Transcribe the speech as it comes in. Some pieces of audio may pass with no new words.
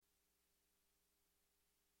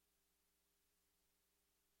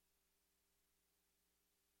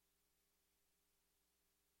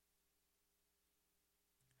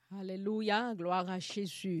Alléluia, gloire à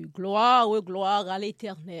Jésus. Gloire, gloire à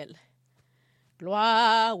l'Éternel.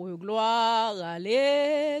 Gloire, gloire à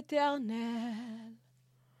l'Éternel.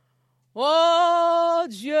 Ô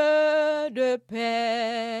Dieu de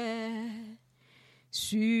paix,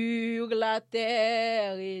 sur la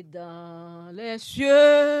terre et dans les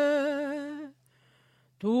cieux,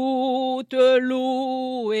 toute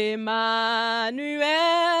loue Emmanuel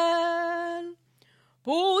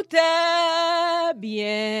pour tes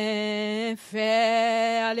bienfaits.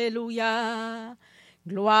 Alléluia.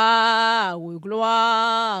 Gloire,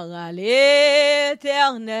 gloire à l'Éternel.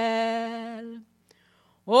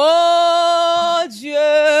 Ô Dieu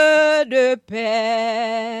de paix,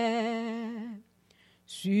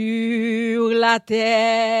 sur la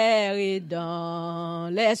terre et dans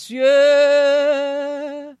les cieux,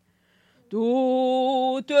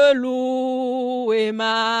 toute loue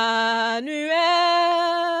Emmanuel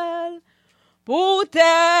pour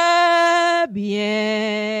tes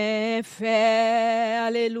bienfaits.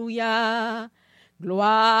 Alléluia.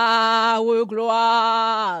 Gloire,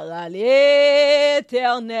 gloire à l'Éternel.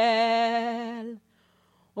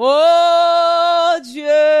 Ô Dieu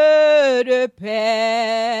de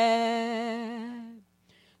paix,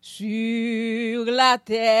 sur la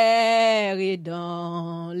terre et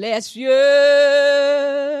dans les cieux,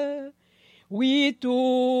 oui,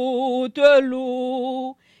 toute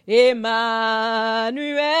loue Emmanuel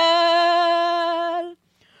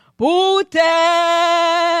pour tes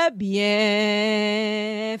bienfaits.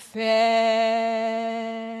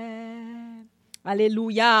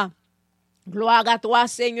 Alléluia. Gloire à toi,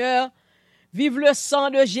 Seigneur. Vive le sang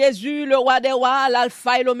de Jésus, le roi des rois,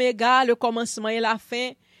 l'alpha et l'oméga, le commencement et la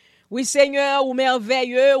fin. Oui, Seigneur, ou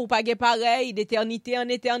merveilleux, ou pas pareil, d'éternité en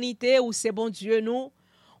éternité, ou c'est bon Dieu nous.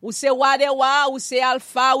 Ou c'est roi des rois, ou c'est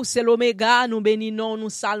alpha, ou c'est l'oméga, nous bénissons, nous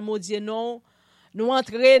salmodions. Nous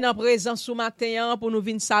entrons dans la présence ce matin pour nous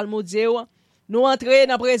venir salmodier. Nous entrons dans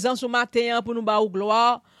la présence ce matin pour nous battre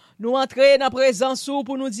gloire. Nous entrons dans la présence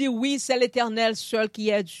pour nous dire oui, c'est l'Éternel seul qui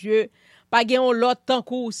est Dieu. Pas gagnons l'autre tant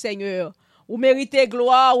que Seigneur. Ou méritez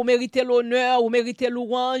gloire, ou méritez l'honneur, ou méritez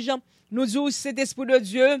louange. Nous disons cet esprit de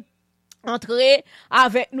Dieu. Entrez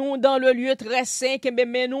avec nous dans le lieu très saint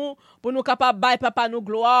que nous pour nous capables bailler papa nous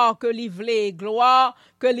gloire que livrer gloire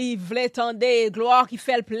que livrer tendez gloire qui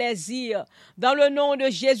fait le plaisir dans le nom de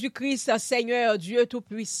Jésus-Christ Seigneur Dieu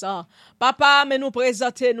tout-puissant. Papa, mais nous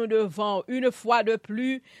présenter nous devant une fois de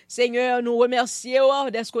plus. Seigneur, nous remercions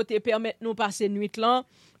de ce côté permettre nous passer nuit là.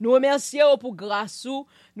 Nous remercions pour grâce,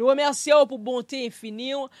 nous remercions pour bonté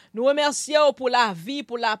infinie, nous remercions pour la vie,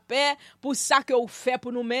 pour la paix, pour ça que vous faites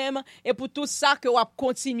pour nous-mêmes et pour tout ça que vous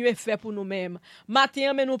continuez à faire pour nous-mêmes.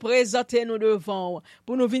 Matin, mais nous présenter nous devant,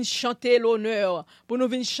 pour nous venir chanter l'honneur, pour nous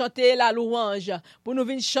venir chanter la louange, pour nous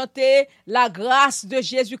venir chanter la grâce de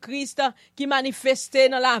Jésus-Christ qui manifestait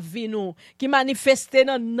dans la vie nous, qui manifestait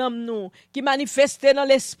dans l'âme nous, qui manifestait dans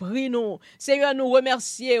l'esprit nous. Seigneur, nous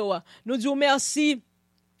remercions, nous disons merci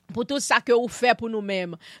pour tout ça que vous faites pour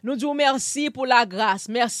nous-mêmes. Nous disons merci pour la grâce,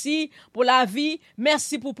 merci pour la vie,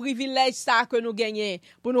 merci pour le privilège ça que nous gagnons,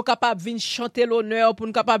 pour nous capables de venir chanter l'honneur, pour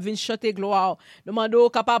nous capables de venir chanter gloire. Nous demandons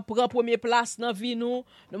capables de prendre première place dans la vie nous,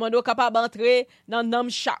 nous demandons capables d'entrer dans l'âme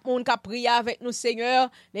chaque monde qui a prié avec nous, Seigneur,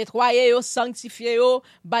 nettoyer, sanctifier,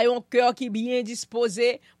 bailler un cœur qui est bien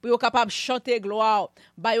disposé, pour nous capables de chanter gloire,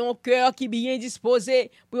 bailler un cœur qui est bien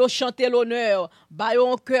disposé, pour nous chanter l'honneur, bailler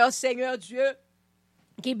un cœur, Seigneur Dieu,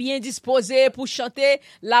 qui est bien disposé pour chanter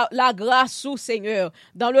la grâce sous Seigneur.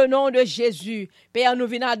 Dans le nom de Jésus, Père, nous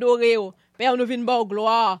venons adorer. Père, nous venons bon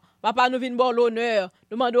gloire. Papa, nous venons bon l'honneur.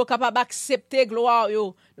 Nous demandons capable d'accepter gloire.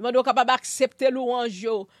 Nous demandons capable d'accepter louange.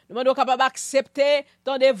 Nous demandons capable d'accepter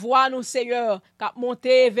tant de voix, nous, Seigneur, qu'à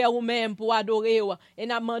monter vers vous-même pour adorer. Et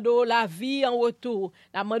nous demandons la vie en retour.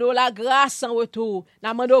 Nous demandons la grâce en retour. Nous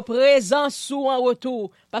demandons présence sous en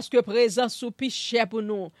retour. Parce que présence sous piché pour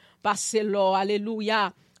nous. Passez là,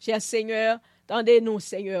 alléluia. Cher Seigneur, tendez-nous,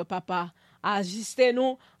 Seigneur, Papa.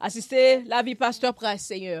 Assistez-nous, assistez la vie Pasteur Price,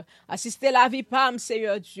 Seigneur. Assistez la vie Pam,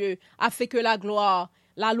 Seigneur Dieu, afin que la gloire,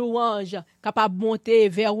 la louange, capable de monter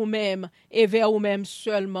vers vous-même et vers vous-même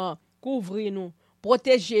seulement. Couvrez-nous,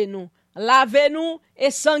 protégez-nous, lavez-nous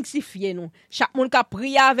et sanctifiez-nous. Chaque monde qui a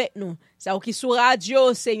prié avec nous, c'est qui sur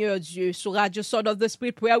radio, Seigneur Dieu, sur radio Sword of the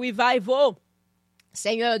Spirit Prayer Revival.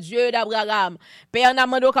 Seigneur Dieu d'Abraham, Père, nous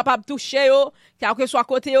demandons capable de toucher, car que soit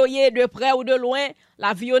côté de près ou de loin,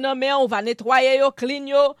 La vie dans main, on va nettoyer yo, clean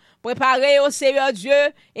yo, préparer au Seigneur Dieu,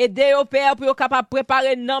 aider au Père pour capable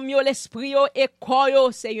préparer nom yo, l'esprit yo et corps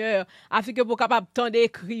yo, Seigneur, afin que pour capable tendre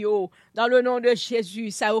écrit yo. Dans le nom de Jésus,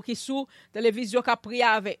 ça yo qui sous télévision qui prie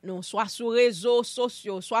avec nous, soit sur réseaux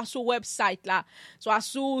sociaux, soit sur website là, soit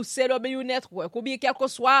sur CW Network, ou bien quelle que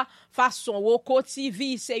soit façon, ou au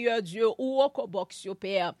TV, Seigneur Dieu, ou au box yo,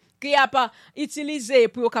 Père. Qui a pas utilisé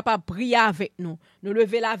pour capable prier avec nous. Nous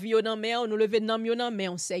lever la vie dans main, nous lever dans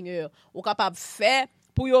main, Seigneur. Ou capable faire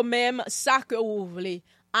pour eux même ça que vous voulez.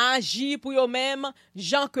 Agir pour eux même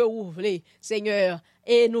gens que vous voulez, Seigneur.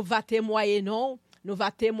 Et nous va témoigner non, nous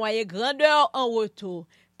va témoigner grandeur en retour.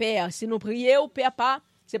 Père, si nous prions, Père pas,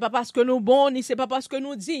 c'est pas parce que nous bons, ni c'est pas parce que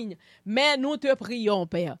nous dignes, mais nous te prions,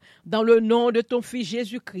 Père, dans le nom de ton Fils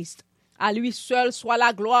Jésus-Christ. À lui seul soit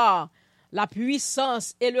la gloire, la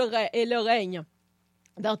puissance et le règne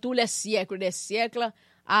dans tous les siècles des siècles.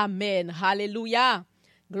 Amen. Alléluia.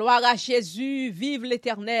 Gloire à Jésus. Vive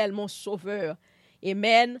l'Éternel, mon Sauveur.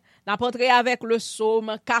 Amen. N'apprendrez avec le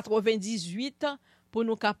psaume 98 pour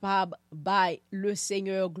nous capables by le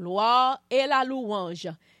Seigneur gloire et la louange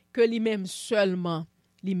que lui-même seulement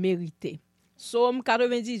lui méritait. Psaume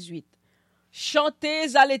 98.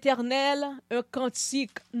 Chantez à l'Éternel un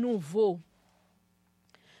cantique nouveau.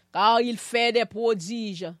 Car il fait des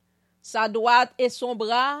prodiges. Sa droite et son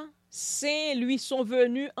bras saints lui sont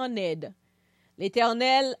venus en aide.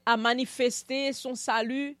 L'Éternel a manifesté son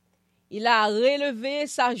salut. Il a relevé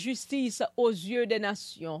sa justice aux yeux des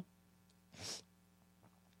nations.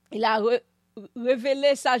 Il a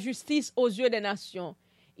révélé sa justice aux yeux des nations.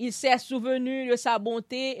 Il s'est souvenu de sa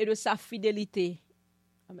bonté et de sa fidélité.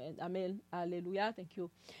 Amen, amen, alléluia, thank you.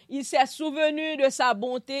 Il s'est souvenu de sa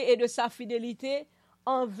bonté et de sa fidélité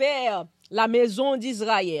envers la maison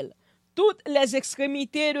d'Israël. Toutes les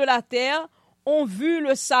extrémités de la terre ont vu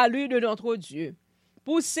le salut de notre Dieu.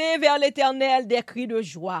 Poussez vers l'Éternel des cris de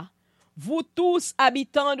joie. Vous tous,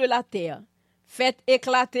 habitants de la terre, faites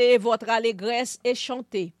éclater votre allégresse et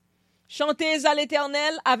chantez. Chantez à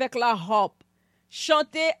l'Éternel avec la harpe.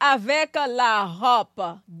 Chantez avec la harpe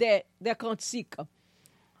des cantiques,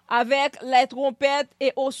 avec les trompettes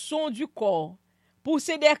et au son du cor.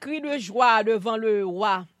 Poussez des cris de joie devant le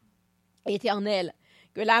roi éternel.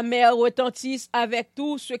 Que la mer retentisse avec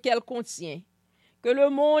tout ce qu'elle contient. Que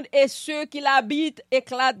le monde et ceux qui l'habitent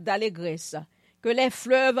éclatent d'allégresse. Que les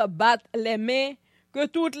fleuves battent les mains. Que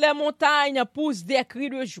toutes les montagnes poussent des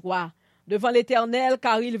cris de joie devant l'Éternel,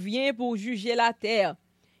 car il vient pour juger la terre.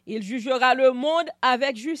 Il jugera le monde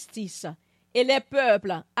avec justice et les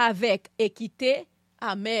peuples avec équité.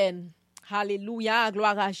 Amen. Alléluia,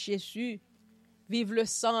 gloire à Jésus. Vive le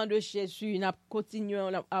sang de Jésus. Nous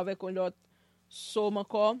continuons avec un autre psaume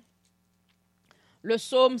encore. Le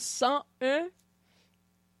psaume 101.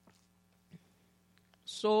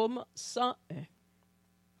 Psaume 101.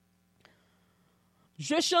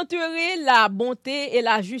 Je chanterai la bonté et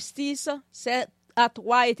la justice. C'est à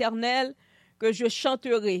toi, Éternel, que je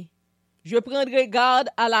chanterai. Je prendrai garde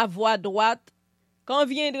à la voie droite. Quand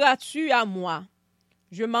viendras-tu à moi?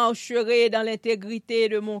 Je marcherai dans l'intégrité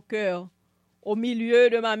de mon cœur, au milieu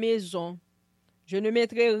de ma maison. Je ne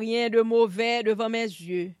mettrai rien de mauvais devant mes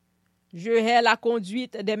yeux. Je hais la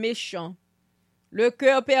conduite des méchants. Le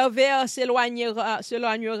cœur pervers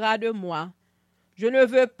s'éloignera de moi. Je ne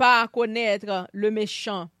veux pas connaître le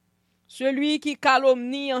méchant. Celui qui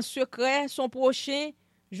calomnie en secret son prochain,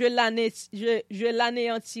 je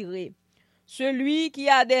l'anéantirai. Celui qui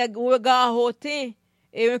a des regards hautains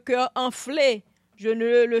et un cœur enflé, je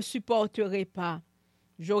ne le supporterai pas.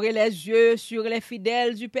 J'aurai les yeux sur les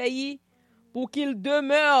fidèles du pays pour qu'ils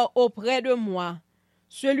demeurent auprès de moi.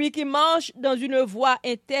 Celui qui marche dans une voie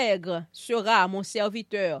intègre sera mon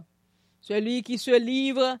serviteur. Celui qui se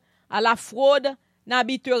livre à la fraude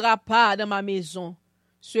n'habitera pas dans ma maison.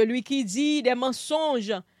 Celui qui dit des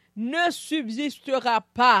mensonges ne subsistera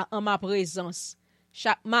pas en ma présence.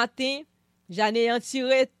 Chaque matin,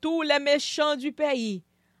 j'anéantirai tous les méchants du pays,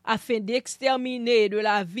 afin d'exterminer de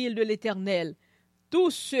la ville de l'Éternel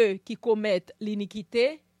tous ceux qui commettent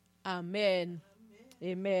l'iniquité. Amen.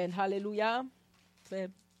 Amen. Alléluia.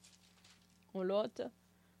 On l'autre,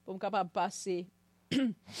 pour me capable de passer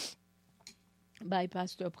by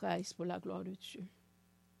Pasteur Price pour la gloire de Dieu.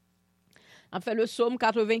 On fait le psaume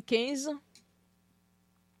 95.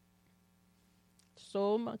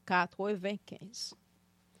 Psaume 95.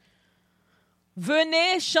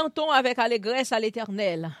 Venez, chantons avec allégresse à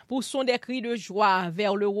l'Éternel, poussons des cris de joie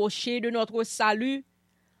vers le rocher de notre salut.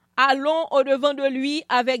 Allons au-devant de lui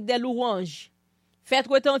avec des louanges. Faites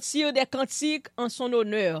retentir des cantiques en son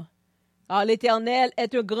honneur. Car l'Éternel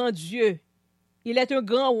est un grand Dieu. Il est un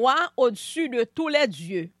grand roi au-dessus de tous les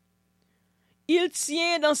dieux. Il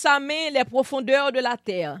tient dans sa main les profondeurs de la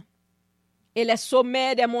terre, et les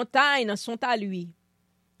sommets des montagnes sont à lui.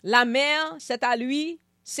 La mer, c'est à lui,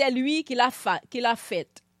 c'est lui qui l'a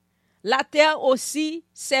faite. La terre aussi,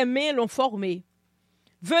 ses mains l'ont formée.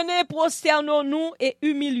 Venez, prosternons-nous et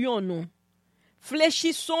humilions-nous.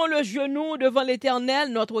 Fléchissons le genou devant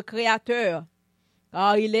l'Éternel, notre Créateur,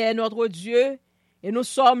 car il est notre Dieu, et nous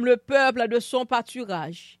sommes le peuple de son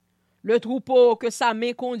pâturage, le troupeau que sa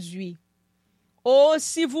main conduit. Oh,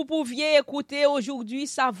 si vous pouviez écouter aujourd'hui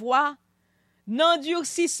sa voix,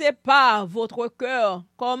 n'endurcissez pas votre cœur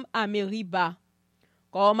comme à Mériba,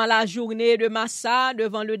 comme à la journée de Massa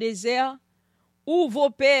devant le désert, où vos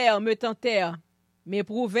pères me tentèrent,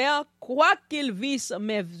 m'éprouvèrent, quoiqu'ils vissent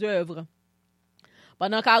mes œuvres.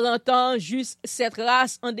 Pendant 40 ans, juste cette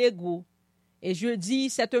race en dégoût. Et je dis,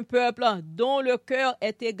 c'est un peuple dont le cœur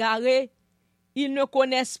est égaré, ils ne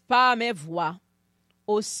connaissent pas mes voies.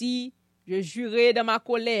 Aussi, je jurai dans ma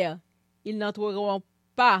colère, ils n'entreront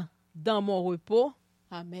pas dans mon repos.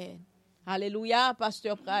 Amen. Alléluia,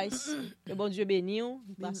 Pasteur Price. Que bon Dieu bénisse.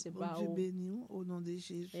 Bon Dieu bénisse au nom de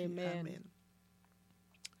Jésus. Amen. Amen.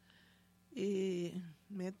 Et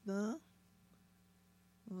maintenant,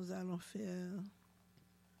 nous allons faire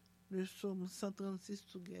le psaume 136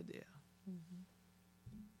 together.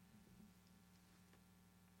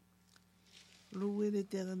 Louez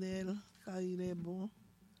l'Éternel, car il est bon,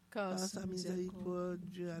 car sa miséricorde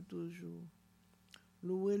durera toujours.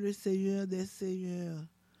 Louez le Seigneur des seigneurs,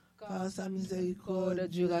 car sa miséricorde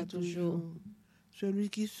durera toujours. Celui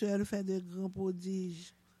qui seul fait de grands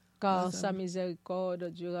prodiges, car sa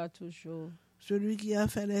miséricorde durera toujours. Celui qui a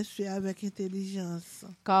fait les cieux avec intelligence,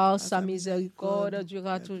 car sa miséricorde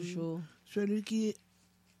durera toujours. Celui qui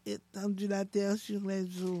étendu la terre sur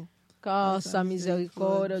les eaux, car sa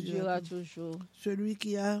miséricorde durera toujours. Celui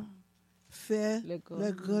qui a fait les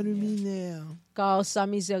grands luminaires, car sa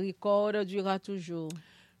miséricorde durera toujours.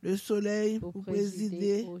 Le soleil pour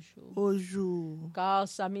présider au jour, car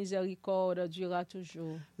sa miséricorde durera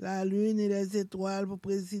toujours. La lune et les étoiles pour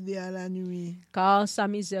présider à la nuit, car sa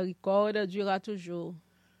miséricorde durera toujours.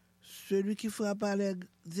 Celui qui frappa les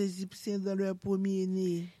Égyptiens dans leur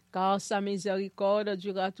premier-né, car sa miséricorde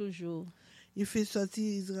durera toujours. Il fait sortir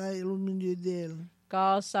Israël au milieu d'elle,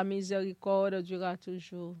 car sa miséricorde durera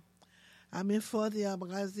toujours. À main forte et à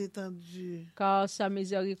bras étendus, car sa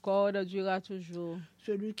miséricorde durera toujours.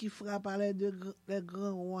 Celui qui frappe à les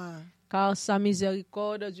grands rois, car sa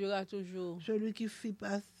miséricorde durera toujours. Celui qui fit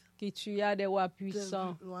passer, qui tua des rois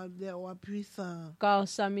puissants, car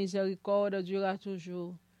sa miséricorde durera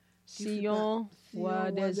toujours. Sion,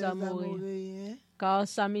 roi des Amoréens, car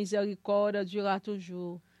sa miséricorde durera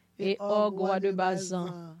toujours. Et Og, roi de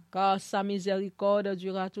Bazan, car sa miséricorde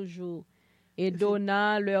durera toujours. Et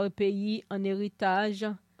donna leur pays en héritage,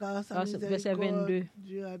 car sa miséricorde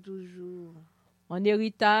durera toujours. En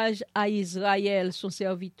héritage à Israël, son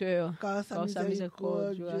serviteur, car sa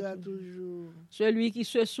miséricorde durera toujours. Celui qui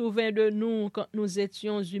se souvint de nous quand nous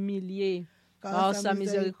étions humiliés, car sa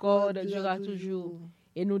miséricorde durera toujours.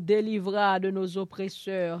 Et nous délivra de nos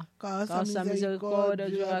oppresseurs, car sa miséricorde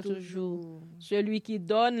durera toujours. Celui qui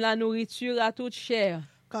donne la nourriture à toute chair,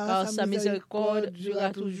 car sa miséricorde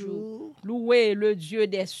durera toujours. Louez le Dieu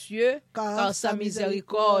des cieux, car sa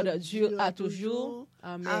miséricorde durera toujours.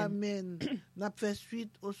 Amen. Amen. On a fait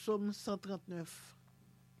suite au psaume 139.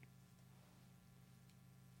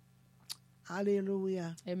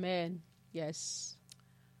 Alléluia. Amen. Yes.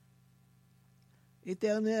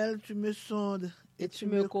 Éternel, tu me sondes et tu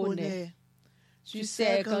me connais. Tu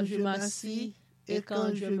sais quand je m'assis et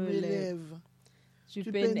quand je me lève. Tu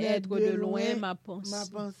pénètres de loin ma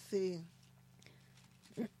pensée.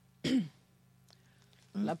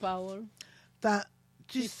 La parole.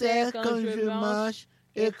 Tu sais quand je marche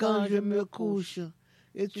et quand je me couche.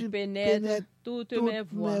 Et tu pénètres toutes mes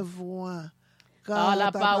voies. Car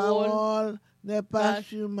la parole n'est pas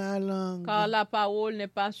sur ma langue. Car la parole n'est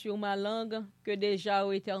pas sur ma langue, que déjà,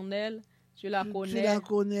 ô Éternel, tu la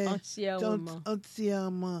connais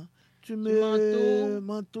entièrement. Tu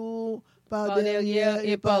m'entoures par derrière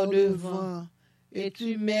et par devant. Et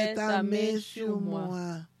tu mets ta main sur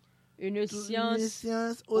moi. Une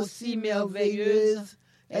science aussi merveilleuse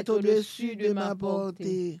est au-dessus de ma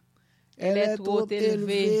portée. Elle est trop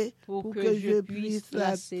élevée pour que je puisse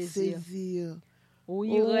la saisir. Où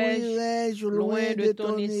irai-je loin de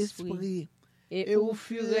ton esprit? Et où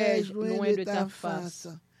fuirai-je loin de ta face?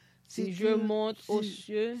 Si je monte aux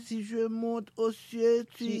cieux,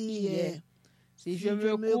 tu y es. Si je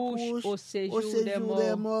me couche au séjour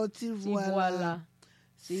des morts, t'y voilà.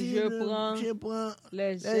 Si je prends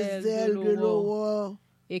les ailes de l'aurore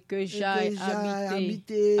et que j'aille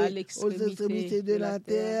habiter à l'extrémité de la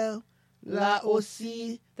terre, là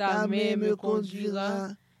aussi ta main me conduira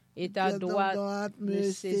et ta droite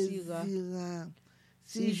me saisira.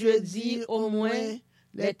 Si je dis au moins,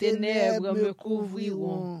 les ténèbres me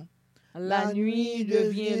couvriront, la nuit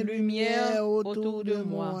devient lumière autour de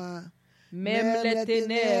moi. Même les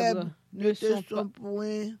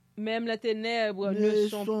ténèbres ne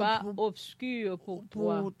sont pas obscures pour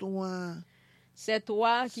toi. C'est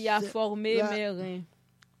toi qui as formé mes reins.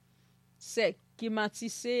 C'est qui m'a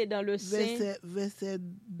tissé dans le sein. Verset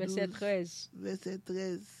 13.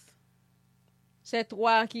 C'est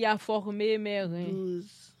toi qui as formé mes reins.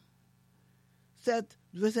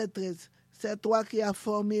 Verset 13. C'est toi qui as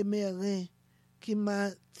formé mes reins, qui m'a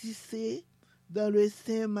tissé dans le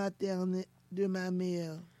sein maternel de ma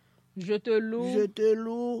mère. Je te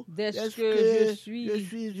loue dès que je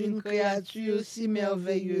suis une créature si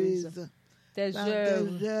merveilleuse. Tes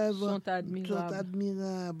œuvres sont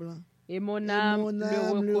admirables. Et mon âme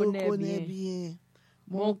le reconnaît bien.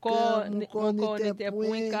 Mon corps n'était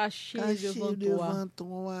point caché devant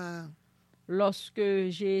toi. Lorsque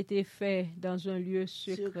j'ai été fait dans un lieu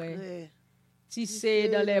secret, tissé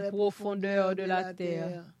dans les profondeurs de la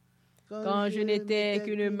terre, quand je n'étais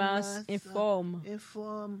qu'une masse informe,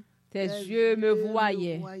 tes yeux me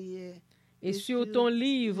voyaient, et sur ton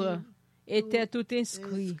livre étaient tout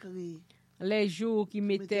inscrits les jours qui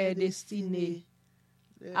m'étaient destinés,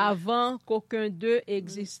 avant qu'aucun d'eux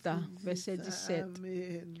existât. Verset 17.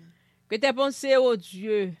 Que tes pensées, ô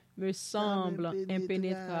Dieu, me semblent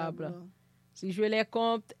impénétrables. Si je les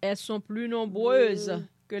compte, elles sont plus nombreuses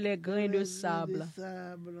que les grains de sable.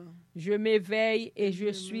 Je m'éveille et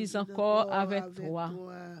je suis encore avec toi.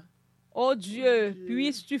 Ô Dieu,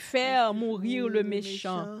 puisses-tu faire mourir le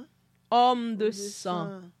méchant, homme de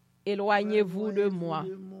sang, éloignez-vous de moi.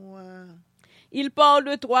 Il parle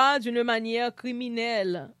de toi d'une manière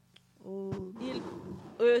criminelle.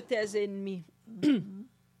 Eux, tes ennemis.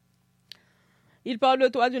 Il parle de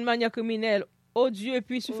toi d'une manière criminelle. Ô Dieu,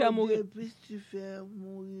 puisses-tu faire mourir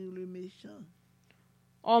le méchant.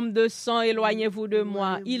 Homme de sang, éloignez-vous de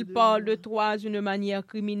moi. Ils parlent de toi d'une manière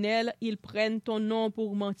criminelle. Ils prennent ton nom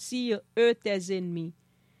pour mentir, eux tes ennemis.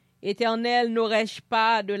 Éternel, n'aurais-je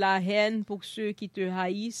pas de la haine pour ceux qui te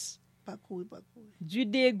haïssent? Du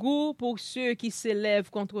dégoût pour ceux qui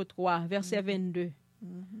s'élèvent contre toi. Verset 22.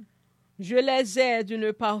 Je les ai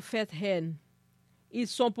d'une parfaite haine. Ils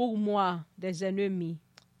sont pour moi des ennemis.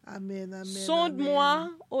 Amen.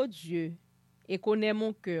 Sonde-moi, ô Dieu, et connais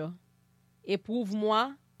mon cœur.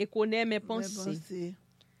 Éprouve-moi et connais mes pensées.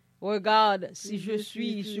 Regarde si je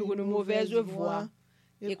suis sur une mauvaise voie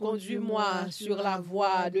et conduis-moi sur la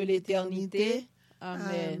voie de l'éternité.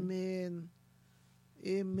 Amen.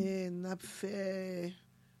 Amen. Ça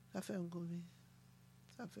fait combien?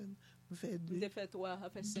 Ça fait 2. Vous avez fait 3, ça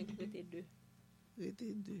fait 5, c'était 2.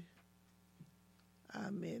 C'était 2.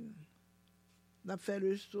 Amen. On a fait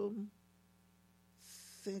le psaume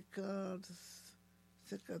 50.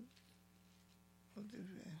 On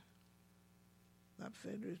a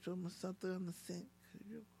fait le psaume 135,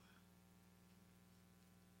 je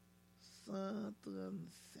crois.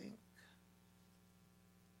 135.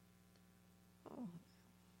 Oh.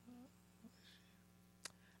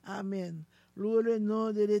 Amen. Louez le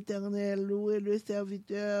nom de l'Éternel, louez le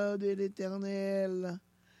serviteur de l'Éternel.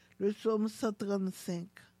 Le psaume 135.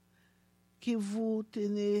 Qui vous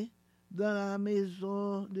tenez dans la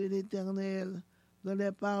maison de l'Éternel, dans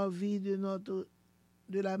les parvis de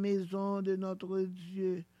la maison de notre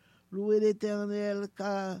Dieu. Louez l'Éternel,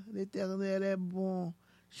 car l'Éternel est bon.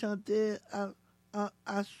 Chantez à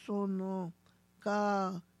son nom,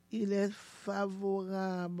 car il est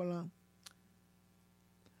favorable.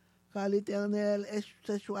 Car l'Éternel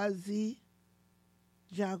s'est choisi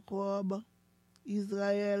Jacob,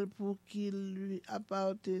 Israël, pour qu'il lui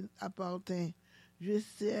appartient. Je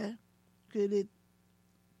sais que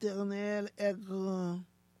l'Éternel est grand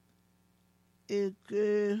et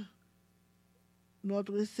que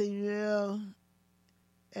notre Seigneur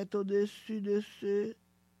est au-dessus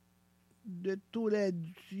de tous les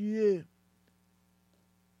dieux.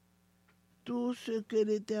 Tout ce que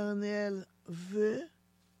l'Éternel veut,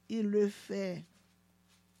 il le fait.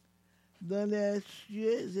 Dans les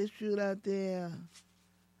cieux et sur la terre,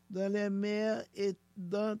 dans les mers et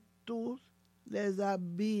dans tous les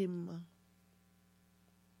abîmes.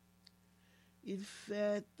 Il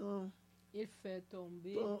fait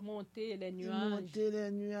monter les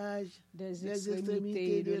nuages des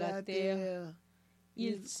extrémités de la terre.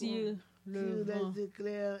 Il tire le vent. Les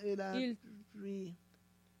éclairs et la pluie.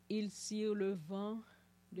 Il tire le vent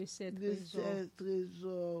de ses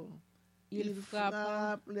trésors. Il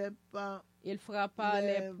frappa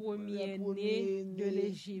les premiers-nés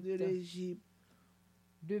de l'Égypte,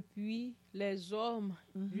 depuis les hommes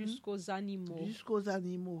jusqu'aux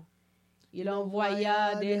animaux. Il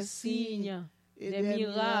envoya des signes, des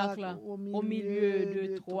miracles au milieu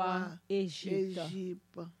de toi, Égypte,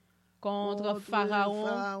 contre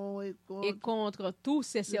Pharaon et contre tous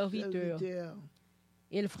ses serviteurs.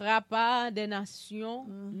 Il frappa des nations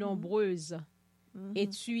nombreuses et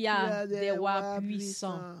tua des rois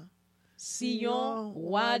puissants. Sion,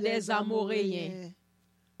 roi des Amoréens,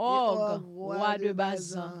 Og, roi de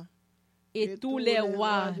Bazan, et tous les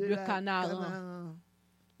rois de Canaan.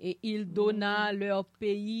 Et il donna leur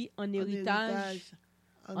pays en héritage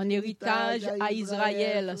à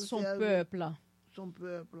Israël, son peuple.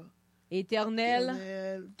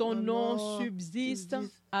 Éternel, ton nom subsiste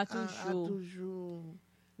à toujours.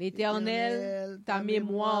 L'Éternel, ta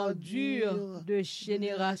mémoire dure de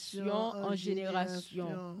génération en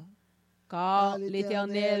génération. Car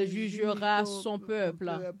l'Éternel jugera son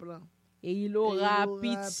peuple et il aura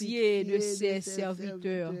pitié de ses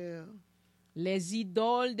serviteurs. Les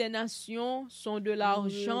idoles des nations sont de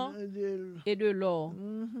l'argent et de l'or.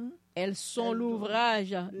 Elles sont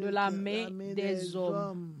l'ouvrage de la main des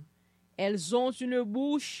hommes. Elles ont une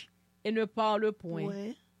bouche et ne parlent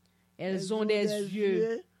point. Elles ont des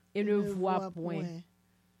yeux et ne voient point.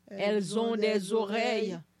 Elles ont des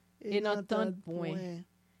oreilles et n'entendent point.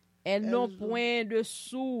 Elles n'ont point de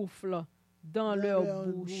souffle dans leur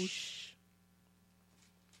bouche.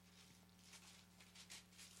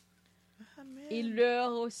 Il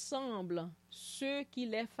leur ressemble ceux qui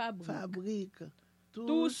les fabriquent.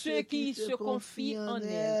 Tous ceux qui se confient en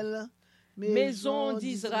elles. Maison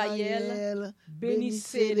d'Israël,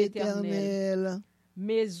 bénissez l'Éternel.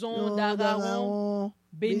 Maison d'Aaron,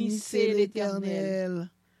 bénissez l'Éternel.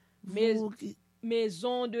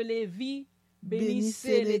 Maison de Lévi,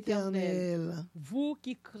 bénissez l'Éternel. Vous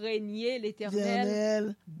qui craignez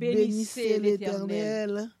l'Éternel, bénissez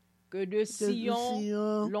l'Éternel. Que de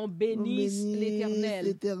Sion l'on bénisse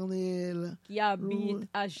l'Éternel, qui habite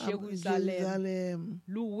à Jérusalem.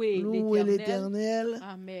 Louez l'Éternel.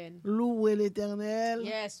 Amen. Louez l'Éternel.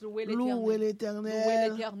 Yes, louez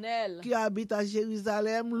l'Éternel. Qui habite à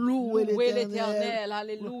Jérusalem. Louez l'Éternel.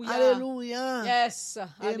 Alléluia. Alléluia. Yes.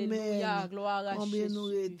 Alléluia. Gloire à Jésus.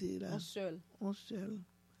 Nous était là. On seul.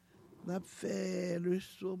 On a fait le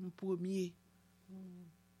psaume premier.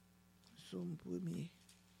 Psaume premier.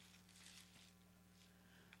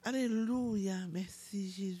 Alléluia, merci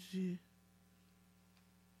Jésus.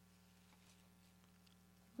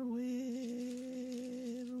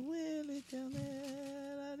 Louez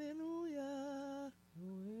l'Éternel, alléluia.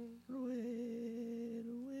 Louez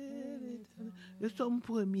l'Éternel. Le psaume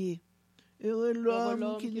premier. Heureux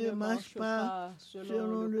l'homme qui ne marche pas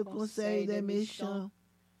selon le conseil des méchants,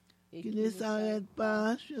 qui ne s'arrête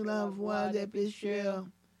pas sur la voie des pécheurs,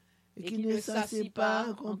 et qui ne s'assied pas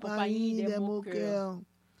en compagnie des moqueurs,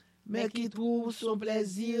 mais qui trouve son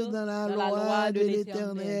plaisir dans la loi de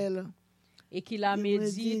l'Éternel, et qui la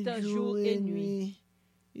médite jour et nuit.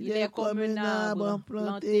 Il est comme un arbre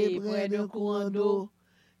planté près d'un courant d'eau,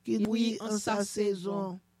 qui bruit en sa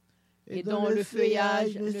saison, et dont le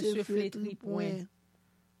feuillage ne se flétrit point.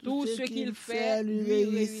 Tout ce qu'il fait lui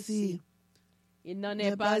réussit. Il n'en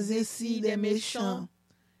est pas ainsi des méchants.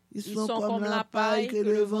 Ils sont comme la paille que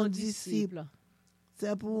le vent dissipe.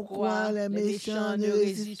 C'est pourquoi les méchants ne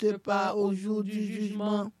résistent pas au jour du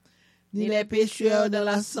jugement, ni les pécheurs dans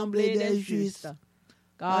l'assemblée des justes.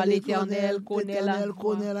 Car l'Éternel connaît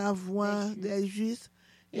la voie des justes,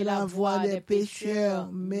 et la voie des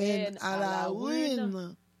pécheurs mène à la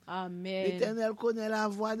ruine. Amen. L'Éternel connaît la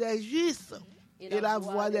voie des justes, et la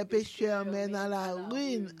voie des pécheurs mène à la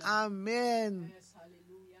ruine. Amen.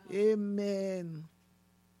 Amen.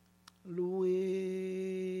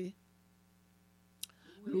 Louez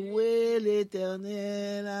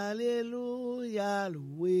l'Éternel, alléluia,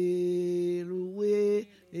 louez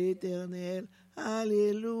l'Éternel,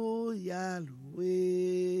 alléluia,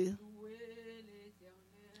 louez.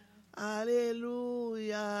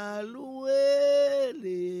 Alléluia, louez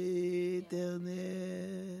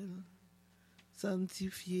l'Éternel.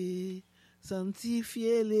 Sanctifiez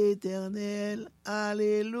l'Éternel,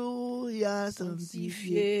 alléluia,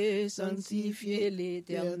 sanctifiez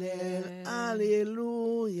l'Éternel,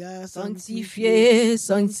 alléluia, sanctifiez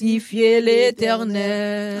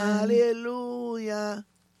l'Éternel, alléluia,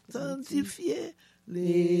 sanctifiez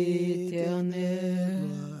l'Éternel.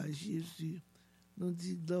 Gloire à Jésus. Nous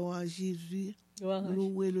disons gloire à Jésus,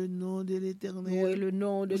 Louez le nom de l'Éternel. Louez le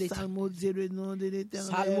nom de l'Éternel. Psalmodiez le nom de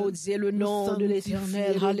l'Éternel. Psalmodiez le nom de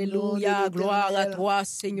l'Éternel. Alléluia. Gloire à toi,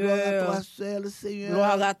 Seigneur. Gloire à toi seul, Seigneur.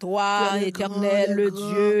 Gloire à toi, Éternel, le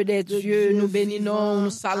Dieu des dieux. Nous bénissons, nous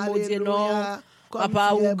psalmodions.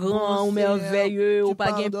 Papa, ou grand, ou merveilleux, ou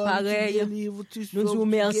pas pareil. Nous disons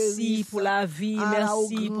merci pour la vie,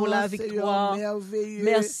 merci pour la victoire.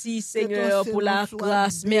 Merci, Seigneur, pour la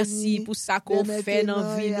grâce. Merci pour ça qu'on fait dans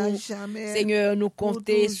la vie. Seigneur, nous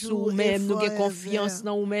comptons sur nous-mêmes, nous avons confiance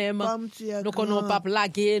dans nous-mêmes. Nous ne connaissons pas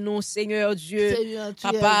blaguer, nous, Seigneur Dieu.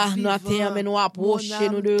 Papa, nous attendons, nous approcher,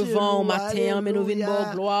 nous devons, matin, mais nous venons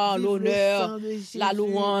pour gloire, l'honneur, la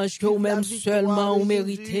louange que vous-même seulement vous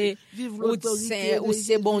méritez. Ou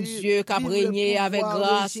c'est bon Dieu qui a régné avec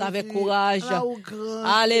grâce, avec courage.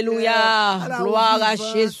 Alléluia. Gloire à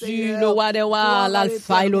Jésus, le roi des rois,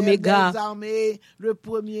 l'alpha et l'oméga.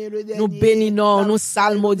 Nous bénissons, nous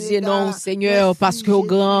psalmodions, Seigneur, parce que au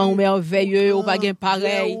grand, au merveilleux, au baguin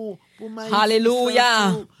pareil.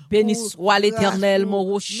 Alléluia. Béni soit l'Éternel, mon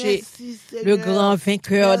rocher, le grand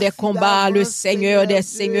vainqueur des combats, le Seigneur des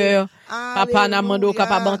seigneurs. Papa, n'amando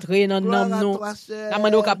capable d'entrer dans nous,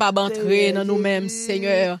 n'amando capable d'entrer dans nous-mêmes,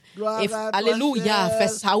 Seigneur. Et alléluia, fais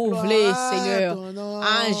ça ouvrir, Seigneur.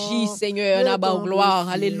 Agis, Seigneur, n'a pas gloire,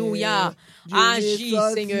 alléluia. Agis,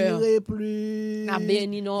 Seigneur. N'a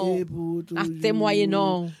béni non, n'a témoigné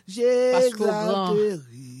non, parce qu'au grand,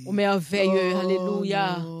 au merveilleux,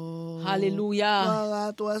 alléluia.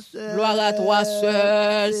 Alléluia. Gloire à toi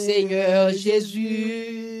seul, Seigneur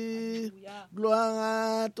Jésus.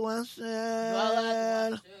 Gloire à toi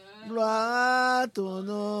seul. Gloire à ton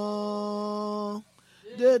nom.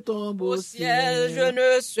 De ton beau ciel, je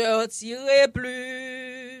ne sortirai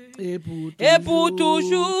plus. Et pour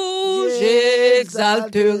toujours,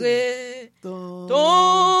 j'exalterai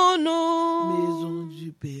ton nom. Maison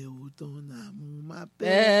du Père où ton amour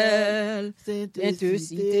m'appelle. Sainte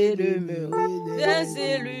cité demeure des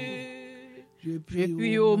élus. Je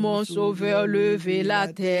puis, ô mon Sauveur, lever la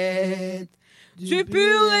tête du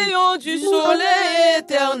pur rayon du soleil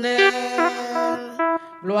éternel.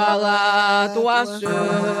 Gloire à toi seul,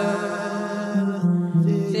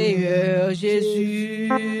 Seigneur Jésus.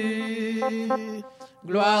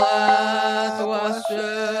 Gloire à toi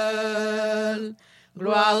seul,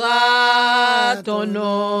 gloire à ton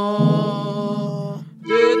nom.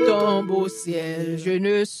 De ton beau ciel, je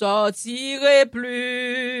ne sortirai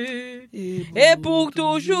plus. Et pour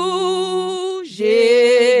toujours,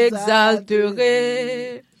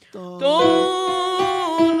 j'exalterai ton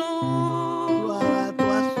nom. Gloire à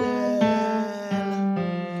toi seul,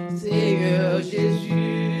 Seigneur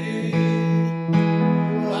Jésus.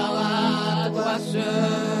 Gloire à toi seul,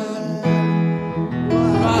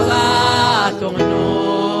 gloire à ton nom.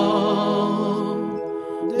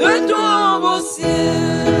 De ton beau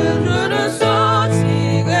ciel, je ne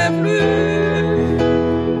sortirai plus.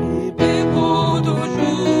 Et pour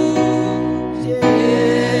toujours,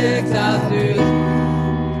 j'exalterai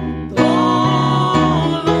ton nom.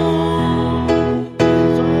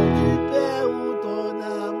 maison du Père où ton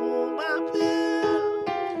amour m'appelle.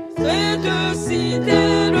 Sainte cité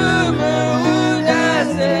demeure des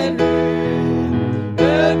élus.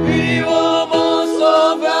 Depuis oh mon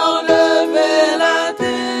Sauveur, levez la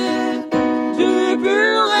tête du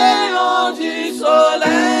pur rayon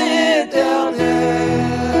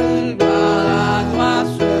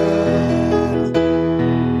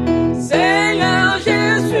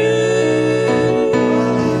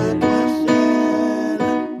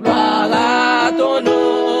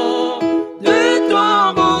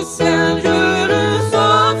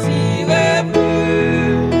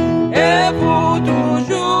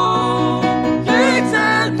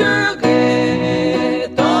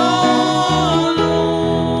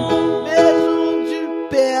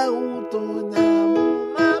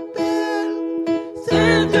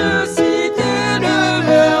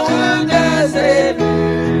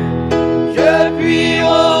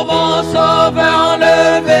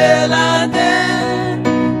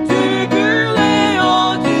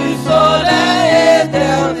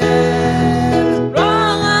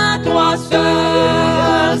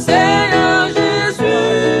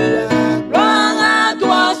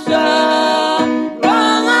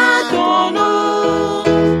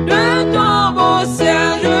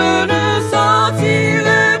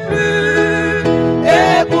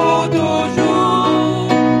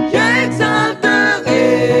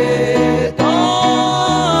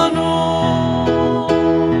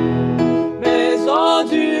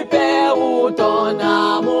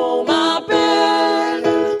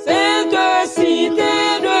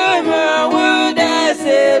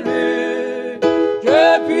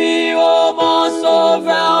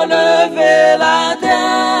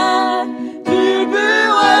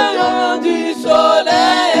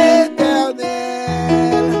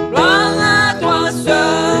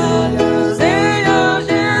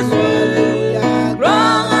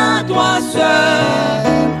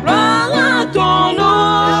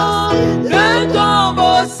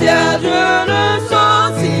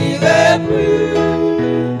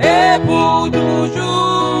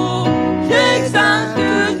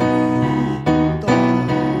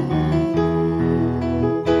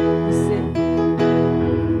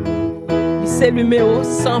c'est numéro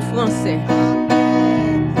 100 français.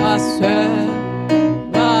 Ma soeur,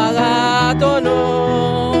 gloire à ton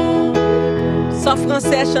nom. 100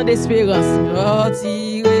 français, chant d'espérance. Je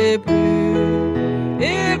dirai plus.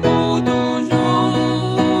 Et pour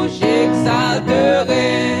toujours,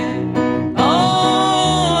 j'exalterai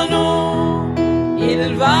ton nom. Il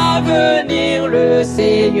va venir le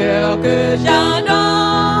Seigneur que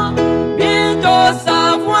j'adore. Bientôt sa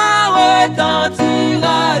voix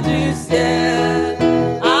retentira du ciel.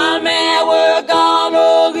 À mes regards,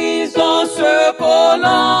 l'horizon se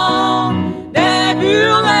collant, des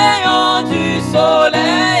purs rayons du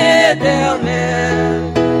soleil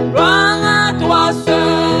éternel. Gloire à toi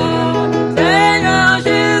seul, Seigneur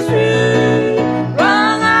Jésus.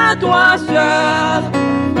 Gloire à toi seul,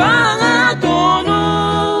 gloire à ton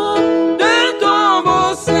nom. De ton beau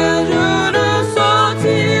ciel, je ne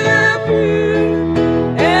sortirai plus.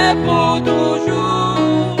 Et pour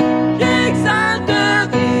toujours,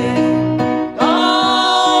 j'exalterai ton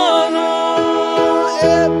nom.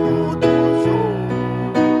 Et pour toujours,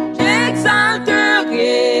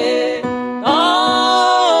 J'exalterai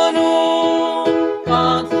ton nom.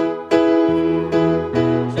 Quand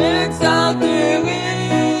j'exalterai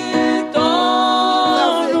ton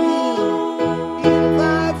nom. il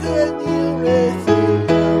va venir le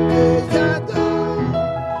Seigneur que j'adore.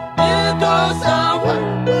 Bientôt sa voix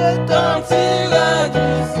retentira du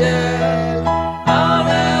ciel. À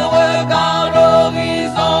mes regards,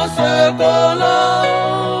 l'horizon se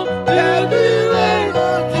collant, le but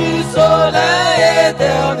du soleil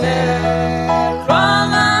éternel.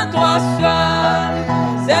 Gloire à toi seul,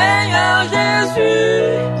 Seigneur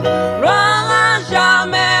Jésus. Gloire à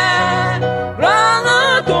jamais, gloire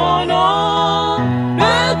à ton nom.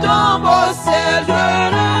 De ton beau ciel, je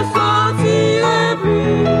ne sortirai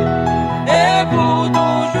plus. Et pour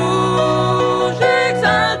toujours,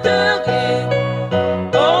 j'exalterai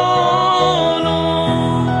ton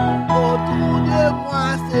nom. Autour de moi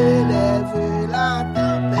s'élève la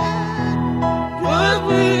tempête. Je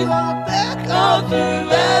prie quand tu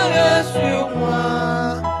veilles sur moi.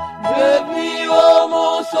 Je prie, oh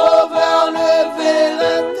mon sauveur, lever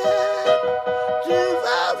la tête. Tu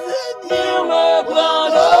vas venir Me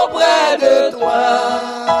prendre auprès de toi.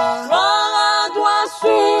 Gloire à toi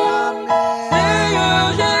seul, Seigneur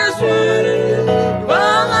Jésus.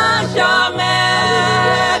 Gloire à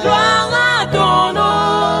jamais, gloire à ton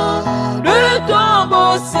nom. De ton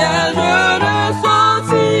beau ciel, je ne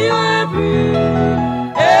sortirai plus.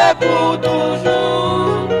 Et pour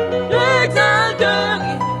toujours,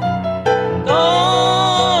 j'exalterai ton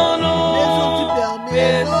nom.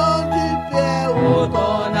 maison du Père, Où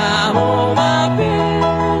ton amour m'appelle,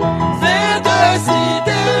 cette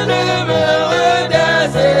cité demeure des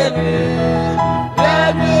élus. Les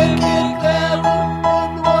bleus qui crèvent, au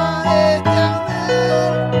noir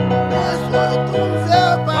éternel, ne soit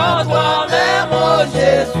ouvert en par toi-même, oh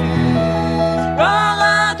Jésus. Gloire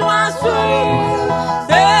à toi seul,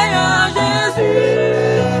 Seigneur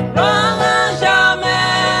Jésus. Gloire à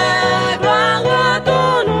jamais, gloire à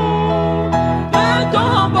ton nom. De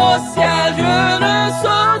ton beau ciel, je ne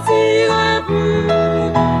sortirai plus.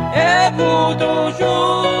 Et pour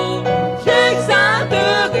toujours,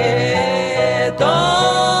 j'exalterai ton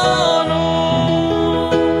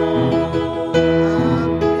nom.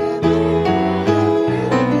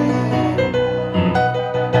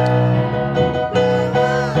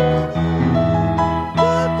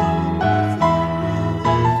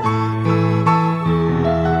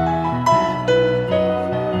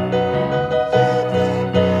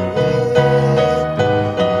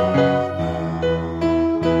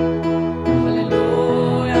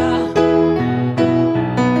 Alléluia.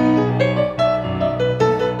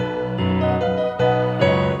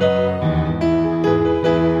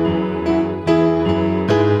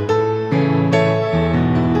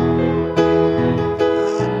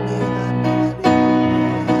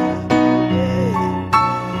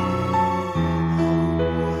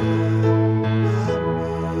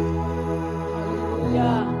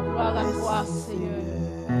 Alléluia. Gloire à toi,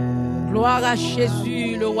 Seigneur. Gloire à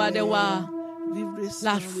Jésus, le roi des rois.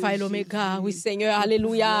 L'alpha et l'oméga. Oui, Seigneur.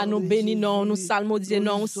 Alléluia. Nous bénissons, nous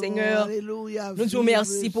salmodions, Seigneur. Nous disons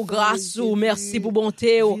merci pour grâce, merci pour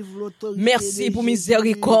bonté, merci pour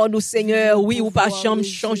miséricorde, Seigneur. Oui, ou pas jamais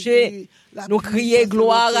changer. Nous crions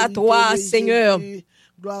gloire à toi, Seigneur.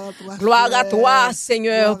 Gloire à toi,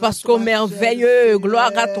 Seigneur, parce qu'au merveilleux.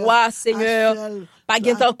 Gloire à toi, Seigneur. Pas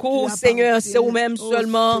gain tant court, Seigneur, c'est vous-même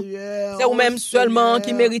seulement. C'est vous-même seulement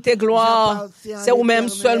qui méritez gloire. C'est vous-même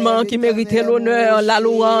seulement qui méritez l'honneur, la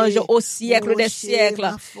louange au siècle des siècles.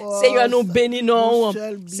 Seigneur, nous bénissons.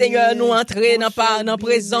 Seigneur, nous entrons dans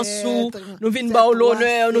présence sous. Nous venons voir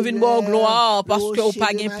l'honneur, nous venons voir gloire parce que vous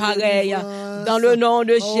pas gain pareil. Dans le nom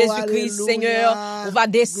de Jésus-Christ, Seigneur, on va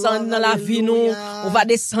descendre dans la vie nous. On va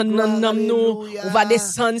descendre dans l'âme nous. On va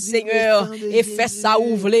descendre, Seigneur, et fais ça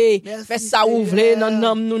ouvrir. Fais ça ouvrir dans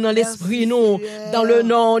l'âme nous, dans l'esprit nous. Dans le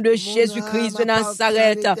nom de Jésus-Christ de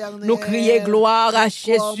Nazareth, nous crions gloire à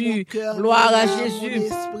Jésus. Gloire à Jésus.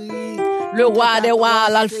 Le roi des rois,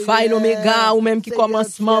 l'alpha et l'oméga, ou même qui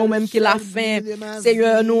commencement, ou même qui la fin.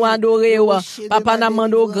 Seigneur, nous adorons. Papa, nous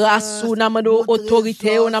demandons grâce, nous demandons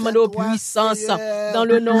autorité, nous demandons puissance. Dans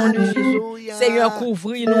le nom de Jésus. Seigneur,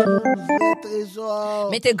 couvris-nous.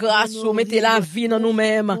 Mettez grâce, mettez la vie dans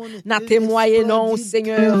nous-mêmes. N'a témoigné, non,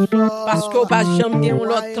 Seigneur. Parce que pas jamais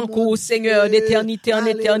l'autre temps que Seigneur, d'éternité en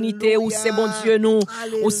éternité, où c'est bon Dieu, nous.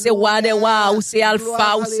 Où c'est roi des rois, où c'est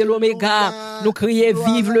alpha, où c'est l'oméga. Nous crions,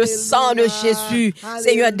 vive le sang de Jésus.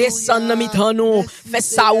 Seigneur, descend dans mi-temps nous. Fais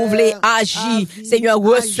ça ouvrir, agis. Seigneur,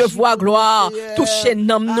 recevoir gloire. Touchez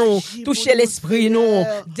nous, touchez l'esprit nous.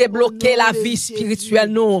 Débloquer la vie spirituelle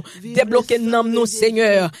nous. Débloquer nous,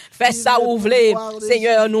 Seigneur. Fais ça ouvrir.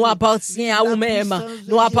 Seigneur, nous appartient à vous-même.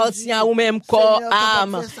 Nous appartient à vous-même, corps,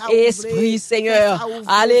 âme et esprit, Seigneur.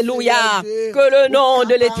 Alléluia. Que le nom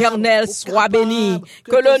de l'Éternel soit béni.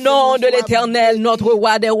 Que le nom de l'Éternel, notre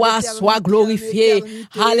roi des rois, soit glorifié.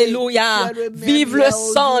 Alléluia. Vive le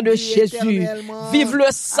sang de Jésus. Vive le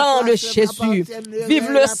sang de Jésus.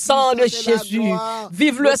 Vive le sang de Jésus.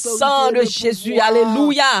 Vive le sang de Jésus.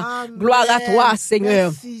 Alléluia. Gloire à toi,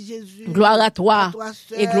 Seigneur. Gloire à toi.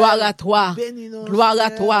 Et gloire à toi. Gloire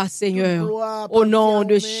à toi, Seigneur. Au nom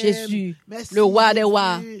de Jésus, le roi des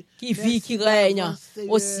rois, qui vit, qui règne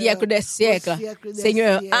au siècle des siècles.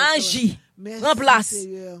 Seigneur, agis. Prends place,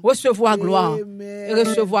 recevoir gloire et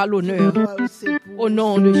recevoir l'honneur au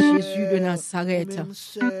nom de Jésus de Nazareth.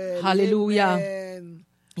 Alléluia.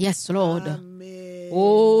 Yes, Lord.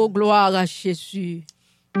 Oh, gloire à Jésus.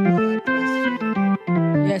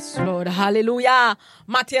 Yes, Lord. Hallelujah.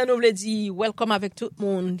 Matin, nous voulons dire, welcome avec tout le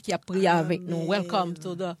monde qui a prié avec nous. Welcome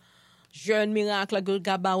to the Jeune Miracle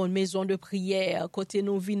Gaba, une maison de prière. Côté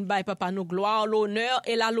nous, vin by papa, nous gloire, l'honneur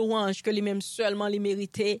et la louange que lui-même seulement les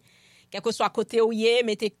mériter. Quel que soit côté où il est,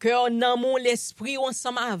 mettez cœur, dans l'esprit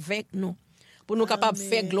ensemble avec nous. Pour nous capables de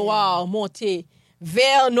faire gloire, monter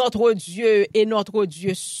vers notre Dieu et notre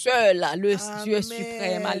Dieu seul, le Dieu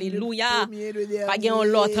suprême. Alléluia. Pas gain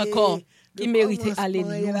l'autre encore qui mérite.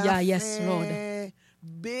 Alléluia. Yes, Lord.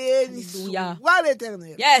 Béni soit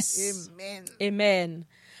l'Éternel. Yes. Amen. Amen.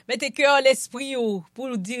 Mettez cœur l'esprit pour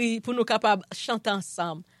nous capables de chanter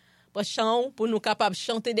ensemble. Pour nous capables de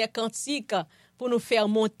chanter des cantiques, pour nous faire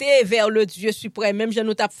monter vers le Dieu suprême. Même je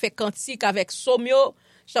nous tape fait cantique avec Somio.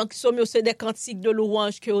 Somio, c'est des cantiques de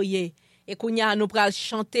louange que vous avez. Et qu'on y a, nous pral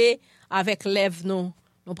chanter avec lèvres nous.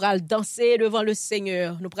 Nous pral danser devant le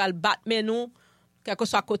Seigneur. Nous pral battre mais nous, quel que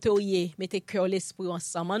soit côté où vous êtes, mettez cœur l'esprit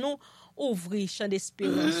ensemble. Nous ouvrons chant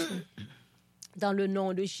d'espérance dans le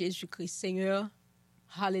nom de Jésus-Christ, Seigneur.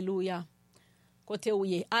 Alléluia. Côté où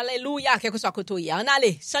il est. Alléluia, quel que soit côté où il est. On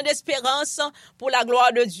allait, chant d'espérance pour la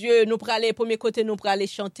gloire de Dieu. Nous prenons les premiers côtés, nous prenons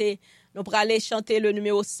chanter. Nous prenons chanter le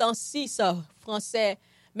numéro 106, français.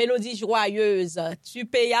 Mélodie joyeuse. Tu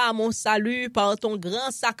payas mon salut par ton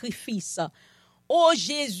grand sacrifice. Oh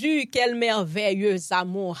Jésus, quel merveilleux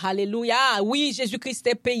amour. Alléluia. Oui, Jésus-Christ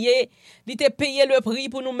t'a payé. Il t'a payé le prix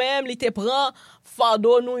pour nous-mêmes. Il t'a prend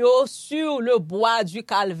fardeau nous sur le bois du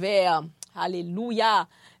calvaire. Alléluia.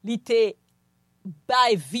 Il t'a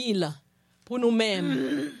bail ville pour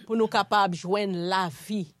nous-mêmes, pour nous capables de joindre la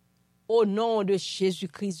vie. Au nom de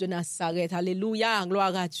Jésus-Christ de Nazareth. Alléluia.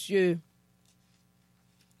 Gloire à Dieu.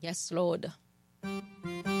 Yes, Lord.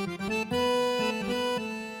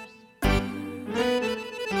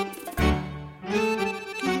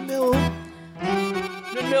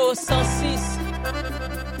 Numéro 106.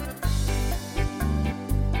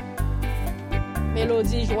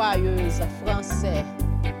 Mélodie joyeuse, français.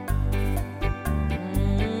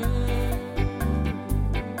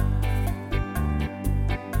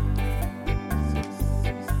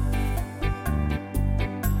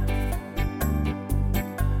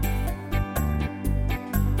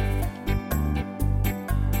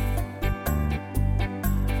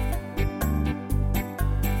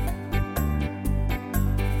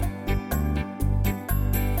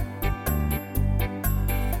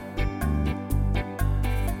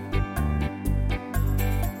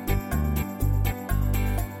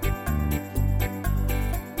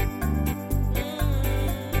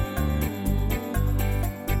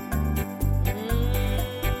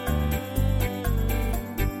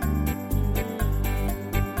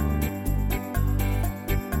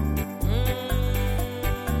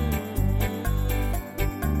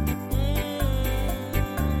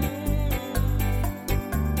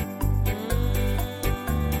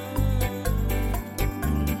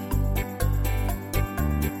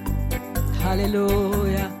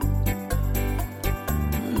 Alléluia.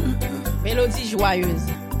 Mélodie joyeuse.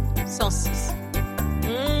 106.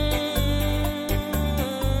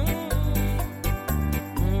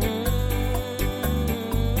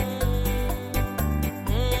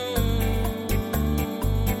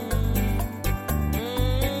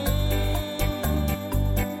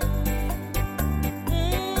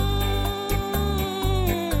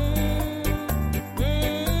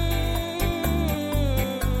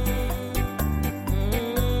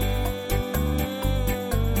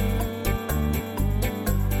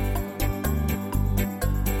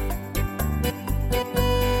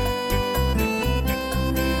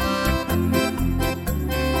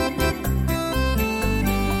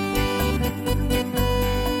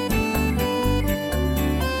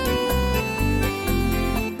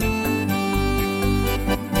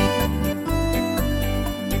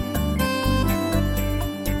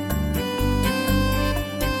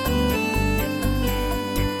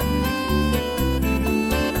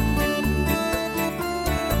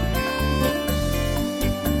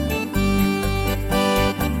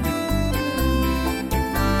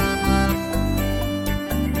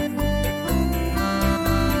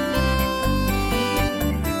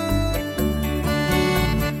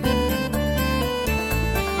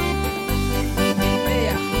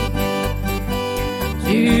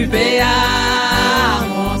 Tu payas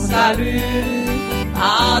mon salut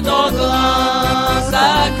à ton grand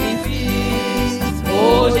sacrifice.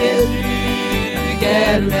 Oh Jésus,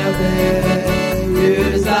 quel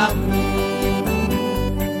merveilleux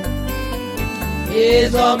amour.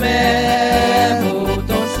 Désormais pour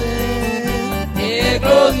ton saint et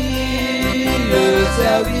glorieux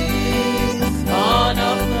service, en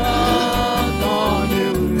offrant ton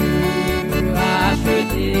heureux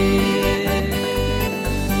racheté.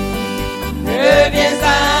 Je viens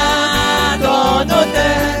à ton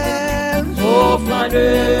autel, offrant de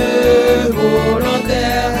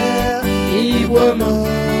volontaire, librement,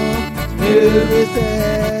 je veux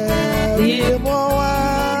servir mon roi.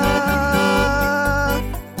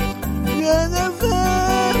 Je ne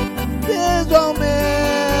veux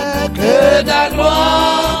désormais que ta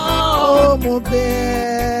gloire, oh mon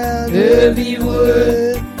Père, de vivre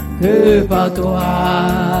que par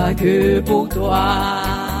toi, que pour toi.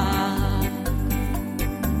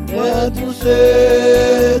 De tout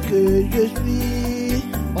ce que je suis,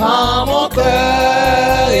 prends mon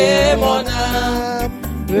cœur et mon âme,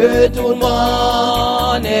 que tout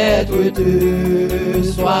mon être te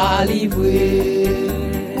soit livré.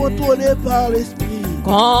 Contrôlé par l'esprit,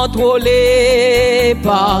 contrôlé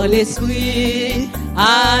par l'esprit,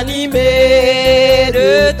 animé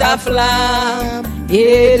de ta flamme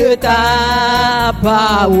et de ta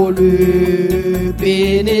parole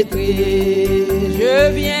pénétrée. Je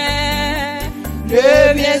viens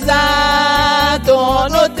à ton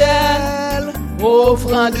autel,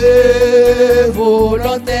 offrant de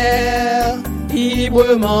volontaire,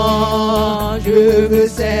 librement je veux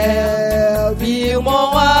servir mon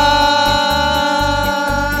roi.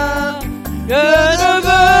 Je ne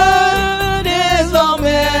veux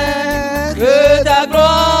désormais que ta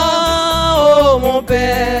gloire, oh mon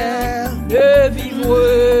Père, de vivre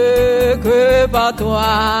que par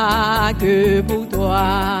toi, que pour toi.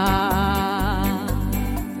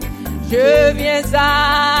 Je viens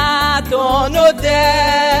à ton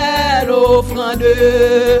autel, offrant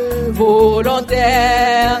de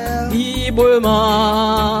volontaire,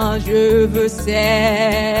 librement je veux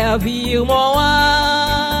servir mon roi.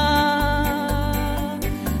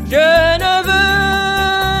 Je ne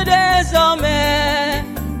veux désormais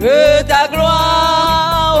que ta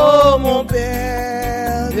gloire, oh mon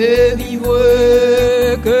Père, de vivre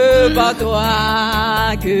que par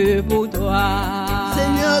toi, que pour toi.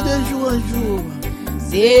 Seigneur de jour en jour,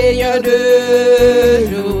 Seigneur de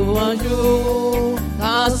jour en jour,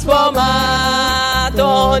 transforme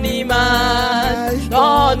ton image,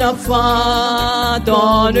 ton enfant,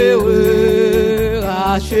 ton heureux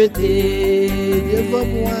racheté.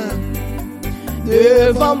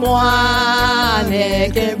 Devant moi n'est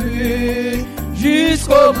qu'un but,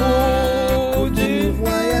 jusqu'au bout du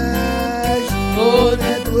voyage,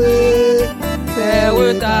 connaître, faire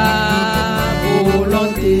ta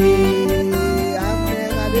volonté.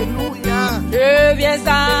 Amen, alléluia. Je viens à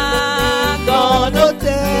ton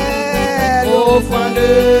autel, offrant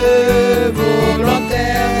de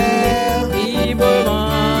volontaire, librement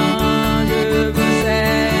je veux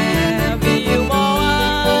servir mon roi.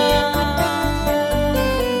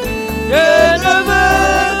 Je ne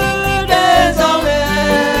veux désormais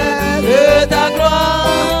que ta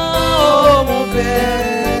gloire, oh mon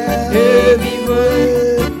Père, que vivre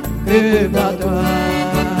que par toi,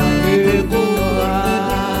 que pour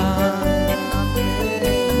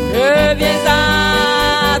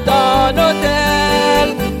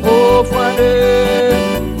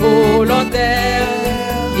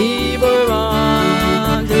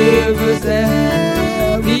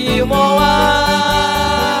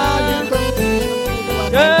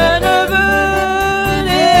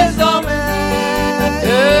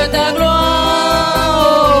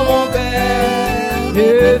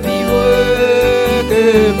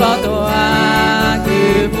que par toi,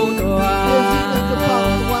 que pour toi.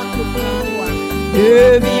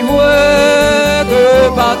 Je vivre que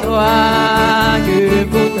par toi, que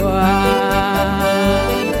pour toi.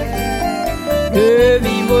 Je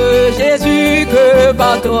vivre Jésus que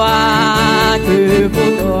par toi, que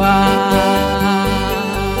pour toi.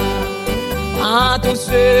 À tous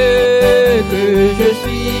ceux que je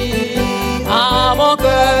suis, à mon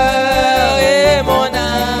cœur et mon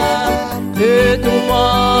âme, que tout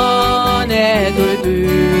mon être de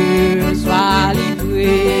soit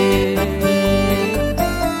livré,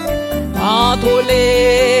 contrôlé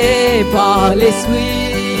par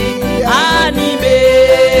l'esprit, animé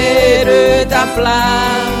de ta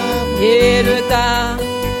flamme et de ta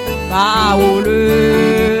parole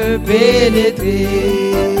pénétrée.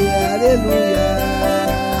 Alléluia.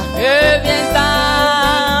 Je viens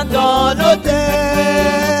dans ton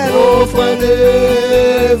hôtel, offre de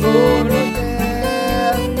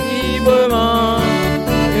volontaire, librement,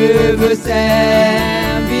 je veux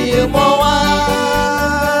servir mon roi.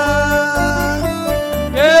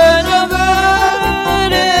 Je ne veux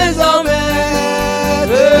désormais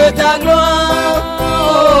que ta gloire,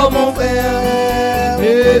 oh mon Père,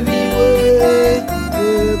 je vivrai Que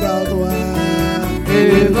par toi, que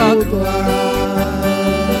par toi.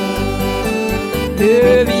 De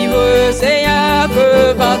vivre, Seigneur,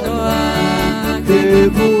 que par toi, que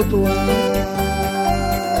pour toi.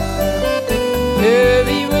 De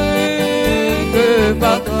vivre, que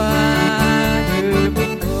par toi, que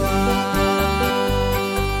pour toi.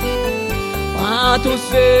 À tous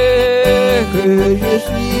ceux que je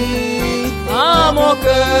suis, à mon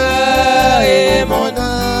cœur et mon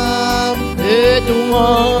âme, de tout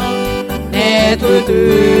mon être de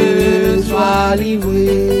soit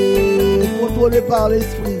livré. contrôlé par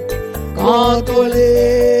l'esprit,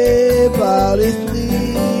 contrôlé par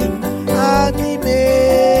l'esprit,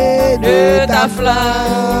 animé de ta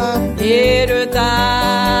flamme et de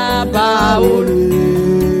ta parole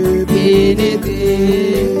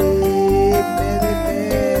pénétrée.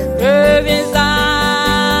 Je viens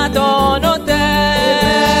à ton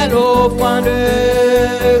hôtel, offrant de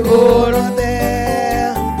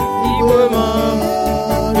volontaire, librement,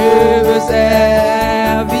 je veux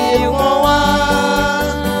servir mon roi.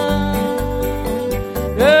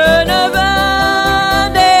 Je ne veux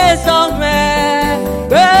désormais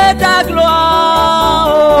que ta gloire,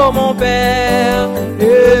 oh mon Père,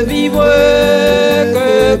 je vivre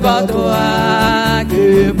que par toi,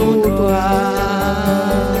 que pour toi.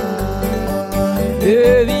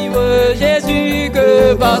 Je vivre Jésus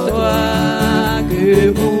que par toi,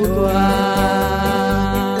 que pour toi.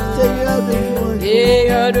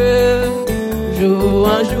 Seigneur de jour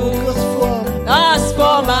en jour,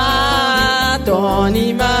 transforme à ton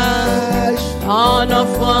image, en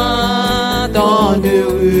offrant ton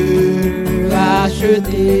heureux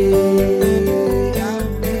racheté.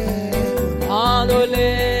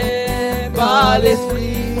 Enrôlé par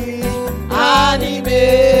l'esprit, animé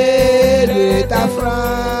de ta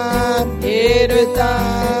flamme et de ta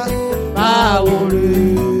parole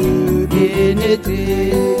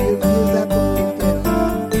pénétrée.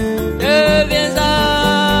 Je viens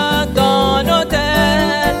à ton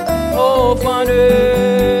hôtel, offrant de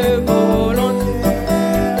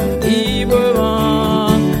volontaire, librement,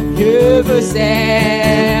 je veux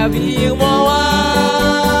servir mon roi.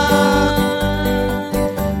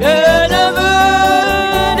 Je ne veux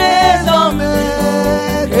désormais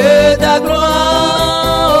que ta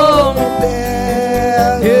gloire, oh mon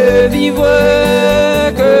Père, que vivre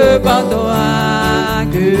que par toi,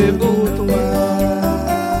 que pour toi.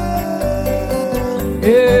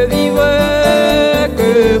 Que vivre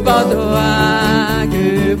que par toi,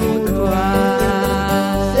 que pour toi.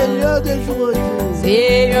 Seigneur de jour en jour,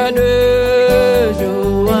 Seigneur de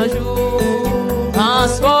jour en jour,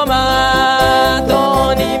 transforme à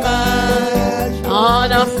ton image, en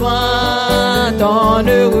enfant ton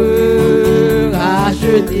heureux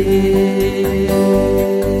racheté.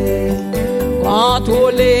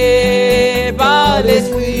 Contrôlé par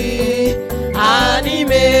l'esprit,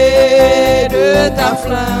 animé de ta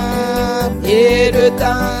flamme et de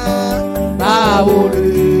ta parole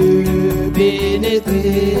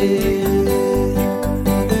pénétrée.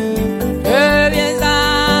 Je viens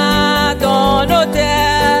à ton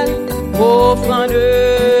hôtel, offrant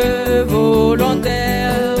de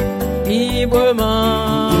volontaire,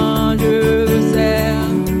 librement je veux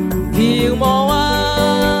servir mon roi.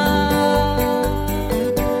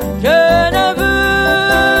 Je ne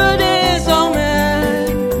veux désormais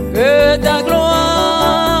que ta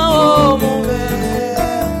gloire, oh mon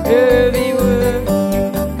Père, que vivre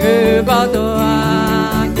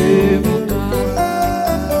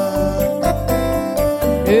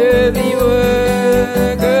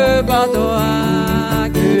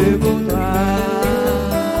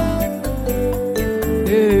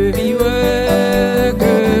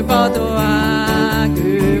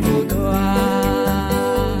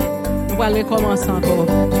commence encore.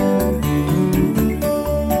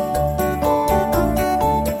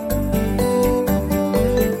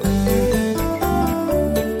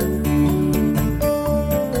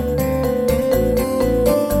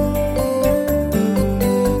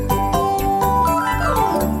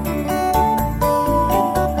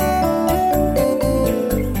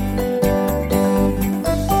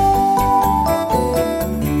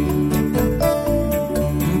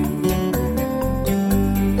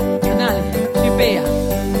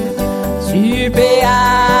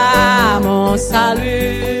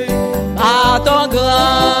 Salut par ton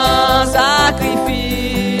grand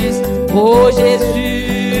sacrifice, ô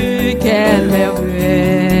Jésus, quel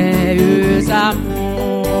merveilleux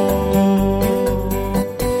amour.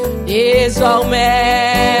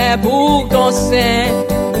 Désormais pour ton saint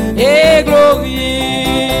et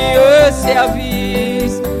glorieux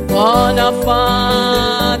service, mon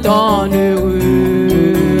enfant, ton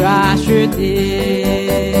heureux acheté.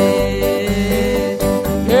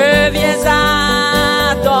 Je viens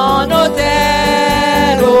à ton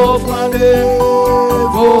autel, offrande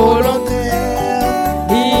volontaire,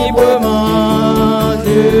 librement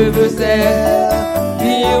je veux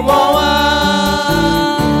servir mon roi.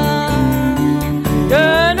 Je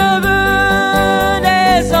ne veux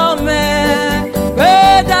désormais que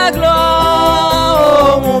ta gloire,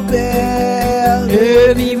 oh mon Père,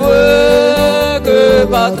 ne vivre que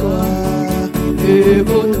par toi, que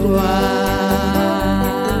pour toi.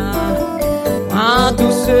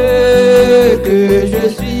 Tout ce que je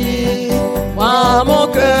suis, moi mon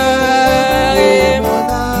cœur et mon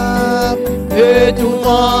âme, que tout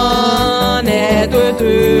mon être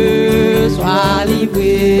te soit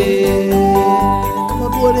livré,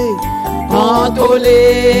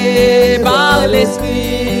 contrôlé par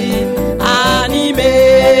l'esprit,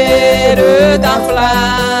 animé de ta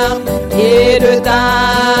flamme et de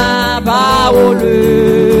ta parole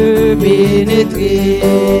pénétrée.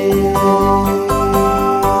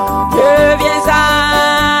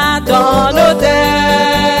 Ton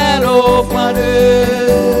autel, offrande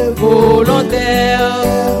volontaire,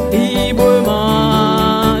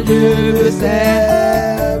 librement je veux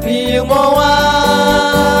servir mon roi.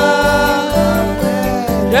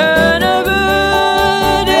 Je ne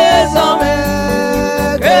veux désormais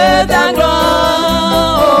que ta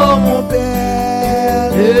gloire, oh mon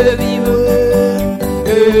Père, de vivre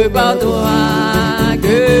que par toi,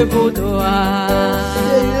 que pour toi.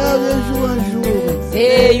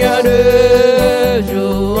 Seigneur, de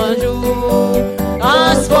jour en jour,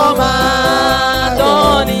 transforme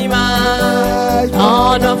ton image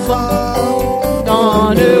en enfant,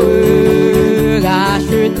 ton heureux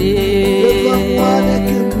racheté.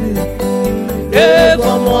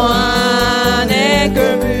 Devant moi n'est que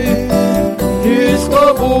but, jusqu'au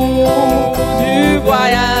bout du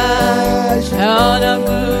voyage. Un homme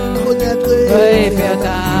peut faire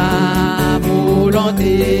ta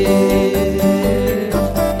volonté.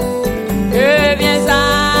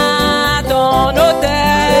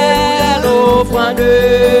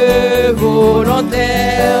 De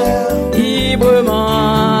volontaire,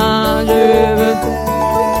 librement je veux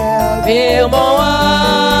faire mon roi.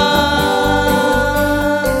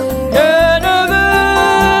 Je ne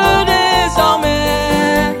veux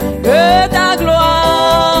désormais que ta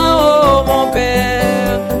gloire, oh mon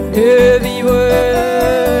Père, que vivre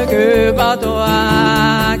que par toi,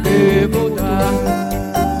 que pour toi,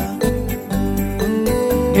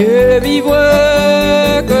 que vivre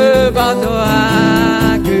que par toi.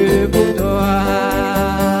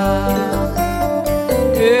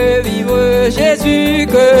 Jésus,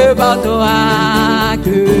 que par toi,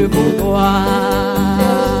 que pour toi.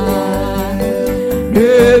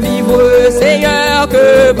 Ne vivre, Seigneur,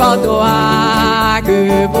 que par toi,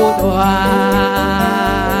 que pour toi.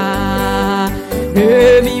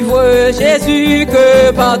 Ne vivre, Jésus,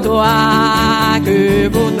 que par toi, que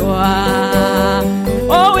pour toi.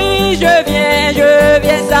 Oh oui, je viens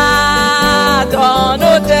à ton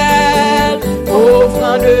autel,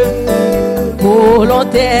 offrande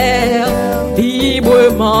volontaire,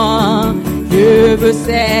 librement, je veux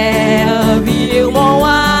servir mon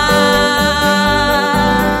roi.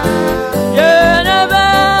 Je ne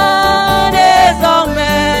veux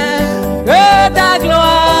désormais que ta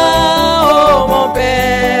gloire, oh mon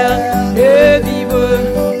Père, que vivre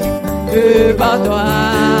que par toi,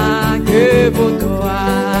 que pour toi,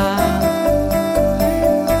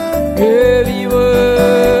 que vivre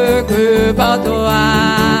que par toi,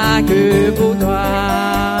 que pour toi.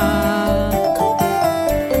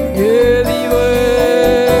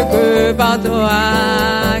 Par toi,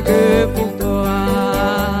 que pour toi.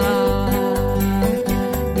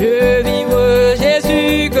 Je vivre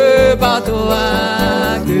Jésus que par toi.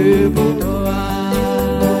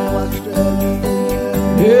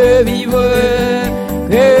 peux vivre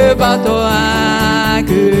que par toi,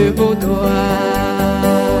 que pour toi.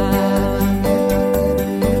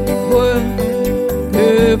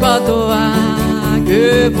 Que par toi,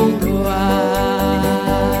 que pour toi.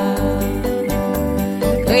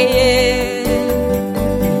 Créer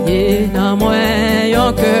dans moi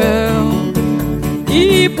un cœur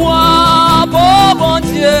qui boit pour bon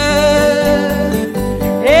Dieu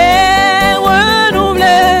et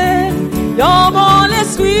renouveler dans mon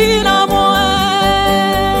esprit dans moi.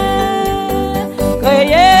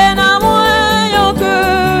 Créer dans moi un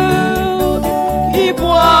cœur qui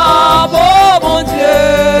boit pour bon Dieu.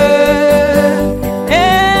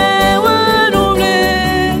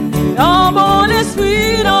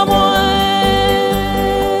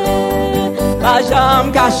 J'aime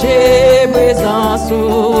cacher présence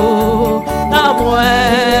dans moi,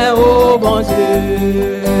 oh bon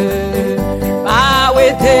Dieu. Pas où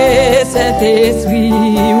était cet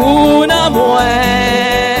esprit ou dans moi.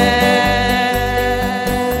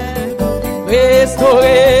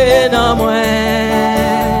 Restaurer dans moi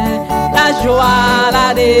la joie, la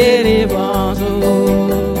délivrance.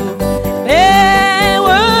 Et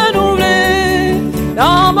renouveler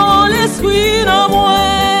dans mon esprit, dans moi.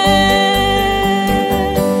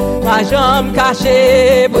 J'aime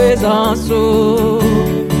cacher présence au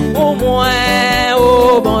moins,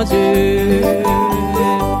 oh bon Dieu.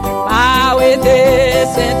 Pas où était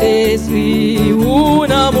Saint-Esprit ou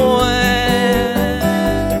dans moi.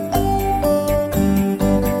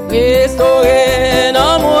 Restaurer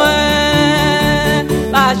dans moi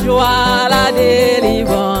la joie, la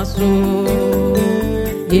délivrance.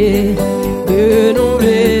 Et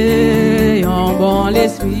renouveler en bon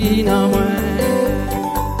l'esprit dans moi.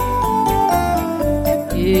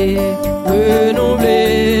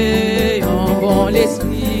 Renouveler en bon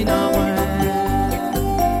l'esprit dans moi.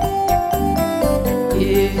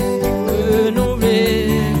 Et renouveler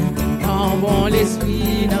en bon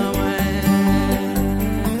l'esprit dans moi.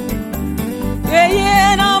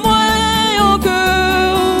 Créer dans moi un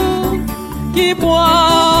cœur qui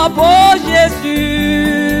boit pour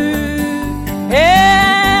Jésus.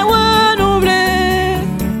 Et renouveler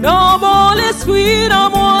en bon l'esprit dans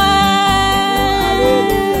moi.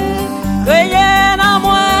 Créer dans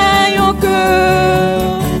moi un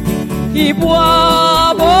cœur qui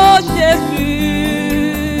boit pour Jésus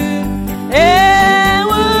et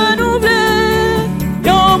renouveler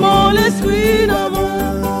dans mon esprit dans moi.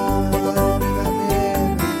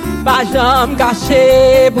 Pas jamais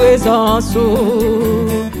cacher présence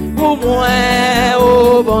pour moi,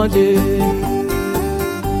 oh bon Dieu.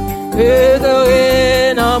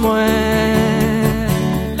 Restaurer dans moi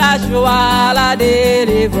la joie, la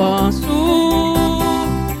délivrance.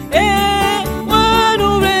 Et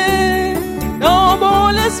renouveler dans mon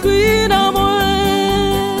esprit, dans moi.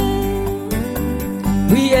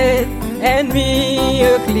 Create in me a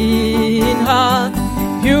clean heart.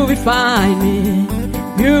 Purify me,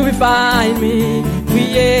 purify me.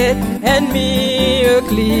 Create in me a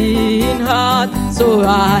clean heart, so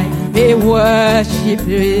I may worship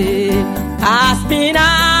you. Cast me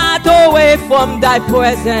not away from thy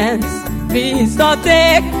presence. Please don't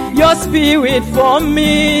take your spirit from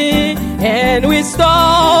me, and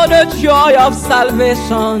restore the joy of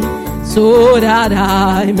salvation, so that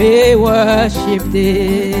I may worship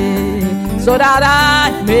thee, so that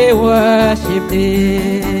I may worship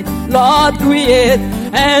thee. Lord, create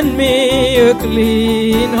in me a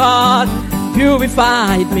clean heart.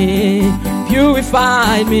 Purify me,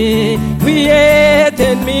 purify me. Create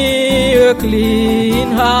in me a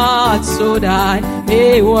clean heart, so that I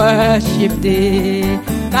may worship thee.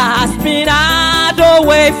 Cast me not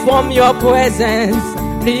away from your presence.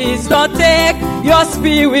 Please don't take your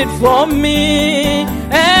spirit from me,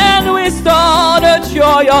 and restore the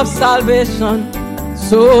joy of salvation,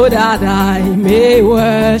 so that I may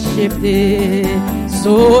worship thee,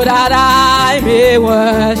 so that I may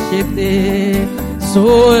worship thee,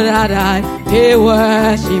 so that I may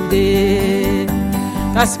worship thee.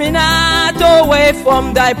 Cast me not away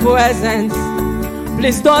from thy presence.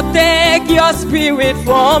 Please don't take your spirit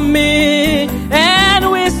from me, and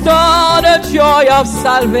restore the joy of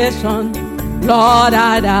salvation, Lord,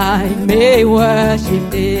 that I may worship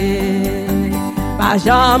thee. Pas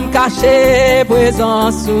jamais cacher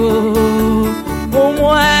présence pour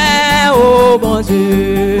moi, oh bon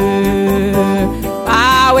Dieu.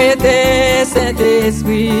 Pas où était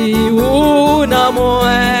Saint-Esprit ou dans moi.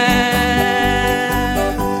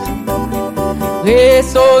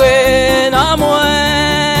 Restaurer dans moi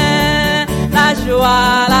la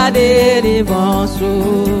joie, la délivrance,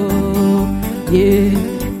 et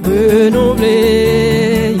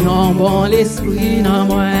renouveler en bon l'esprit dans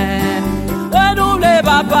moi. Renouvelez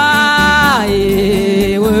papa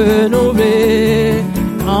et renouvelez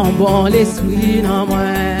en bon l'esprit dans moi.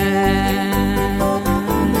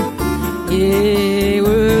 Et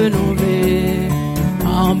renouvelez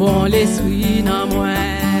en bon l'esprit dans moi.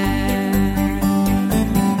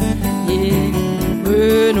 Et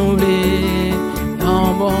renouvelez en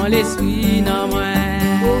bon l'esprit dans moi.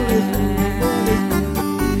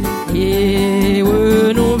 Et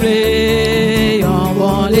renouvelez en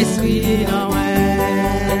bon l'esprit dans moi.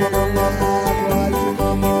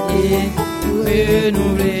 Et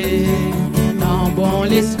renouvelez en bon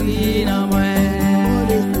l'esprit dans moi.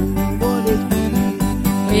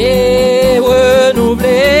 Et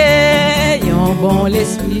renouvelez en bon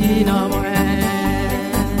l'esprit dans moi.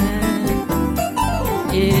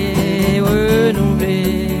 Et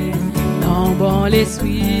renouvelez en bon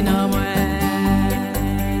l'esprit dans moi.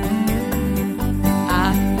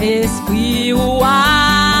 Esprit ou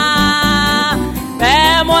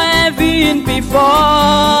fais-moi vivre plus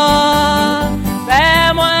fort,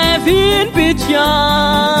 fais-moi vivre plus tiens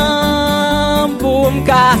pour me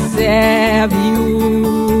servir.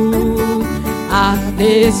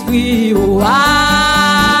 Esprit ou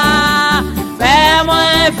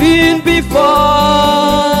fais-moi vivre plus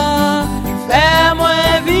fort, fais-moi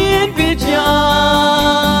vivre plus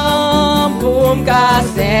tiens pour me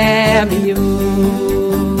servir.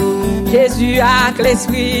 Jésus a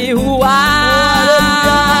l'esprit ou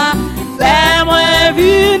fais-moi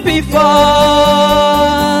vivre plus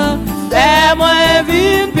fort, fais-moi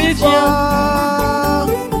vivre plus fort,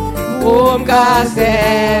 pour me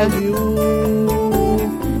servir.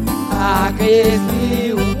 A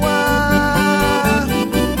l'esprit ou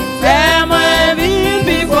fais-moi vivre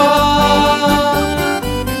plus fort,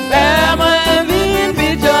 fais-moi vivre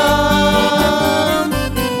plus fort,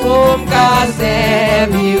 pour me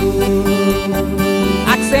servir.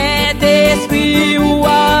 Saint-Esprit ou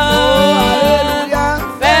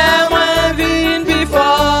fais-moi vivre plus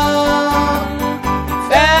fort,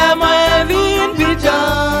 fais-moi vivre plus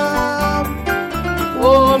tard,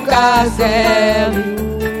 pour me servir.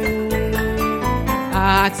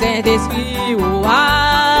 Saint-Esprit ou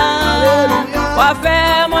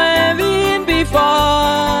fais-moi vivre plus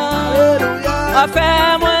fort,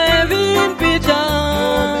 fais-moi vivre plus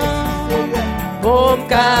tard, pour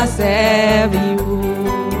me servir.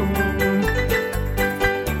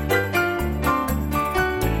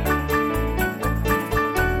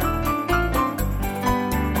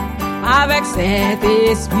 Avec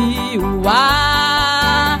Saint-Esprit ou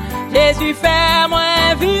Jésus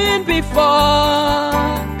fais-moi vivre plus fort,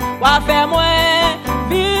 fais-moi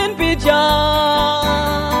vivre plus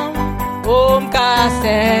tard, pour me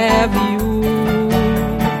servir.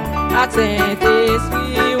 Avec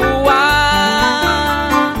Saint-Esprit ou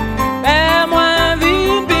fais-moi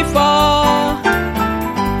vivre plus fort,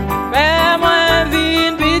 fais-moi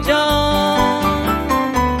vivre plus tard,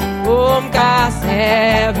 pour me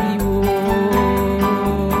servir.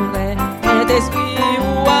 Esprit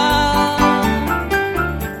ou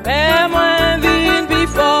fais-moi vivre plus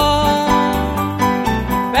fort,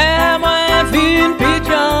 fais-moi vivre plus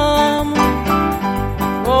tard,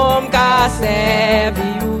 pour me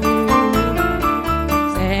servir.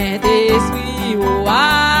 Saint-Esprit ou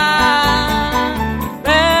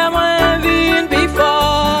fais-moi vivre plus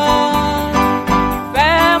fort,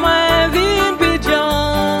 fais-moi vivre plus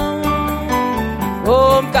tard,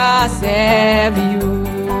 pour me servir.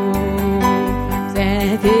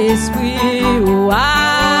 Saint-Esprit ou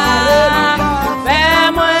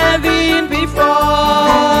fais-moi vivre plus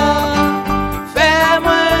fort,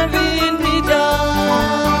 fais-moi vivre plus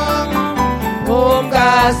tard, pour me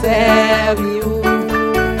servir.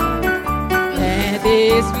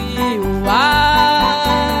 Saint-Esprit ou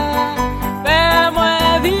fais-moi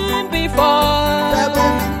vivre plus fort,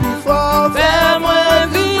 fais-moi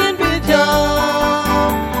vivre plus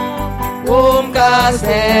tard, pour me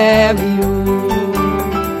servir.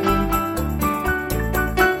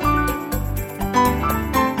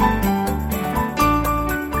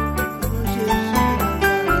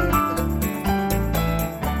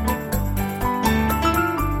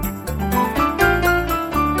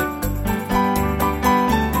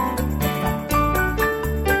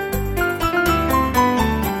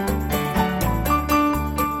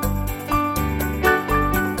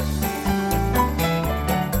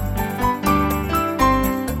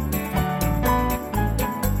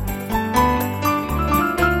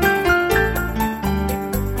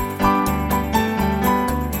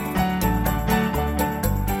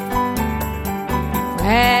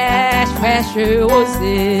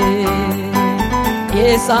 Osé,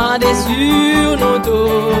 et sans sur nos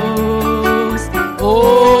dos.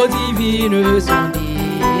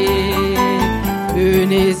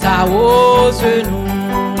 à aux genoux.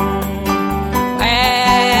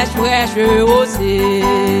 Fraîche osée,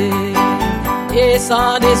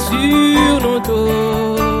 descendez sur nous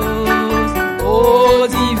tous, ô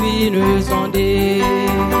divines ondées,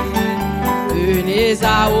 venez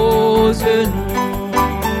à aux genoux,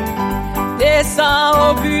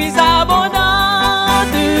 descends aux puits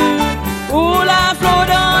abondantes, pour la flot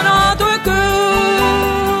dans notre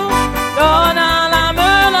cœur, donne à l'âme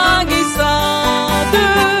languissante,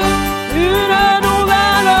 une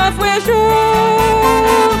nouvelle fraîcheur,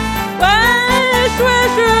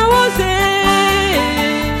 fraîche osée,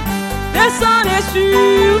 descendez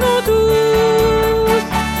sur nous tous,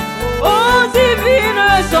 ô divines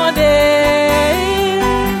ondées,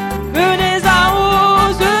 venez à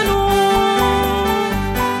aux genoux,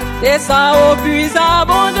 descends aux puits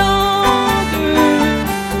abondantes,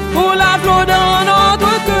 pour la flot dans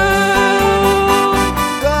notre cœur,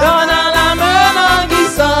 donne à l'âme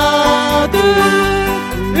languissante,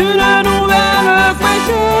 une nouvelle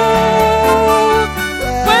fraîcheur,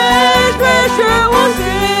 fraîche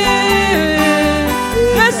osée,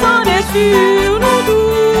 descendez sur nous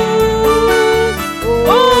tous,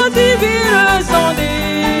 ô divines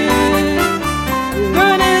ondées,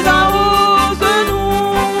 venez à aux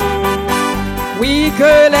genoux. Oui,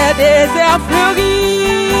 que les déserts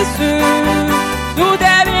fleurissent sous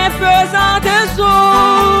des bienfaisantes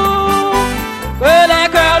eaux, que les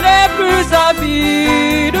cœurs les plus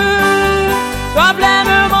avides soient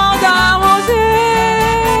pleinement arrosés,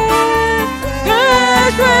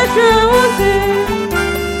 fraîche osée,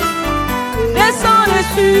 descendez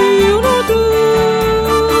sur nous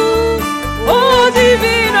tous, ô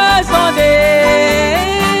divines ondées,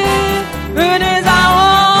 venez à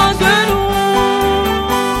aux genoux,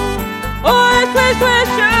 ô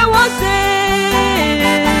fraîche osée,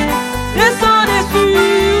 descendez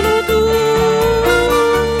sur nous tous,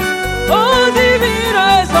 ô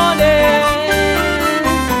divines ondées,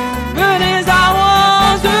 venez à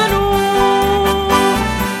aux genoux,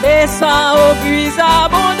 descends aux puits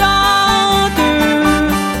abondantes,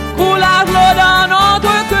 pour la flot dans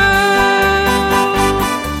notre cœur,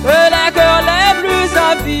 que les cœurs les plus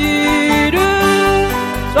avides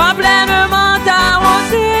soient pleinement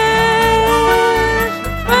arrosés,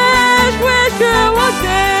 fraîche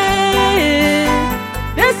osée,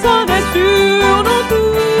 descendez sur nous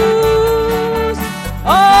tous, ô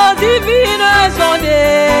divines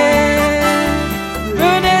ondées,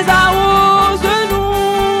 venez à aux genoux.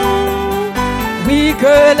 Oui,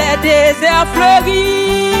 que les déserts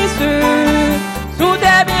fleurissent sous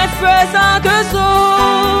des bienfaisantes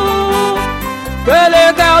eaux, que le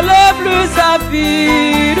cœur le plus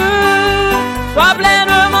avide soit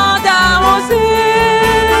pleinement arrosé,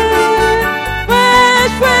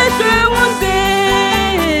 fraîche osée,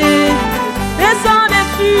 descendez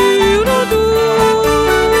sur nous tous,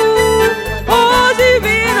 ô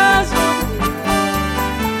divines ondées,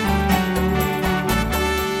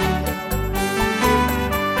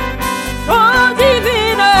 ô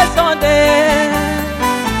divines ondées,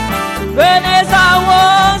 venez à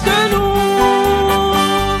aux genoux,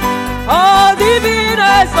 ô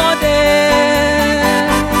divines ondées,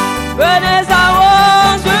 venez à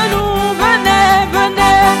aux genoux, venez,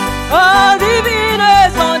 ô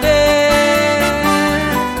divines ondées,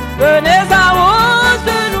 venez à aux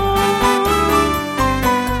genoux,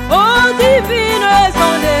 ô divines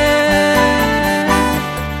ondées,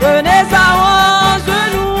 venez à aux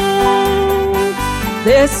genoux,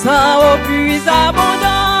 descends aux puits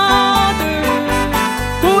abondantes,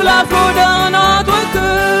 pour la flot dans notre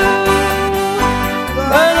cœur,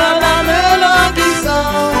 donne à l'âme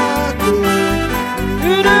languissante,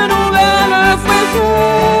 une nouvelle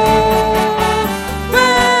fraîcheur,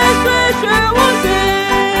 fraîche osée,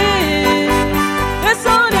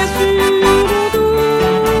 descendez sur nous tous,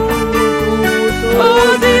 ô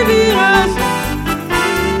divines,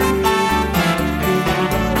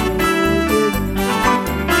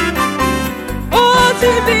 ô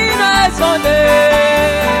divines ondées,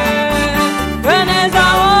 venez à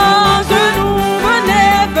aux genoux,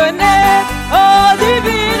 venez, ô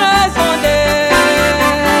divines ondées,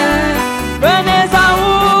 venez à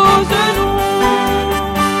aux genoux.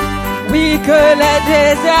 Oui, que les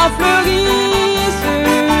déserts fleurissent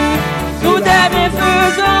sous des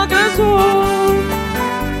bienfaisantes eaux,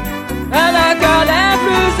 et les cœurs les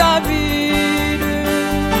plus avides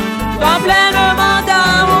soient pleinement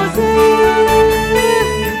arrosés,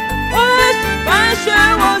 fraîche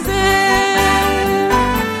osée,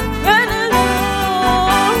 venez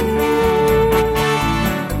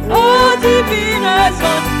ô divines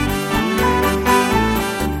ondées.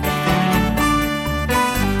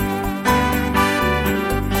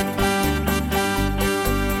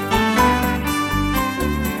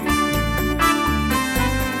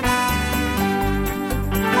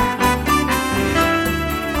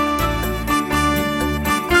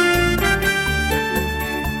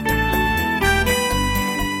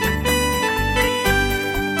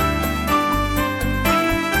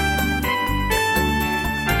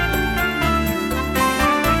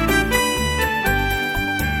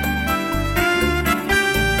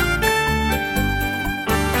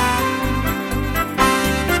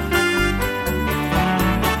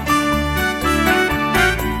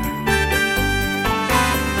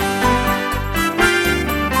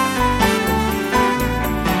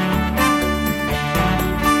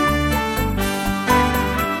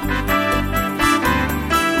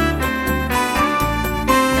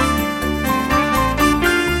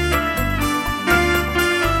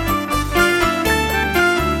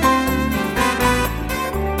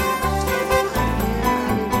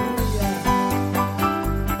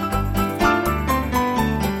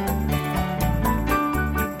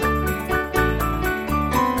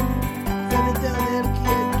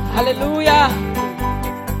 Alléluia.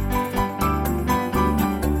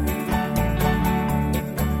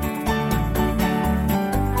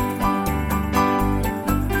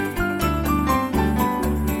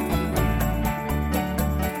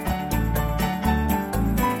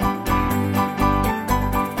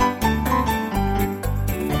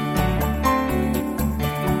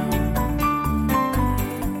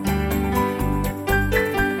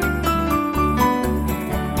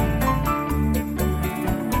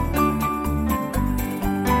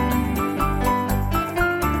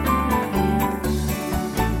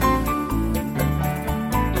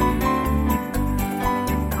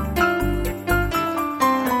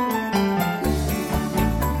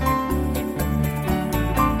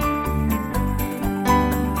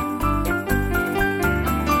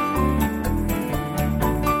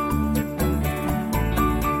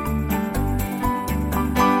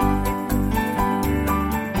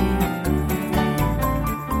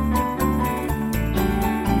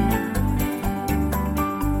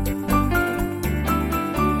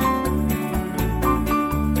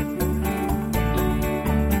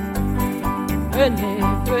 Venez,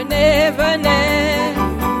 venez, venez,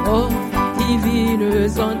 oh divines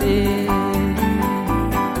ondées,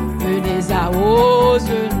 venez à aux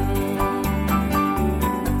genoux,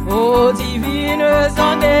 oh divines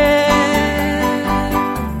ondées,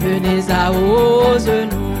 venez à aux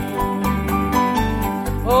genoux,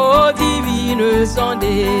 oh divines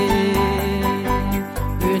ondées,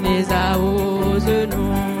 venez à aux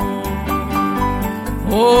genoux,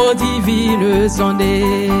 oh divines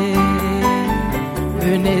ondées.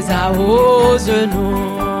 Venez à aux genoux,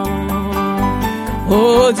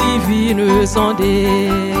 ô divines ondées.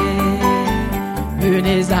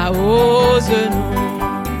 Venez à aux genoux.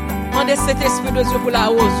 Demandez cet esprit de Dieu pour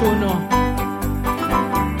la hausse au nom.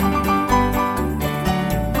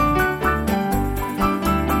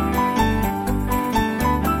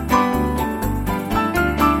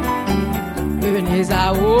 Venez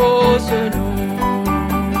à aux genoux,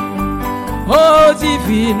 ô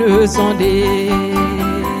divines ondées.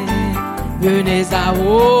 Venez à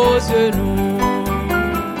aux genoux,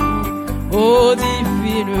 ô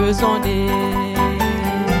divines ondées.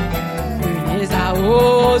 Venez à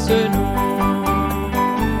aux genoux,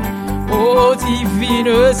 ô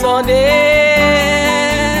divines ondées.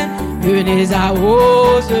 Venez à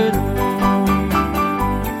aux genoux,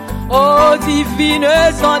 ô divines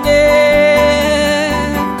ondées.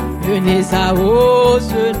 Venez à aux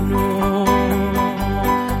genoux,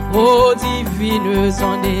 ô divines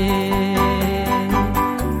ondées.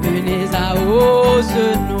 À aux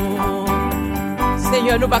genoux.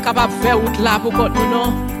 Seigneur, nous ne sommes pas capables de faire route là pour nous,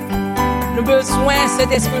 non. Nous avons besoin de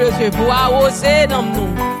cet esprit de Dieu pour arroser dans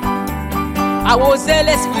nous. Arroser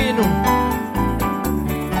l'esprit nous.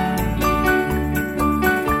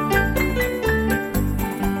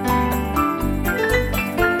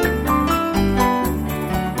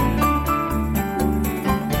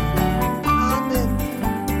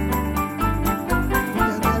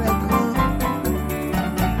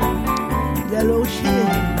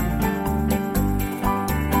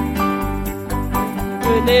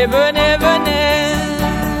 Venez, venez, venez,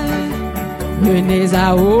 venez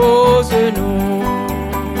à aux genoux,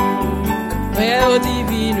 ô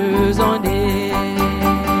divines ondées.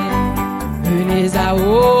 Venez à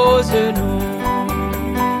aux genoux,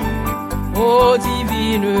 ô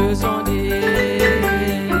divines ondées.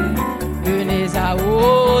 Venez à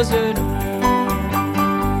aux genoux.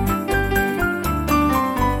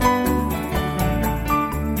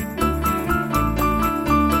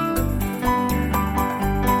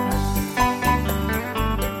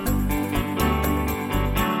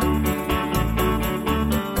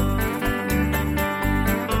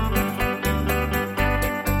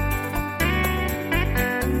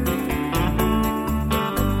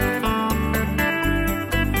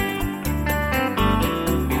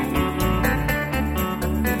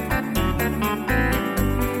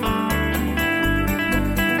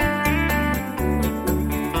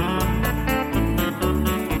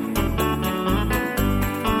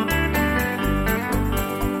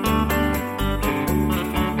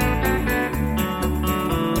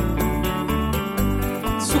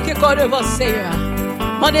 Devant Seigneur,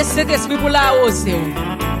 demandez cet esprit pour la hausse.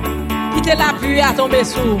 Quittez la pluie à tomber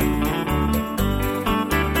sous.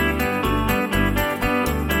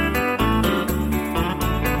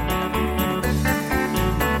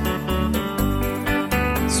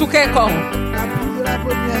 Sous quel corps?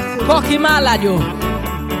 Corps qui est malade,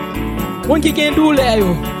 moun qui a douleur,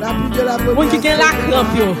 moun qui a la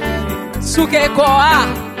crampe. Sous quel corps?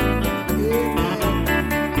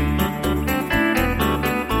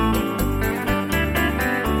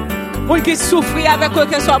 Moun qui souffre avec quelle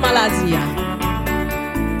que soit maladie.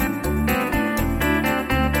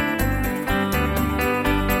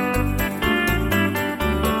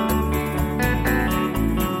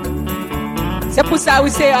 C'est pour ça que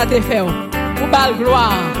c'est à te faire. Ou bal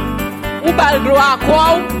gloire. Ou bal gloire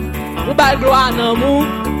quoi? Ou bal gloire en amour.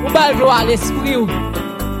 Ou bal gloire l'esprit.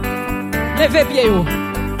 Levez pied.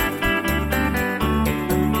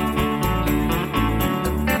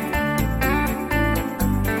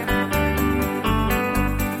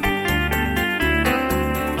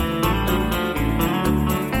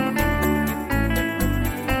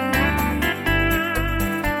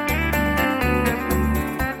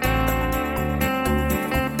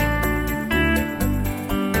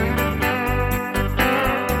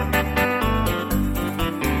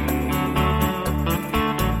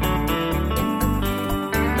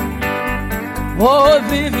 Oh,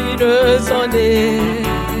 vivineuse en est,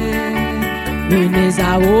 venez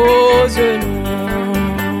à vos genoux.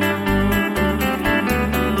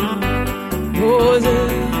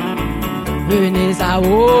 Venez à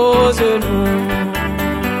vos genoux.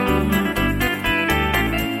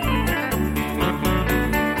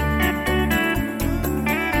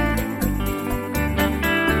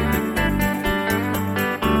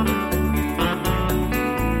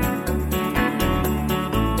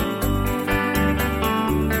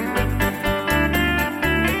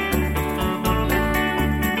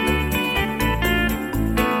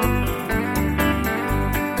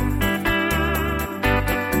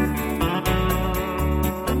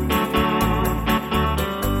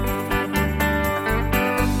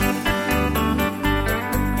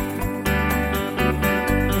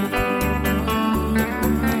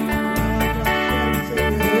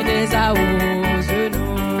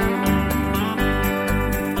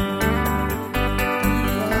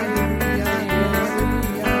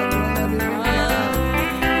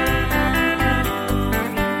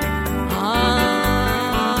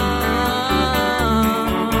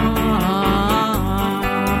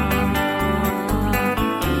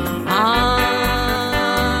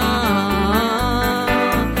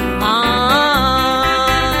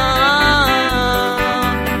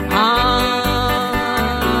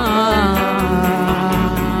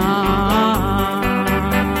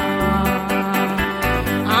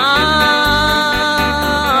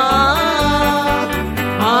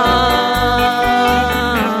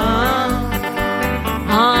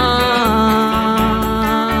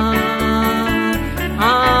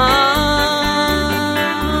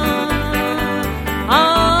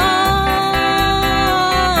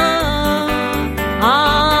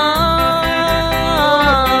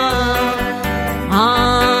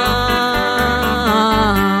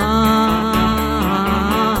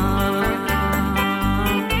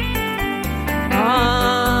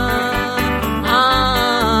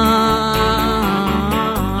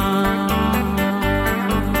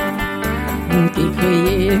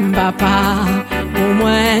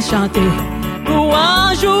 Chanter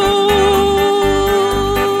louange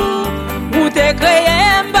ou te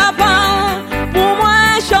créé papa pour moi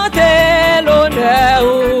chanter l'honneur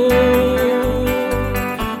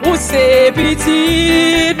ou c'est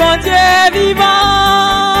petit bon Dieu vivant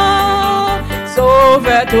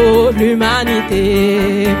sauve toute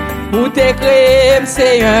l'humanité ou te créé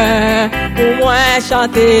Seigneur pour moi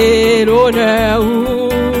chanter l'honneur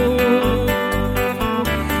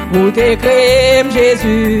ou te créé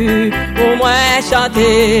Jésus, pour moi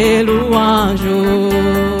chanter louange.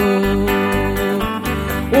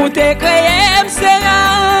 Ou te créé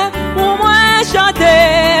Seigneur, pour moi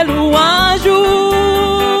chanter louange.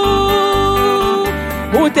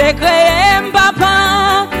 Ou te créé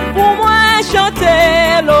Papa, pour moi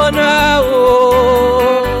chanter l'honneur.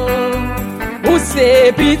 Ou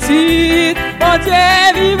c'est petit, mon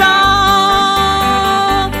Dieu vivant.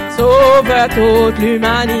 Sauve toute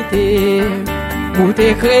l'humanité, pour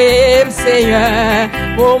te créer, Seigneur,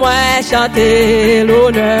 pour moi chanter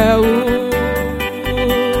l'honneur.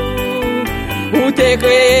 Pour te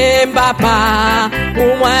créer, Papa,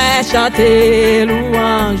 pour moi chanter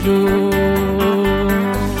louange.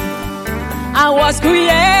 I was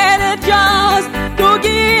created just to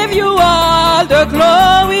give you all the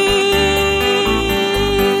glory.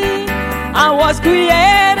 I was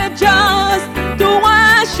created just to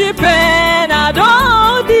worship and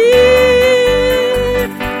adore thee.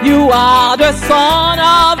 You are the Son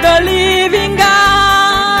of the living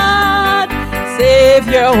God,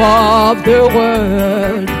 Savior of the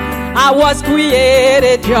world. I was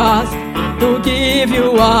created just to give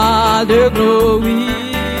you all the glory.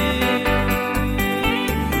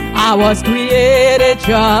 I was created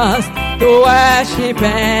just to worship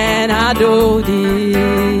and adore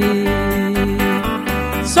thee.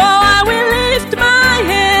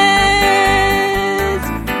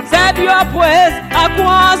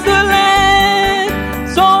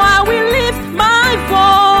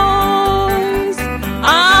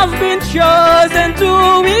 chosen to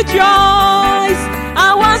rejoice.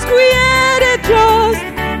 I was created just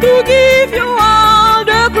to give you all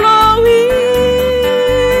the glory.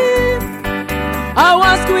 I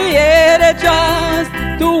was created just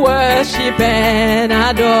to worship and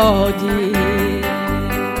adore thee.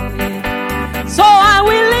 So I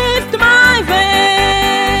will lift my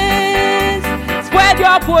hands, spread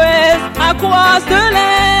your praise across the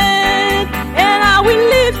land, and I will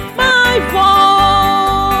lift my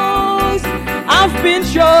voice. I've been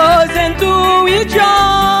chosen to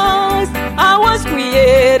rejoice. I was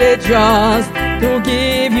created just to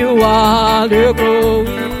give you all the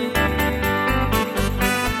glory.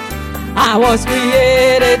 I was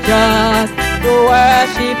created just to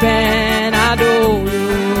worship and adore you.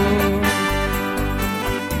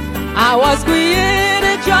 I was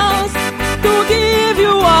created just to give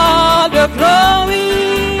you all the glory.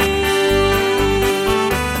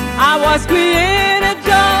 I was created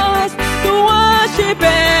just to worship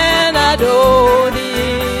and adore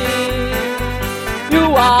thee. You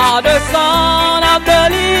are the Son of the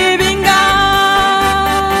living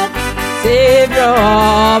God, Savior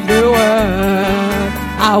of the world.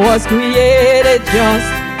 I was created just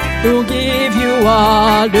to give you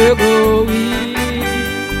all the glory.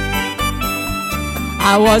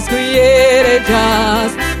 I was created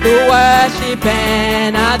just to worship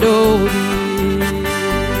and adore thee.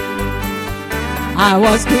 I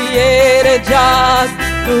was created just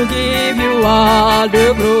to give you all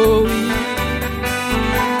the glory.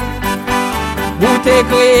 Pour te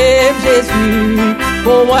créer, Jésus,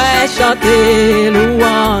 pour moi chanter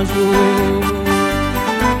louange.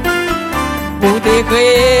 Pour te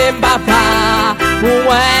créer, Papa, pour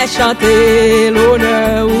moi chanter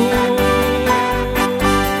l'honneur.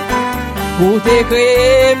 Pour te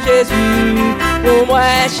créer, Jésus, pour moi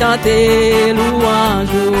chanter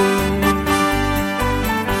louange.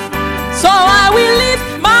 So I will lift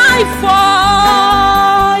my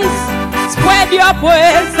voice, spread your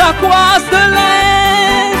praise across the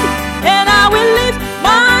land, and I will lift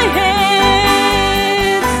my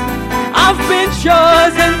hands. I've been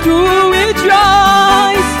chosen to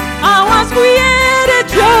rejoice. I was created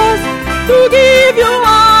just to give you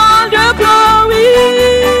all the glory.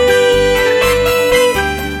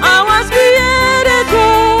 I was created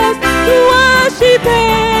just to worship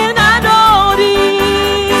and adore thee.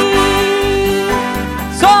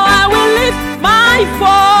 So I will lift my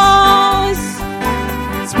voice,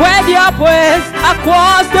 spread your praise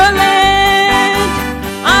across the land.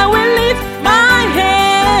 I will lift my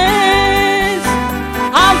hands.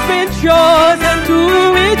 I've been chosen to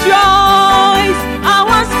rejoice. I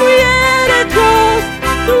was created just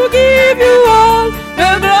to give you all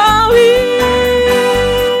the glory.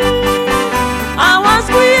 I was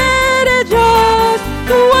created just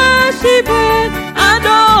to worship and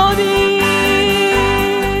adore thee.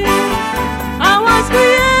 I was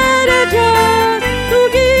created just to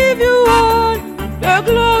give you all the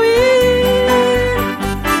glory.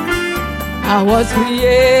 I was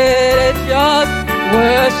created just to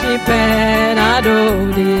worship and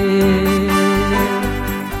adore thee.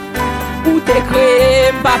 Pour te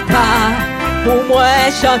créer, Papa, pour moi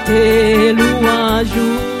chanter louange.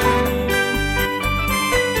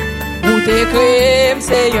 Pour te créer,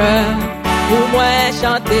 Seigneur, pour moi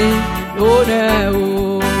chanter l'honneur.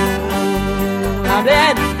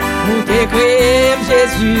 Amen. Pour te créer,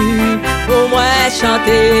 Jésus, pour moi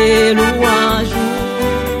chanter louange.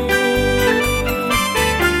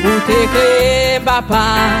 Pour te créer, Papa,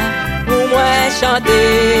 pour moi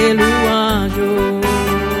chanter louange.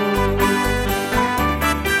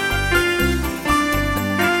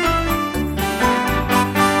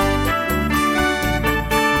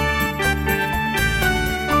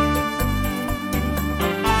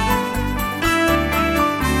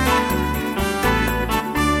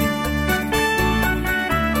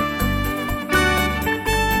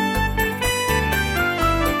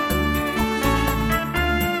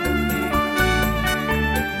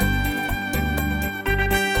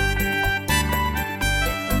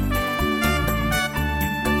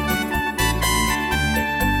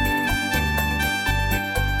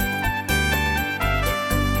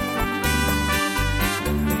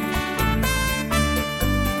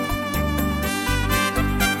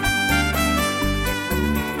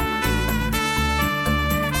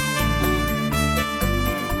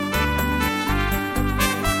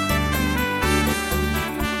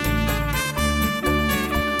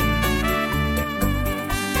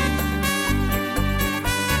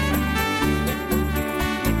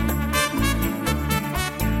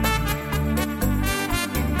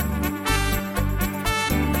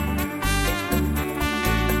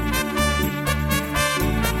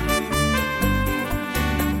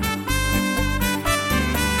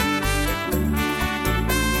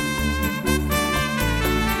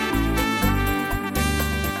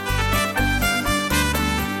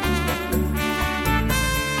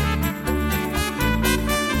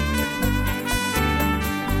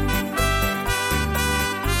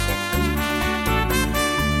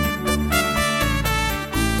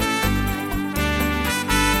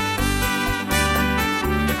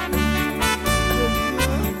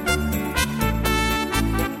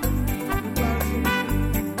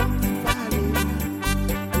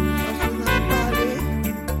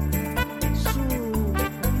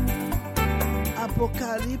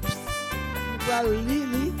 pral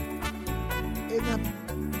lili et n'a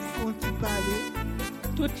fonti parler.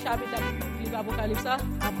 Tout chapitre de l'Apocalypse ça?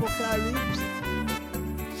 Apocalypse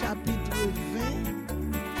chapitre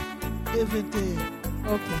 20 et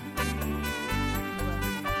 21. OK.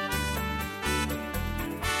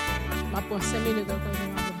 Ma pour 5 minutes encore je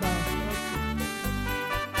vais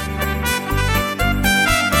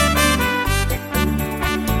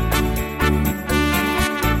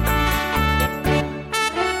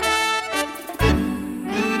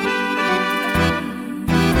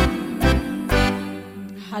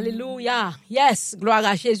Alléluia. Yes, gloire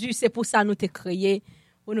à Jésus. C'est pour ça que nous t'ai créé,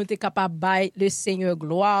 pour nous t'es capable de bailler le Seigneur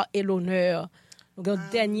gloire et l'honneur. Nous avons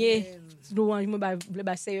dernier louange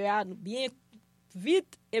le Seigneur bien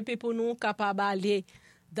vite et puis pour nous capables d'aller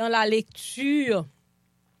dans la lecture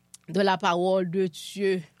de la parole de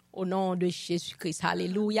Dieu au nom de Jésus-Christ.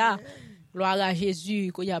 Alléluia. Gloire à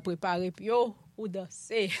Jésus qu'on a préparé pour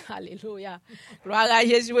danser. Alléluia. Gloire à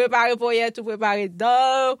Jésus, préparé pour hier, tout préparé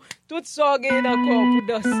dans toute sorgue encore pour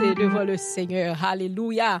danser devant le Seigneur.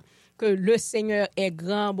 Alléluia. Que le Seigneur est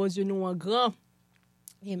grand, bon Dieu nous est grand.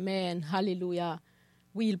 Amen. Alléluia.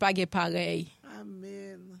 Oui, il pas pareil.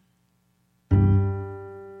 Amen.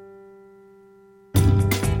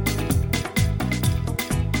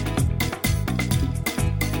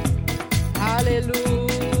 Alléluia.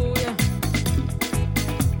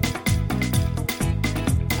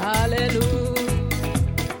 Alléluia.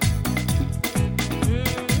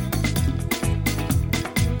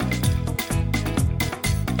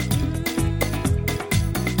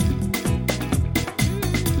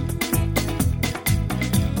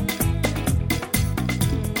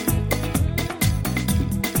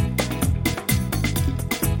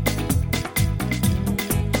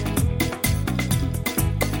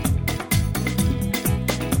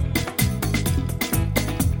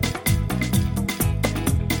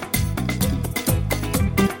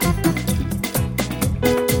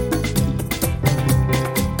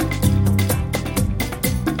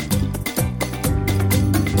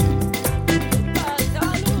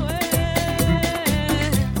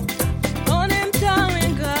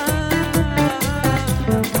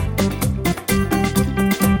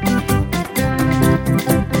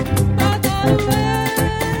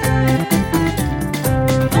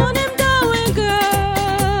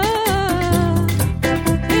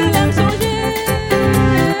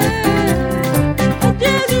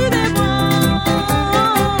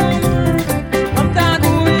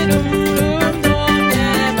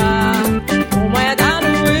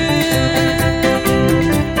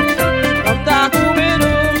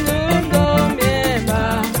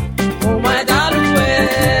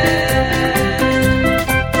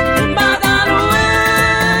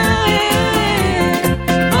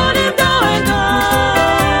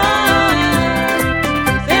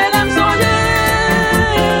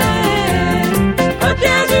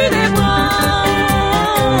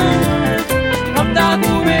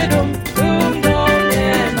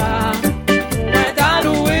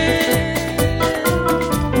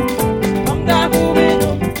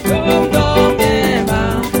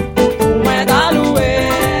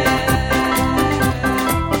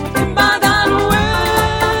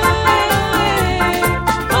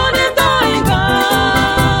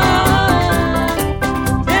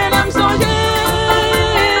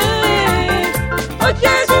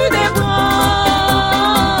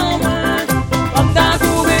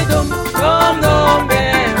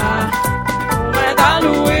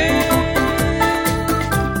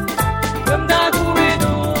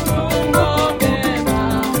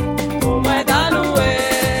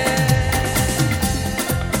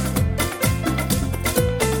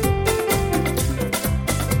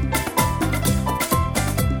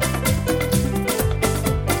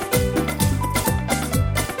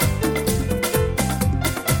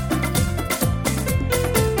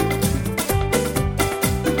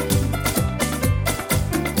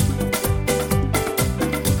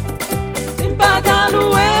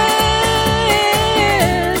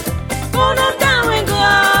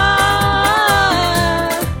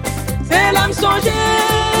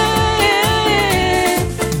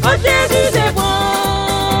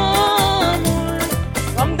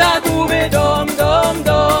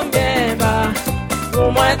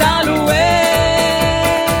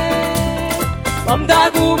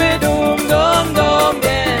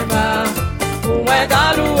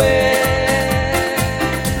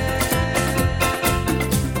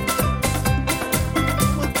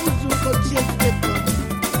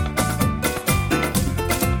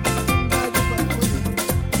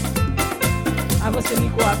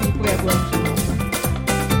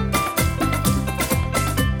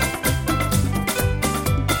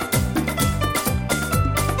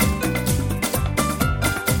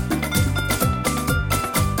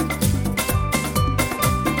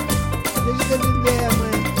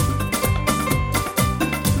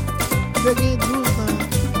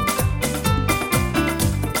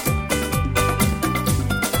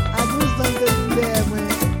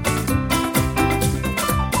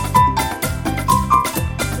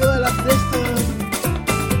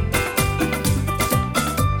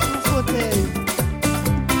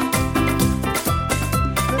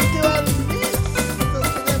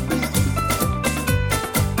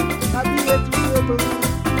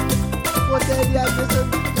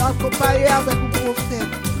 comparé avec un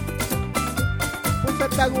prophète. Le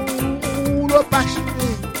prophète a un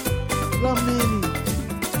parchemin, l'emmène.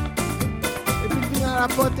 Et puis il vient à la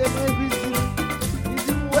porte et il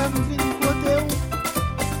dit, ouais, je viens de côté où?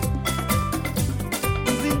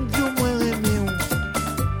 Je viens de dire, moi, aimer où?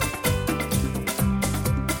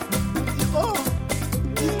 Il dit, oh,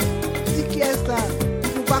 dis qui est ça?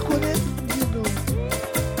 Vous ne pas connaître? Il dit non.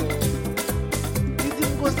 Il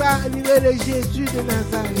dit, comme ça, il est le Jésus de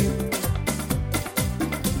Nazareth.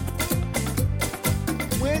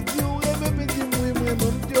 Moi, je dis, ouais, mais dis, moi, je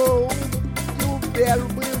dis, belle,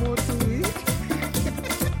 moi, mon truc.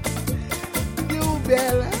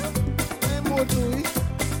 Belle, hein? Mon truc.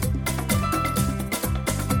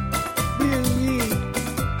 Billy.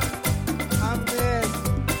 Amen.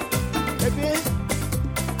 Eh bien,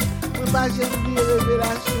 moi, j'aime bien la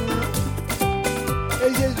révélation.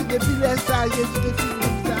 Et Jésus, depuis l'instant, Jésus, depuis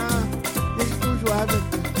l'instant, Jésus toujours avec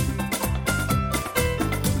nous.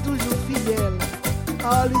 Toujours fidèle.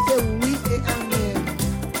 Alors, il dit oui et amen.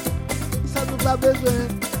 Ça nous pas besoin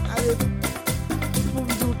d'aller pour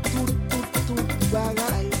nous tout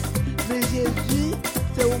bagaille. Mais Jésus,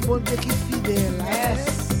 c'est un bon Dieu qui est fidèle.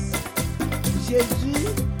 Yes. Jésus,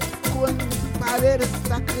 quand on parlait de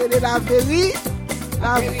sacré de la vérité,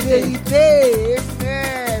 la vérité.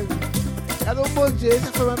 Amen. Alors, bon Dieu,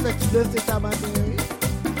 ça fait ma petite danse ça matin.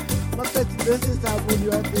 Ma petite danse ça pour lui.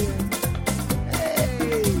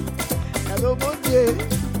 Hey. Alors, bon Dieu.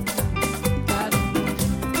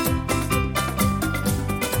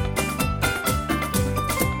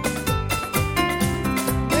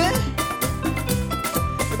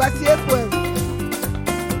 Bâti épreuve.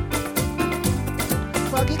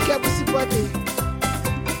 Faut qu'il y ait pour supporter.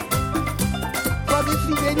 Faut qu'il y ait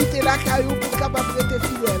fidélité la caillou pour capable d'être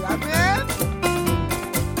fidèle. Amen.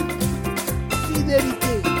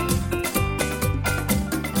 Fidélité.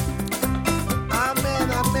 Amen,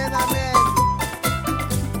 amen, amen.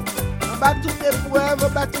 On bat toute épreuve, on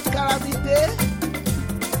bat toute calamité.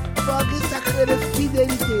 Faut qu'il sacré de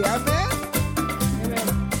fidélité. Amen.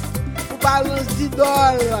 Balance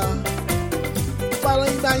d'idole, balance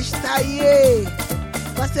d'image taillée,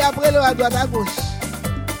 parce que après le à droite à gauche.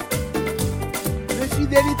 La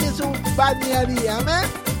fidélité sont bannière, amen.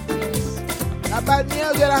 La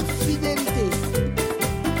bannière de la fidélité.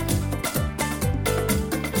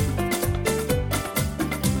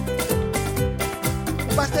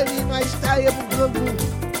 Pour passer l'image taillée pour grand goût.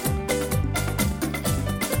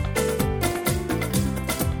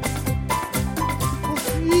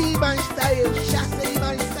 Chasser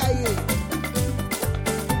l'image taillée.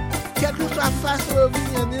 Quelle que soit face au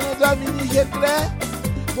vignon, nous doit venir clair.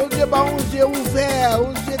 Bon Dieu, un yeux ouvert,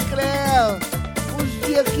 un yeux clair, un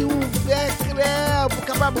yeux qui ouvert clair pour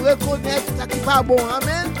capable reconnaître ce qui n'est pas bon.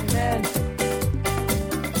 Amen. Amen.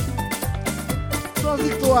 Son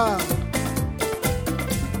victoire.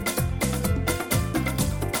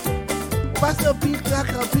 On passe un pile claque,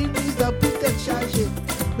 un pile mise, un pile tête chargée.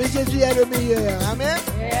 Mais Jésus est le meilleur. Amen.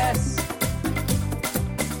 Yes.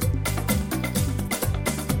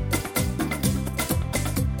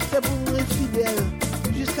 C'est pour nous être fidèles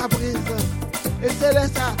jusqu'à présent. Et c'est là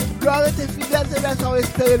ça. Gloire était fidèle, c'est là ça on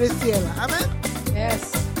espère le ciel. Amen.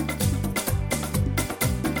 Yes.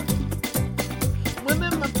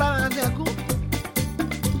 Moi-même, je parle avec vous.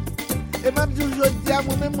 Et même aujourd'hui,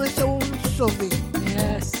 moi-même, je suis un sauvé.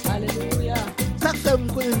 Yes. Alléluia. Ça fait que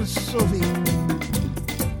je connais nous sauver.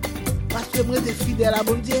 Parce que moi, je suis fidèle à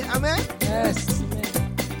mon Dieu. Amen. Yes.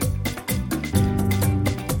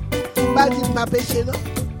 Je ne vais pas dire que je péché, non?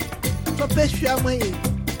 Faut pécher à moi.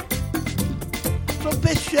 Faut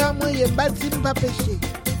pécher à moi. Je ne vais pas dire que je péché.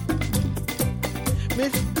 Mais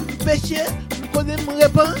péché, je connais mon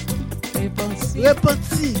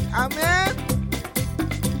repentir. Amen.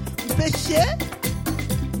 Péché,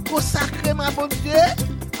 consacrer ma bon Dieu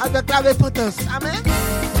avec la repentance. Amen.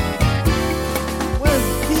 Moi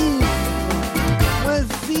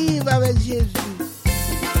vivre avec Jésus.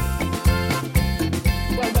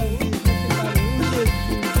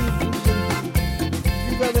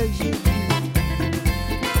 Vivre avec Jésus.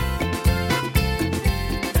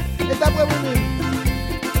 Et d'après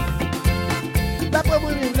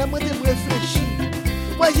moi-même, là, moi, je réfléchis.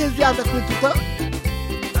 Moi, Jésus avec moi tout le temps.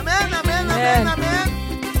 Amen.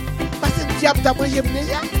 Parce que le diable t'a mangé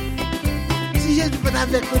déjà. Si Jésus peut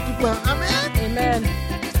avec moi tout le temps. Amen.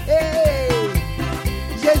 Hey,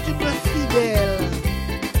 Jésus est fidèle.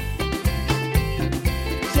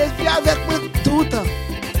 Jésus avec moi tout le temps.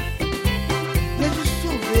 Jésus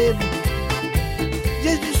sauvé.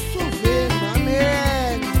 Jésus sauvé.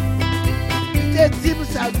 Amen. Te dis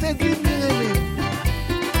ça, te dis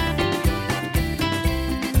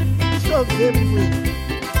sauvé,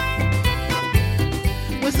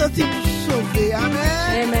 moi senti sauvé,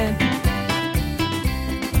 amen. Amen.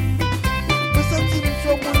 Moi senti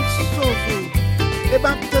sauvé. Et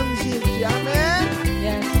ben Jésus, amen.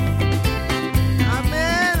 Yes.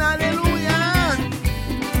 Amen, alléluia.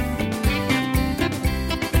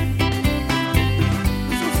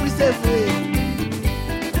 Souffrir, c'est vrai.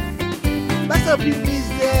 Parce que plus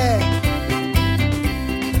misère.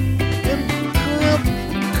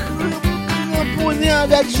 Cramponné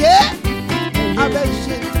avec Jésus. Avec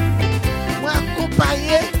Jésus. Moi,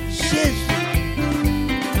 accompagner Jésus.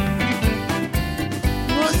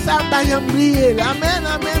 Nous sommes pas oubliés. Amen,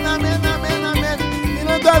 amen, amen, amen, amen. Il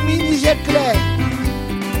nous donne ni j'éclaire.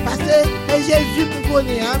 Parce que Jésus me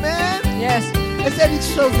connaît. Amen. Yes. Et c'est lui qui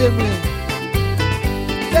sauve moi.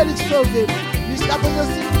 C'est lui qui sauve. Jusqu'à présent,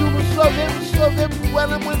 si nous nous sauver, pour voir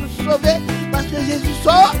moi nous sauver. Parce que Jésus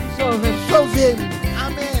sauve.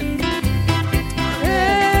 Amen.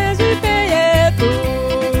 Jésus payait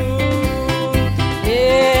tout,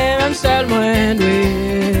 et même seul moins doué.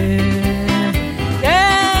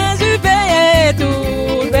 Jésus payait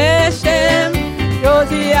tout, péché,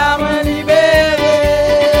 j'ose à me libérer.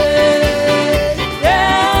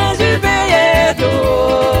 Jésus payait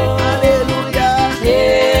tout, Alléluia.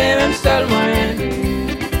 et même seul moins doué.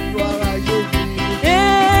 Gloire à Jésus.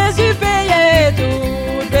 Jésus payait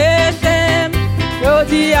tout, péché,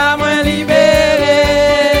 j'ose à me libérer.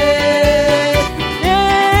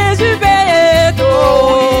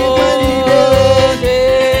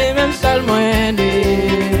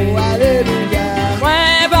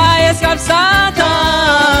 Satan,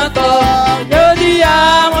 je dis à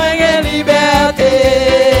moi que liberté.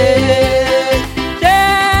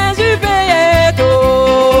 Jésus payait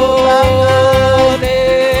tout,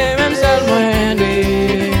 et même seul moyen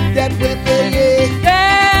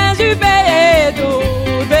Jésus payait tout,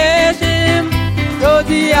 péché, je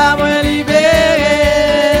dis à moi libéré.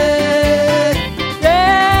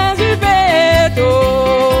 Jésus payait tout,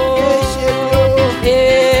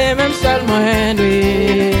 et même seul moyen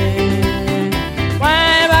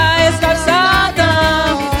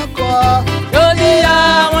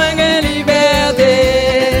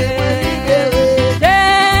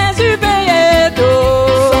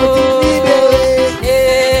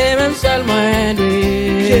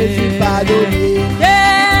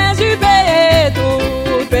Jésus payait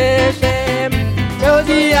tout péché,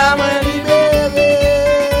 Jésus a moi libéré.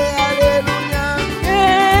 Alléluia.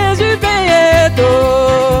 Jésus payait tout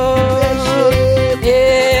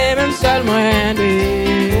et même seul moi lui.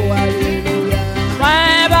 Oh, alléluia. Moi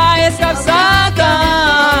pas esclave Satan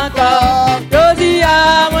encore, Jésus a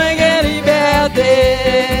moi liberté.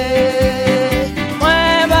 Moi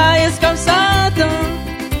pas esclave Satan,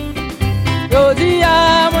 Jésus a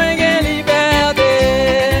moi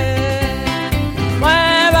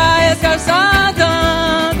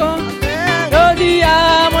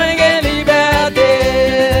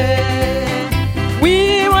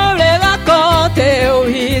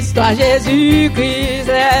Toi Jésus-Christ,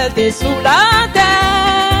 elle était sous la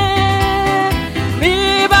terre.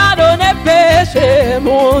 Lui pardonner péché,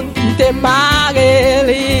 monde qui t'est marré,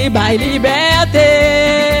 lui bail liberté.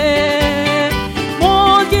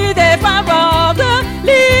 Monde qui t'est favorable,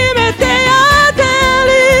 lui mettait à terre,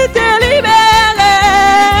 lui t'est libéré.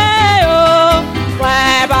 Oh,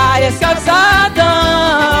 ouais, bah, est-ce que ça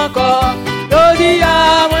encore? Je dis à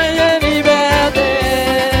moi, j'ai liberté.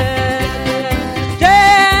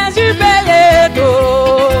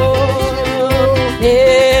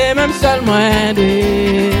 Et même seulement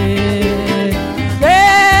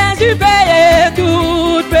Jésus payait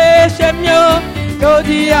tout péché mieux, je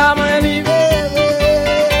dis à moi libéré.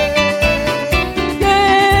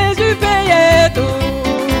 Jésus payait tout,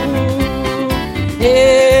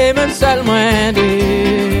 et même seulement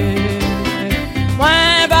moi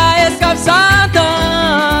pas esclave Satan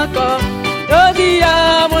encore, je dis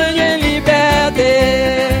à moi j'ai liberté.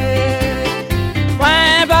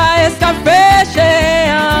 Péché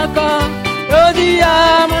encore, je dis à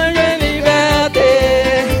moi j'ai liberté.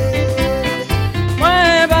 Moi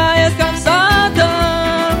pas est comme Satan,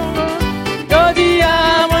 je dis à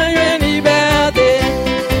moi j'ai liberté.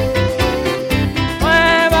 Moi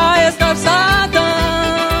pas est comme Satan,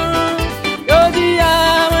 je dis à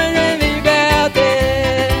moi j'ai liberté.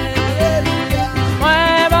 Moi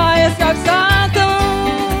pas est comme Satan,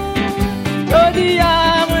 je dis à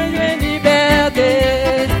moi j'ai liberté.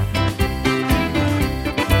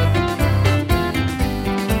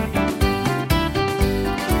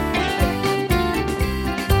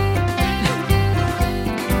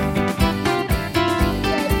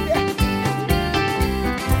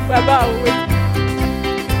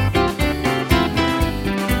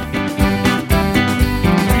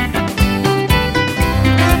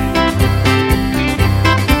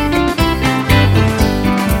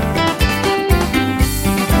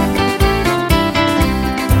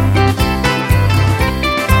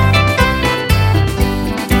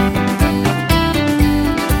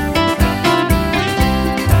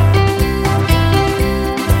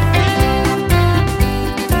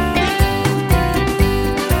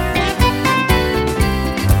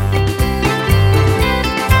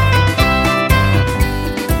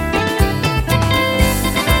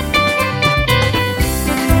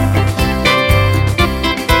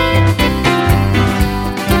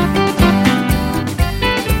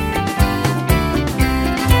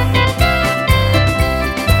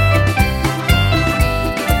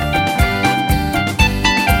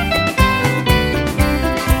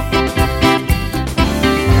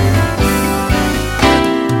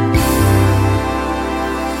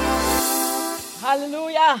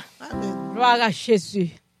 Gloire à Jésus.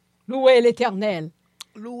 Louez l'Éternel.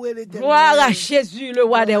 Louez l'Éternel. Gloire à Jésus, le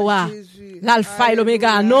roi des rois. L'alpha et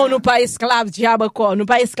l'oméga. Non, nous pas esclaves diable encore. Nous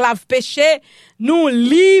pas esclaves péché. Nous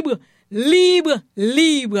libres.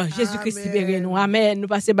 Jésus-Christ libéré nous. Amen. Nous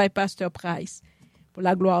passons by Pasteur Price. Pour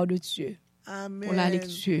la gloire de Dieu. Amen. Pour la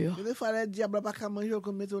lecture. Il fallait le diable pas manger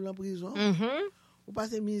comme mettre en prison. Ou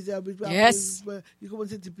passer misère. Yes. Il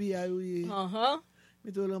commence à te piller.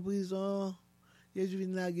 Mettre en prison. Jésus vient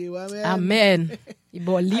la guerre. Amen.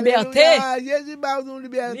 Bon, liberté. Jésus va nous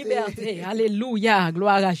liberté. Liberté. Alléluia.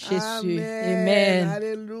 Gloire à Jésus. Amen.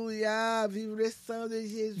 Alléluia. Vive le sang de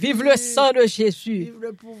Jésus. Vive le sang de Jésus. Vive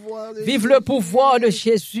le pouvoir de Vive Jésus. le pouvoir de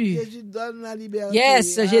Jésus. Jésus donne la liberté.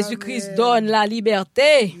 Yes, Jésus-Christ donne la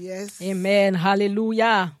liberté. Yes. Amen.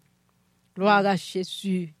 Alléluia. Gloire à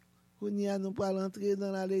Jésus. Nous allons entrer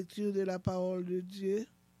dans la lecture de la parole de Dieu.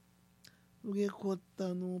 Nous sommes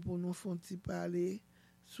contents pour nous faire parler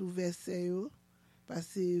sous verset. Parce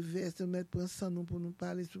que verset mettre pensant nous pour nous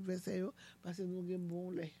parler sous verset. Parce que nous avons bon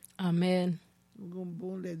lait. Amen. Nous avons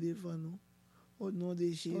bon lait devant nous. Au nom de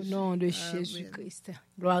Jésus. Au nom de Jésus-Christ.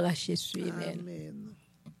 Gloire à Jésus. Amen. Amen.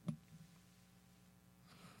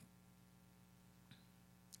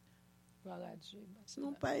 Gloire à Dieu. Nous ne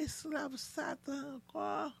sommes pas esclaves Satan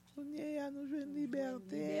encore. Nous avons une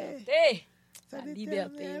liberté. Liberté. C'est la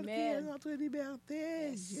liberté, Amen. Qui est notre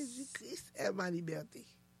liberté. Yes. Jésus-Christ est ma liberté.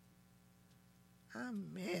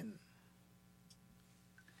 Amen.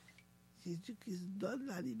 Jésus-Christ donne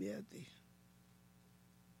la liberté.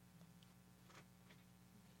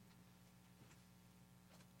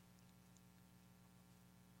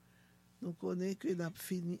 Nous connaissons que nous avons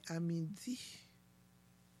fini à midi.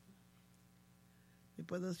 Et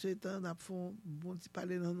pendant ce temps, nous avons bon petit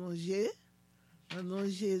parler dans le nom de Jésus. Au nom de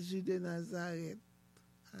Jésus de Nazareth.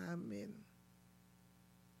 Amen.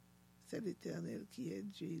 C'est l'Éternel qui est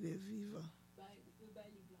Dieu, il est vivant.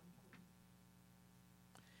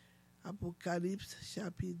 Apocalypse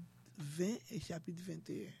chapitre 20 et chapitre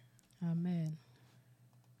 21. Amen.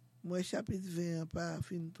 Moi, chapitre 20 pas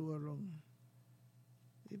fin trop long.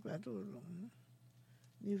 Il n'est pas trop long.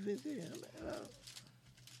 Ni 21.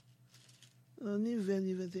 Non, ni 20,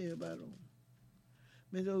 ni 21, pas long.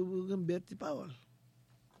 Mais nous avons une belle petite parole.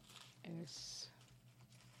 Yes.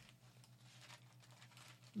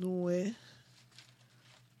 Nous,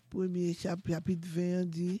 premier chapitre 20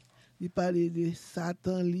 dit, il parlait de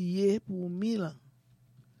Satan lié pour 1000 ans.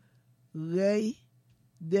 Règne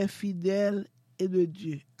des fidèles et de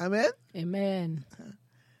Dieu. Amen. Amen.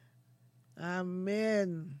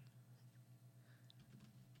 Amen.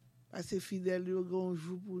 Parce que fidèles, ils ont un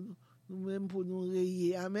jour pour nous-mêmes pour nous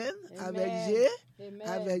rayer. Amen. Amen.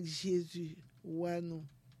 Avec Jésus. Ouais, nous.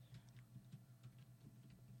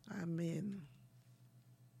 Amen.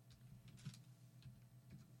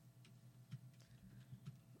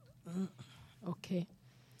 OK.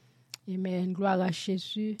 Amen. Gloire à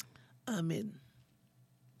Jésus. Amen.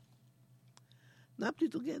 N'a plus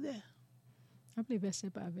tout regardé. Appelez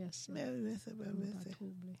verset par verset. Mais oui, verset par verset.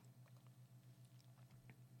 Troubler.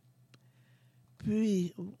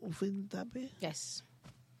 Puis, on fait nous taper. Yes.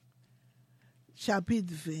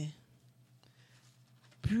 Chapitre 20.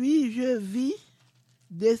 Puis je vis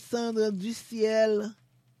descendre du ciel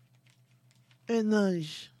un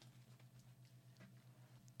ange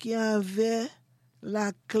qui avait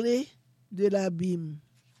la clé de l'abîme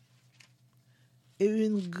et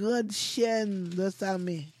une grande chaîne dans sa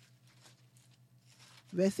main.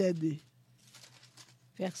 Verset 2.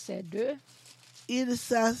 Verset 2. Il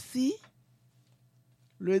s'assit,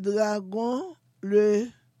 le dragon, le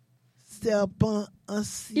serpent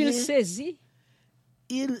ancien. Il saisit.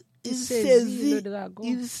 Il saisit le dragon.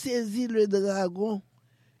 Il saisit le dragon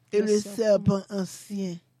et le serpent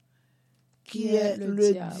ancien, qui est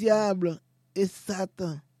le diable et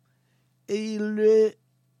Satan. Et il le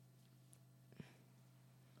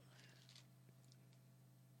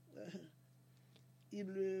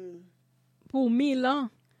pour 1000 ans.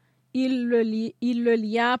 Il le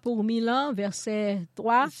lia pour 1000 ans, verset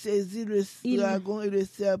 3. Il saisit le dragon et le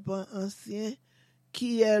serpent ancien,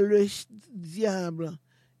 qui est le diable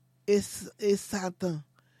et Satan.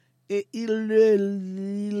 Et il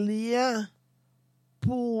le lia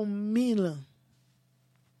pour 1000 ans.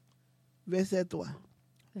 Verset 3.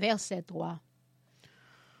 Verset 3.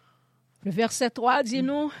 Le verset 3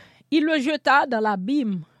 dit-nous, il le jeta dans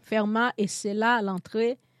l'abîme, ferma et scella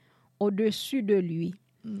l'entrée au-dessus de lui,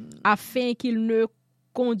 afin qu'il ne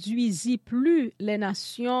conduisît plus les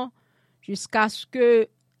nations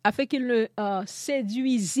afin qu'il ne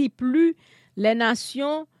séduisît plus les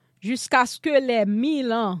nations jusqu'à ce que les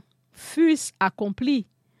 1000 ans fussent accomplis,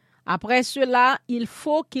 Après cela, il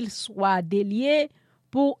faut qu'ils soient déliés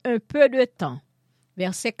pour un peu de temps.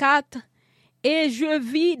 Verset 4. Et je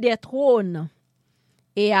vis des trônes,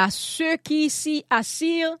 et à ceux qui s'y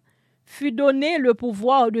assirent fut donné le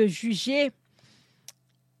pouvoir de juger.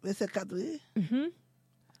 Verset 4, oui.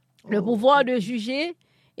 Le pouvoir de juger.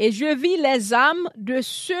 Et je vis les âmes de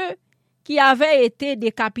ceux qui avaient été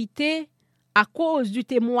décapités à cause du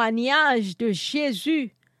témoignage de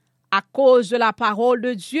Jésus, à cause de la parole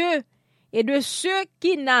de Dieu, et de ceux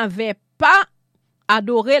qui n'avaient pas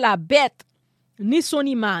adoré la bête, ni son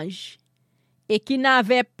image, et qui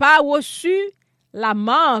n'avaient pas reçu la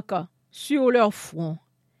marque sur leur front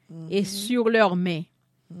et sur leurs mains.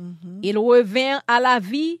 Ils revinrent à la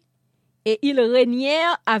vie et ils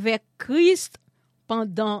régnèrent avec Christ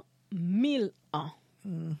pendant 1000 ans.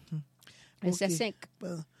 Verset 5.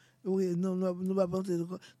 Oui, non, nous va penser,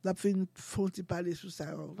 nous avons fait une fonte parler sur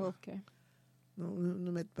ça. Ok.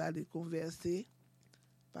 Nous mettons pas les converser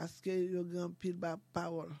parce que il y a grand pile de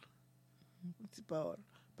parole. Petite parole.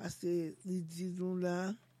 Parce que ils disent nous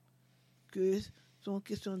là que c'est une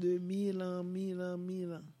question de 1000 ans.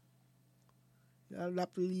 La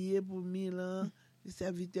prière pour 1000 ans, les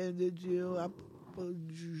serviteurs de Dieu a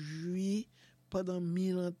joui pendant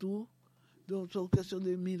 1000 ans tout. Donc c'est une question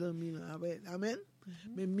de 1000 ans. Amen.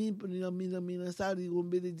 Mais 1000 ans, ça, il y a une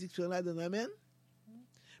bénédiction là-dedans. Amen.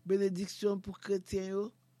 Bénédiction pour chrétiens,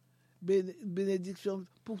 bénédiction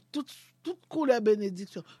pour toute couleur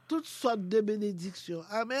bénédiction, toutes sortes de bénédictions.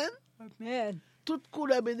 Amen. Amen. Toute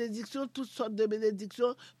couleur bénédiction, toutes sortes de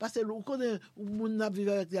bénédictions, parce que nous connaissons le monde qui vit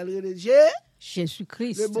avec la religion.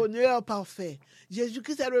 Jésus-Christ. Le bonheur parfait.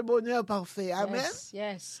 Jésus-Christ est le bonheur parfait. Amen.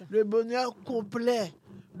 Yes. Le bonheur complet.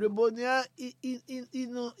 Le bonheur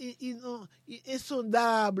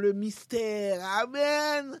insondable, mystère.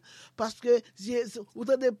 Amen. Parce que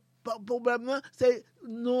autant de problèmes, c'est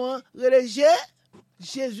non religieux.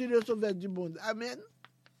 Jésus le sauveur du monde. Amen.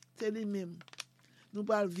 C'est lui-même. Nous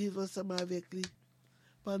allons vivre ensemble avec lui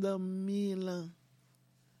pendant 1000 ans.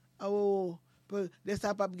 Oh, de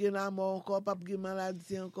ça, pas de la mort encore, pas de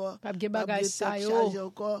maladie encore, pas de bagage ça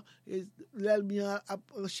encore. Et l'albien a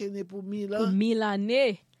enchaîné pour 1000 ans. Pour 1000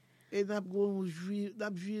 années. Et nous avons joué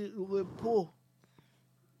le repos.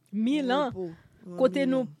 1000 ans. Côté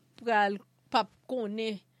nous, pas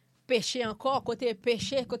connaît péché encore, côté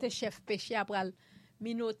péché, côté chef péché après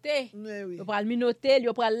minoté. Oui. Il va minoter, il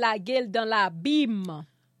va la gueule dans l'abîme.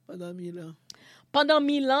 Pendant 1000 ans. Pendant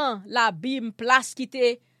 1000 ans, l'abîme, place qui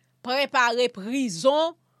était préparée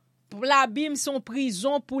prison. L'abîme, son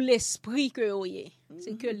prison pour l'esprit que vous avez.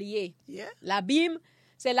 C'est que lié. Yeah. L'abîme,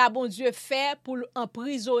 c'est là bon Dieu fait pour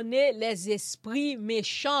emprisonner les esprits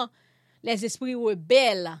méchants, les esprits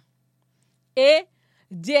rebelles. Et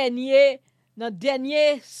dans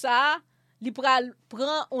dernier ça, il prend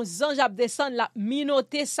un ange à descendre, la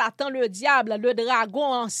minoter Satan, le diable, le dragon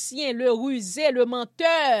ancien, le rusé, le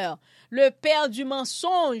menteur, le père du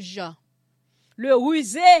mensonge, le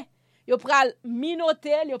rusé. Il prend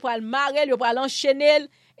minoter, il prend marrer, il prend enchaîner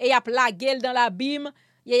et il a plagué dans l'abîme,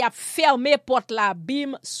 il a fermé porte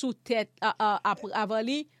l'abîme sous tête avant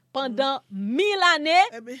lui pendant 1000 années.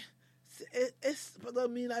 Eh bien, pendant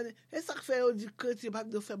 1000 années, et ça fait on dit que tu pas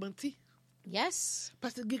de faire mentir. Yes.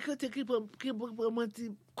 Parce que quelqu'un qui prend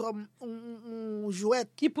mentir comme un jouet.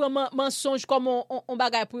 Qui prend mensonge comme on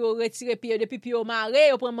bagaille pour retirer pied depuis puis au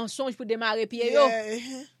maré, on prend mensonge pour démarrer pied yo.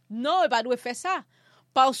 Non, il pas doit faire ça.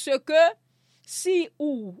 Parce que si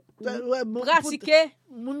ou pratiquer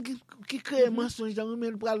monde qui crée mensonge dans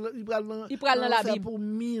il prend dans la Bible pour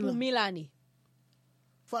 1000 années.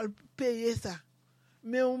 Faut payer ça.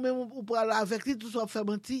 Mais on même pour avec lui tout soit faire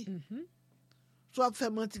mentir. Soit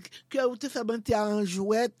faire mentir, que vous te fait mentir à un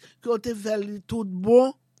jouet, que vous te fait tout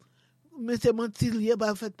bon, mais c'est mentir lié,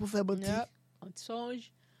 pas fait pour faire mentir.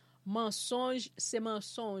 Mensonge, c'est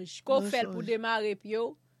mensonge. Qu'on fait pour démarrer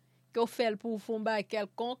pio, qu'on fait pour fomba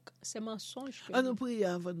quelconque, c'est mensonge. Nous prions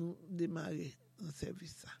avant de démarrer un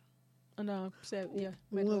service. On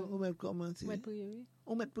va commencer.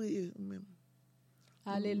 On va prier même.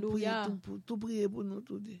 Alléluia. Tout prier pour nous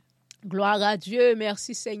tout dire. Gloire à Dieu,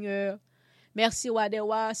 merci Seigneur. Merci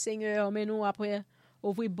Wadewa, Seigneur, mais nous après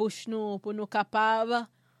ouvrir bouche nous pour nous capables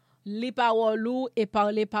les paroles et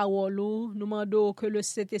parler paroles. Nous demandons que le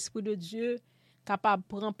Saint-Esprit de Dieu capable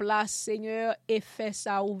prendre place, Seigneur, et faire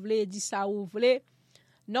ça ou vle, dit ça ou vle.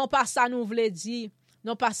 Non pas ça nous vle dire,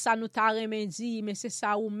 non pas ça nous t'a dit, mais c'est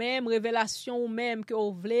ça ou même révélation ou même que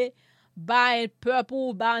vous voulez. Bah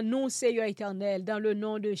peuple, bah nous Seigneur éternel dans le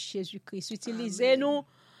nom de Jésus-Christ. Utilisez-nous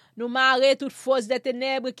Nous marrer toute force des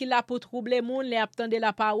ténèbres qui l'a pour troubler le monde, les attendre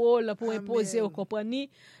la parole pour imposer aux compagnies.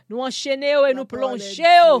 Nous enchaîner et nous plonger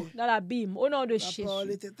dans l'abîme au nom de Jésus.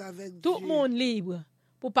 Tout le monde libre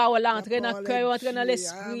pour parole entrer dans le cœur, entrer dans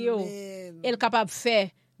l'esprit. Elle est capable de faire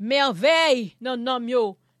merveille dans le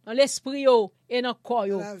nom, dans l'esprit et dans le corps.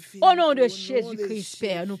 Au nom de Jésus-Christ,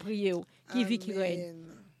 Père, nous prions, qui vit, qui règne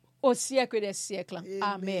au siècle des siècles.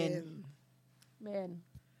 Amen. Amen.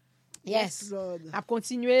 Yes. A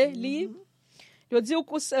continuer, lit. Je dis au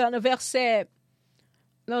dans le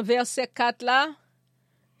verset 4 là,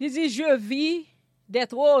 il dit, je vis des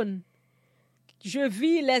trônes. Je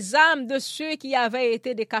vis les âmes de ceux qui avaient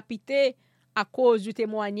été décapités à cause du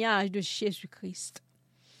témoignage de Jésus-Christ.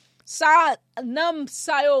 Ça, nom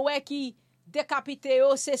ça yo ouais qui décapité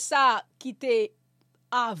yo, c'est ça qui était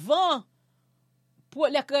avant pour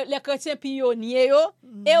les chrétiens pionniers yo,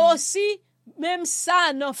 et aussi même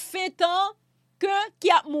ça dans fin temps que qui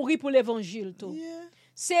a mouru pour l'évangile tout. Yeah.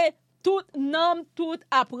 C'est tout nom tout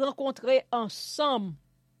a rencontré ensemble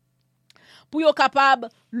pour yo capable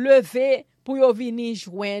lever pour yo venir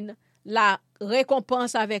joindre la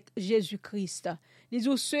récompense avec Jésus-Christ.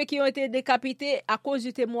 Disons ceux qui ont été décapités à cause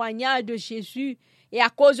du témoignage de Jésus et à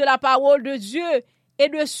cause de la parole de Dieu, et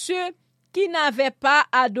de ceux qui n'avaient pas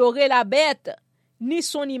adoré la bête ni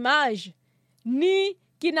son image, ni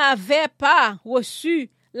qui n'avaient pas reçu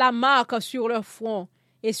la marque sur leur front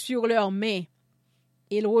et sur leurs mains.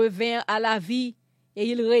 Ils revinrent à la vie et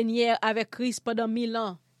ils régnèrent avec Christ pendant 1000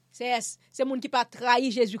 ans. C'est monde qui pas trahi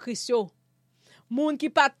Jésus-Christ. Monde qui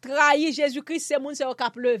pas trahi Jésus-Christ, c'est monde qui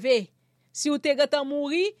a levé. Si vous êtes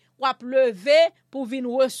mourir, vous avez levé pour venir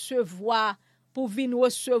recevoir,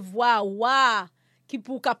 qui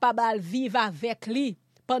pour capable vivre avec lui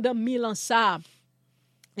pendant 1000 ans ça.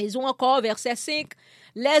 Ils ont encore verset 5.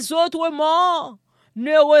 Les autres morts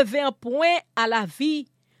ne revinrent point à la vie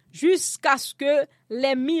jusqu'à ce que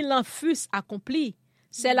les 1000 ans fussent accomplis.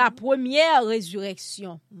 C'est la première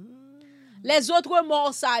résurrection. Les autres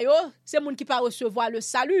morts ça yo, c'est monde qui pas recevoir le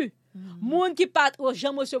salut. Moun qui pas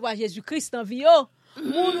jamais recevoir Jésus-Christ en vie yo,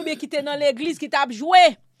 moun qui était dans l'église qui t'a joué.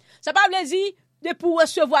 Ça pas veut dire de pour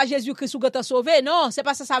recevoir Jésus-Christ ou que t'a sauvé, non, c'est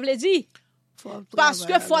pas ça veut dire. Parce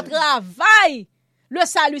que faut travail le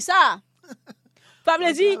salut ça. Ça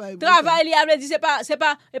veut dire travail il veut dire c'est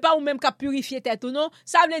pas ou même qui purifier tête ou non,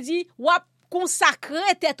 ça veut dire ou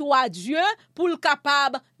consacrer tête à Dieu pour le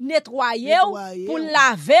capable nettoyer pour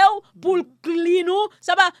laver pour cleaner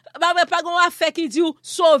ça pas gon affaire qui dit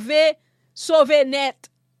sauver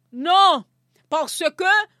net non parce que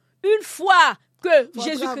une fois que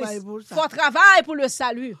Jésus-Christ faut travail pour le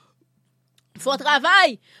salut faut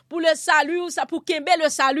travail pour le salut ça pour kembe le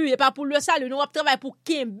salut et pas pour le salut non on travaille pour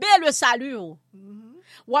kembe le salut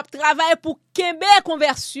ou ap travail pour kembe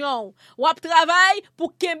conversion, ou ap travail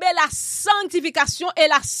pour kembe la sanctification et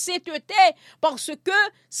la sainteté, parce que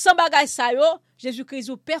sans bagay sa yo, Jésus-Christ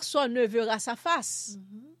ou personne ne verra sa face.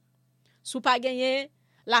 Sou pas gagner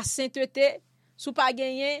la sainteté, sou pas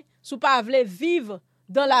vle vivre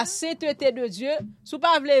dans la sainteté de Dieu, sou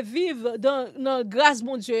pas vle vivre dans grâce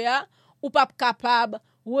mon Dieu ya, ou pas capable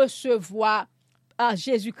recevoir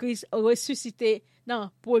Jésus-Christ ressuscité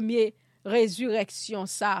dans premier résurrection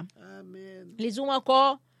ça. Amen. Lisons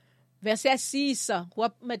encore verset 6. On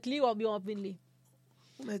va mettre li ou bien on va li.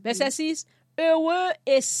 Verset 6. Heureux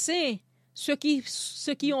et saints ceux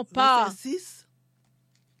qui ont part.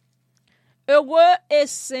 Heureux et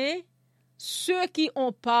saints ceux qui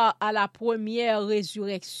ont part à la première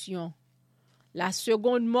résurrection. La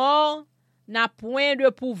seconde mort n'a point de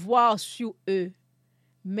pouvoir sur eux,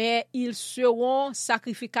 mais ils seront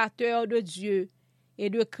sacrificateurs de Dieu et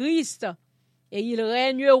de Christ, et ils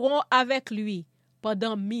régneront avec lui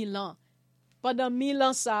pendant 1000 ans. Pendant 1000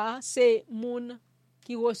 ans, ça, c'est moun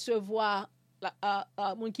qui recevoir,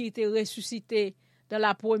 moun qui était ressuscité dans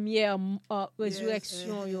la première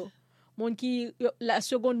résurrection. Moun qui, la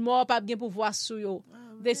seconde mort, pas bien pouvoir sur yo.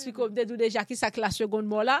 Déjà, qui ça que la seconde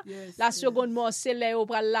mort là? La seconde mort, c'est là où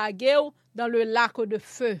pral laguer dans le lac de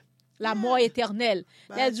feu. La mort éternelle.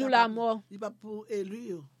 La mort. Il pas pour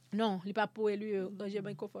élu. Non, il pas pour élu, j'ai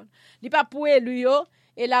microphone. Il pas pour élu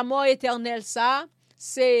et la mort éternelle ça,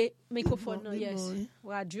 c'est microphone non, yes.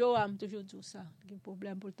 Radio am toujours dit ça, il y a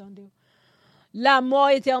problème pour entendre. La mort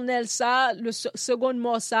éternelle ça, le second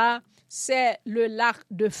mort ça, c'est le lac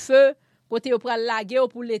de feu, côté on pral laguer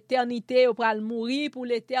pour l'éternité, on pral mourir pour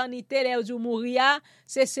l'éternité, les jours mourir,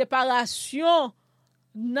 c'est séparation.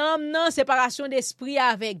 Non, séparation d'esprit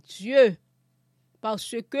avec Dieu.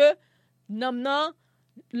 Parce que non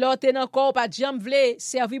l'autre encore pas jamais vle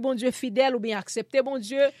servir bon Dieu fidèle ou bien accepter bon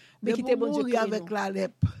Dieu mais quitter bon Dieu avec la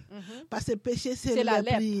lèpre. Parce que péché, c'est la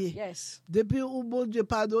lèpre. Yes. Depuis où bon Dieu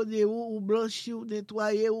pardonne, ou blanchi, ou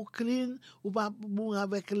nettoyé, ou clean, ou pas mourir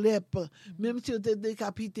avec lèpre. Même si vous êtes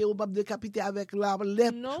décapité, ou pas décapité avec la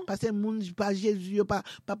lèpre. Parce que moun pas Jésus, pas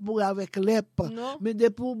mourir avec lèpre. Mais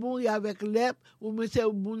depuis où mourir avec lèpre, ou monsieur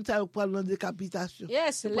moun ça prendre la décapitation.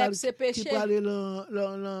 Yes, lèpre c'est péché. Qui peut aller dans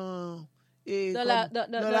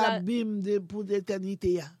l'abîme pour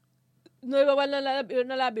l'éternité. Nous ne pouvons pas aller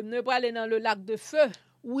dans l'abîme, nous ne pouvons pas aller dans le lac de feu.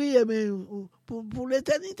 Oui, mais pour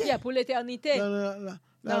l'éternité. Yeah, pour l'éternité.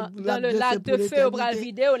 Dans le lac de feu, au bras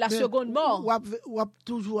vidéo, la seconde mort. Ou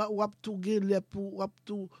toujours tout gagner pour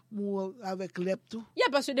tout mourir avec lèpre tout. Yeah,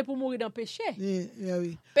 parce que de pour mourir dans le péché.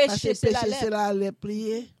 Oui. Péché c'est la lèpre.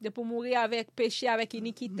 De pour mourir avec péché, avec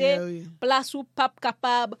iniquité, place où pape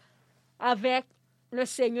capable avec le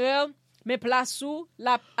Seigneur, mais place où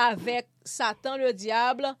avec Satan le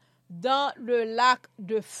diable dans le lac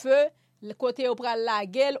de feu, le côté où prend la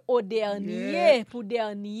gueule au dernier, pour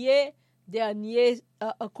dernier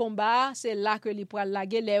combat, c'est là que il prend la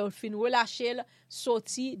gueule, il fin relâcher,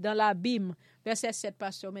 sorti dans l'abîme. Verset 7,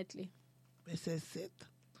 pasteur Metley. Verset 7.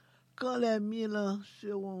 Quand les 1000 ans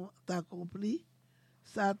seront accomplis,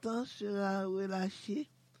 Satan sera relâché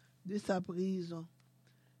de sa prison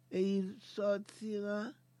et il sortira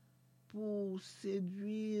pour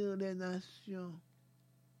séduire les nations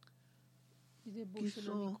qui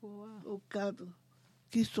sont aux quatre.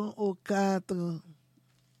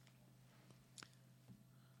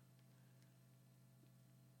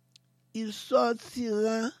 Il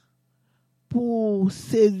sortira pour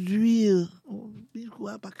séduire. Il ne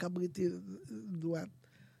croit pas qu'à briter droite.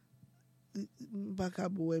 Pas qu'à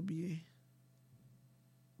boire bien.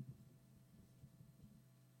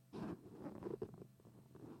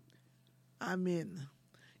 Amen.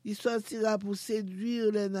 Il sortira pour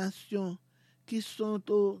séduire les nations qui sont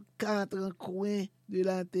aux quatre coins de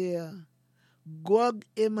la terre, Gog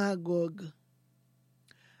et Magog,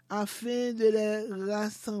 afin de les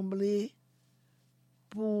rassembler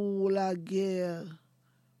pour la guerre.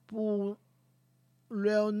 Pour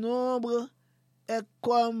leur nombre est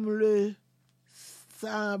comme le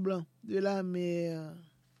sable de la mer.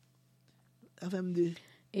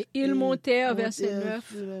 Et ils montèrent, verset 9,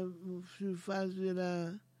 sur la surface de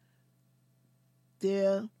la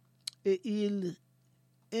terre, et ils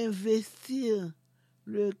investirent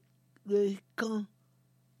le camp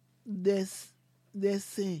des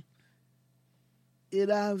saints et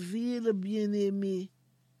la ville bien-aimée.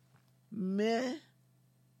 Mais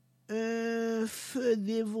un feu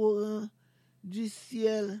dévorant du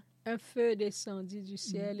ciel, un feu descendit du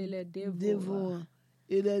ciel et les dévora.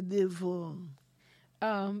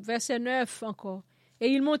 Verset 9 encore. Et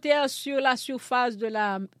ils montèrent sur la surface de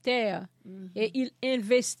la terre, et ils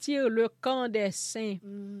investirent le camp des saints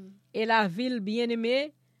et la ville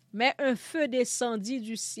bien-aimée, mais un feu descendit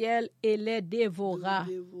du ciel et les dévora.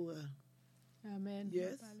 Amen.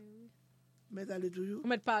 Yes. Mais t'allais toujours? On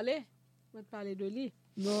va te parler de lui.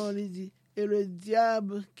 Non, il dit, et le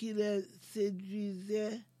diable qui les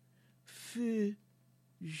séduisait fut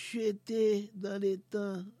jeté dans les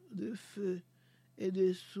temps de feu et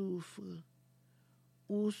de soufre,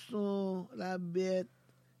 où sont la bête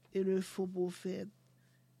et le faux prophète,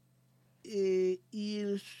 et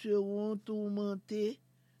ils seront tourmentés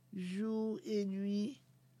jour et nuit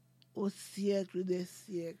au siècle des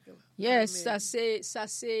siècles. Yes, Amen. ça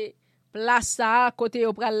c'est place ça côté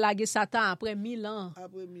au pral laguer Satan après 1000 ans.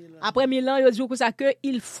 Après 1000 ans, il dit que ça que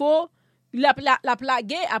il faut la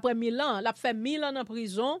plaguer après 1000 ans, l'a fait 1000 ans en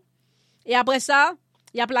prison et après ça,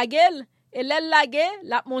 il a plagué et l'aile laguer,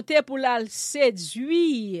 l'a monté pour la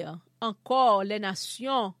séduire encore les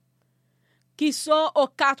nations qui sont aux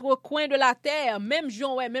quatre coins de la terre, même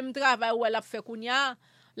Jean, même travail où elle a fait kounya,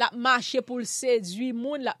 l'a marché pour le séduire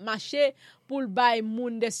moun, l'a marché pour le bail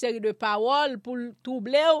moun des séries de paroles, pour le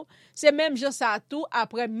troubler. C'est même Jean ça tout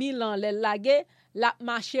après 1000 ans les laguer, l'a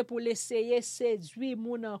marché pour l'essayer séduire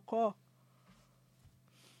moun encore.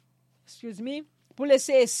 Excuse me, pour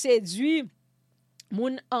l'essayer séduire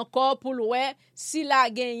moun encore pour le si la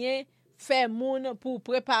gagné fait moun pour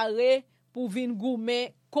préparer pour venir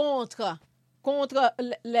goumer contre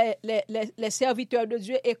les serviteurs de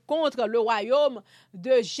Dieu et contre le royaume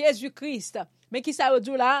de Jésus-Christ. Mais qui ça veut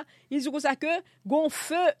dire là? Il dit ça que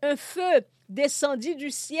un feu descendit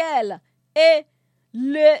du ciel et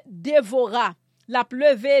le dévora. La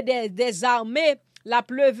plevée des armées, la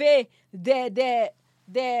plevée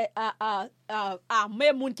des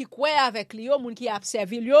armées, moun qui croient avec lui, moun qui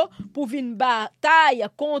observent lui, pour une bataille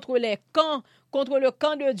contre les camps, contre le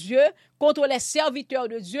camp de Dieu, contre les serviteurs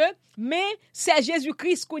de Dieu, mais c'est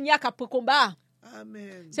Jésus-Christ qu'on y a pour combat.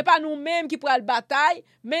 Amen. C'est pas nous-mêmes qui prenons la bataille,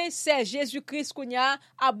 mais c'est Jésus-Christ qui a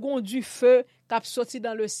du feu qui a sorti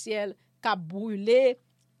dans le ciel, qui a brûlé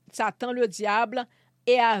Satan le diable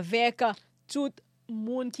et avec tout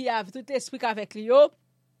monde qui a tout esprit avec lui.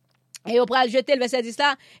 Et on va jeter le verset 10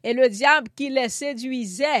 là, et le diable qui les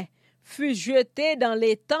séduisait fut jeté dans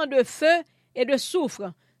les temps de feu et de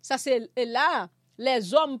soufre. Ça c'est là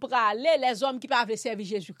les hommes pralés, les hommes qui peuvent servir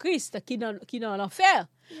Jésus-Christ qui dans l'enfer.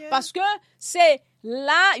 Yeah. Parce que c'est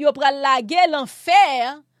là, ils prennent la guerre,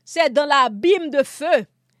 l'enfer, c'est dans l'abîme de feu.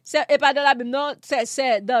 Et pas dans l'abîme, non,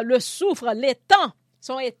 c'est dans le soufre, les temps,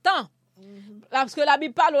 sont les temps. Parce que la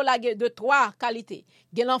Bible parle de 3 qualités.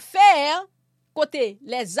 Il y a l'enfer, côté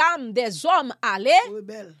les âmes des hommes allaient,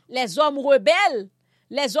 les hommes rebelles,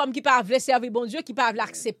 les hommes qui peuvent servir bon Dieu, qui peuvent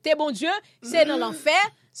l'accepter bon Dieu, c'est dans l'enfer,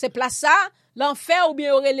 c'est place ça, l'enfer ou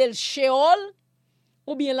bien aurait le Sheol,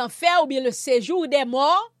 ou bien l'enfer, ou bien le séjour des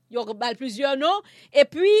morts, il y aura plusieurs noms, et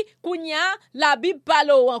puis, kounya, la Bible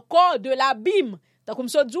parle encore de l'abîme. Donc, comme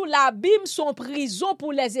ça dit, l'abîme sont prison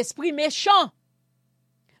pour les esprits méchants.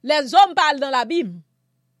 Les hommes parlent dans l'abîme.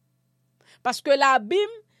 Parce que l'abîme,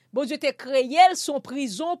 bon Dieu t'a créé, son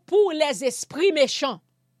prison pour les esprits méchants.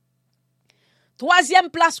 3e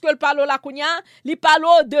place que le parle là, kounya, il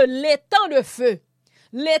parle de l'étang de feu.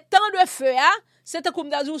 L'étang de feu, hein, c'est comme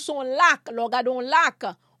d'azou son lac, regardons lac,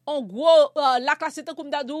 en gros lac là c'est comme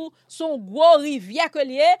d'azou son gros rivière que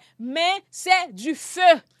lié, mais c'est du feu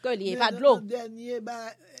que lié, pas de l'eau. Le dernier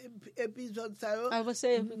épisode ça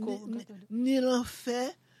ni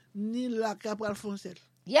l'enfer ni le lac après le foncel.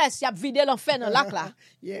 Yes, il a vidé l'enfer dans le lac là.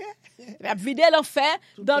 Yeah. Il a vidé l'enfer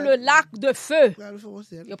dans le lac de feu.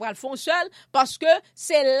 Il prend le foncel parce que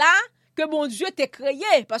c'est là que bon Dieu t'a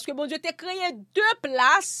créé, parce que bon Dieu t'a créé 2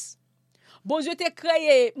 places. Bon Dieu t'a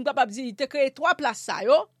créé, on capable dire, t'a créé 3 places ça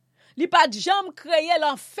yo. Il pas de jamais créé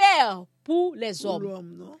l'enfer pour les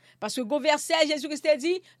hommes. Non? Parce que au verset Jésus-Christ a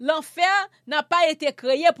dit, l'enfer n'a pas été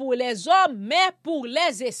créé pour les hommes, mais pour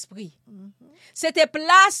les esprits. C'était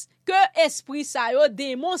place que esprit ça yo,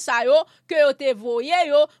 démon ça yo, que yo te voyé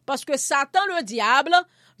yo, parce que Satan le diable,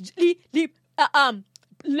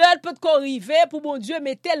 l'heure peut arriver pour bon Dieu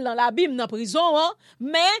mettre dans l'abîme dans prison, hein?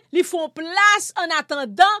 Mais ils font place en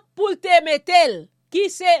attendant pour te mettre. Qui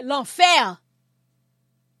c'est l'enfer?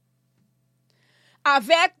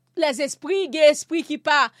 Avec les esprits, des esprits qui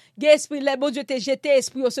pas, des esprits, les bon Dieu te jeté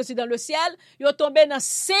esprit aussi dans le ciel, ils ont tombé dans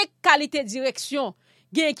 5 qualités de direction.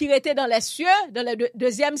 Gen qui était dans les cieux, dans le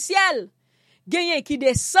 2e ciel. Gen qui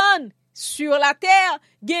descendent sur la terre,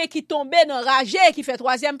 gen qui tombait dans ragé qui fait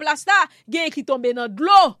 3e place là, gen qui tombait dans de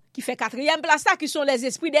l'eau qui fait 4e place là, qui sont les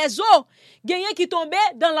esprits des eaux, gen qui tombait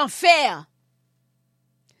dans l'enfer.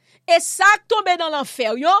 Et ça tombé dans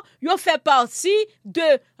l'enfer, yo fait partie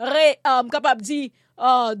de capable dire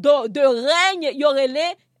de règne, y aurait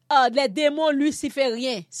les démons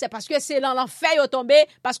lucifériens. C'est parce que c'est dans l'enfer yo tombé,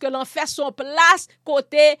 parce que l'enfer son place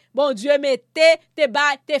côté bon Dieu mettait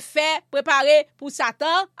te fait préparer pour Satan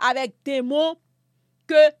avec démons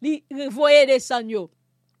que li voyait descendre yo.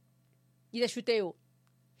 Il est chuté yo.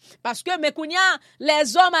 Parce que mais kounya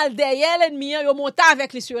les hommes al derrière l'ennemi yo monta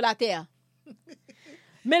avec lui sur la terre.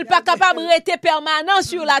 Mais il pas capable de rester permanent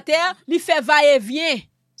sur la terre, il fait va-et-vient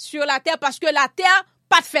sur la terre parce que la terre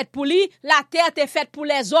pas faite pour lui, la terre est faite pour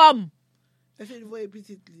les hommes. Il voit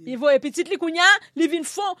petit li. Il voit petit li kounya, li vin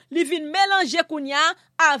mélanger kounya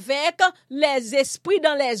avec les esprits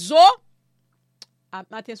dans les eaux.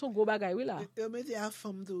 Attention gros bagay oui là. Yo mette à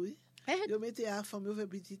femme oui. Yo mette à femme yo fait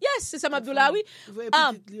petit. Yes, c'est ça m'abdoula oui.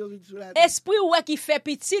 Esprit ouais qui fait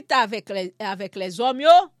petit avec les hommes yo.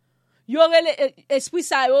 Y aurait les esprits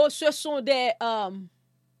ça yo, ce sont des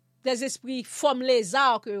esprits forme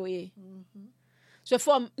lézard que oui. Ce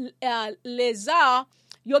forme lézard,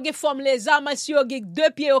 yo ge forme lézard mais si yo ge 2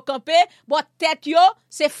 pieds au campé, bon tête yo,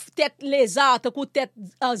 c'est tête lézard, tant que tête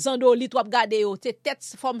zandoli trop regarder yo, c'est tête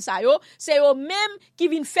forme ça yo, c'est yo même qui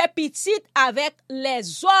vient faire petite avec les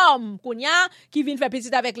hommes, kounya, qui vient faire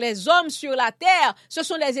petite avec les hommes sur la terre. Ce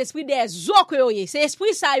sont les esprits des eaux que yo, c'est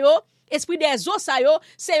esprit ça yo. Esprit des eaux ça yo,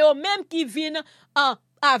 c'est eux même qui viennent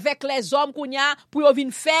avec les hommes kounya pour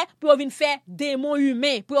venir faire démons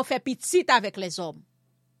humains, pour faire petite avec les hommes.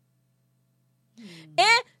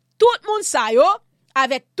 Et tout le monde ça yo,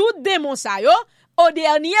 avec tout démon ça yo, au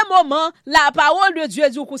dernier moment, la parole de Dieu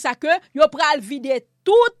dit comme ça que yo pral vider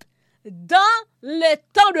tout dans le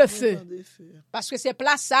temps de feu. Parce que c'est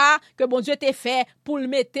place ça que bon Dieu t'a fait pour le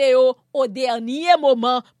mettre au dernier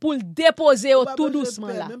moment, pour le déposer tout doucement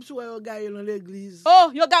là. Même si vous gagnez dans l'église. Oh,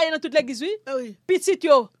 vous gagnez dans toute l'église, oui? Oui. Petit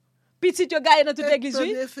yo. petit yo gagne dans toute l'église,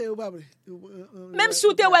 oui. Même si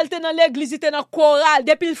tu es dans l'église, tu es dans le choral,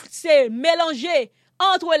 depuis c'est mélangé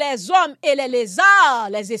entre les hommes et les lézards,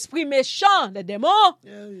 les esprits méchants, les démons,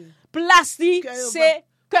 place c'est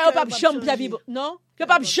que yo pas jamais servir, non? Yo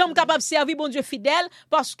pas jamais capable de servir bon Dieu fidèle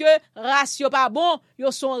parce que race yo pas bon, yo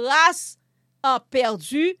son race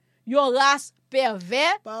perdue, yo race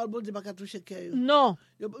pervers. Parole bon Dieu pas toucher cœur. Non.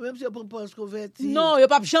 Même si on pense converti. Non, yo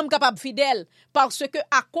pas jamais capable fidèle parce que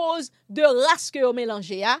à cause de race que yo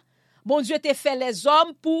mélangé a, bon Dieu t'a fait les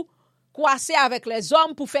hommes pour croiser avec les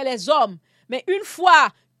hommes pour faire les hommes. Mais une fois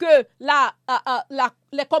que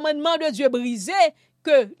les commandements de Dieu brisés,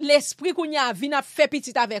 que l'esprit qu'on y a vient fait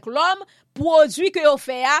petit avec l'homme, produit que yo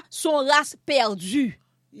fait a son race perdue.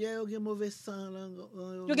 Il y a un mauvais sang là.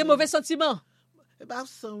 Il y a un mauvais sentiment. Pas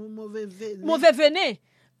sang, mauvais venin. Mauvais venin.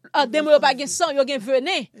 Démon yo pas gen sang, yo gen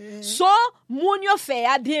venin. So, moun yo fait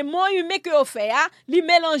a démon humain que yo fait a, li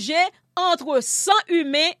mélanger entre sang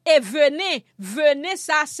humain et venin. Venin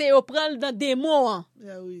ça c'est yo prendre dans démon.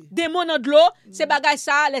 Démon dans de l'eau, c'est bagay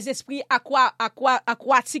ça les esprits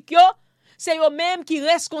aquatiques yo. C'est eux même qui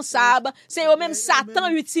responsable, c'est eux même Satan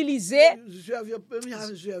utilisé. Je viens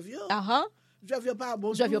pas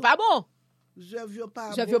bon. Je viens pas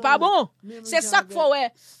bon. C'est ça qu'il faut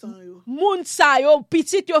ouais. Moun sa yo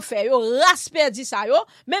petit yo fait yo race perdi ça yo,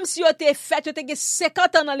 même si yo te fait yo te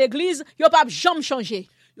 50 ans dans l'église, yo pas jamais changer.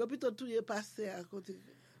 Yo plutôt tout est passé à côté.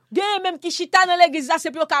 Gen même qui chita dans l'église là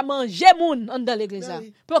c'est pour ka manger moun dans l'église là.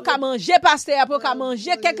 Pour ka manger pasteur, pour ka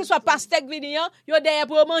manger quel que soit pasteur qui vient, yo derrière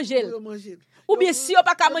pour manger. Ou bien si yo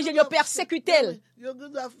pas ka manger yo persécuter. Yo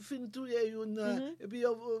doit fin tout yon et puis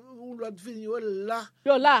on l'autre fin yo là.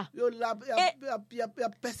 Yo là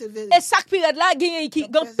persévérer. Et ça période là gen qui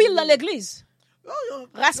gan pile dans l'église.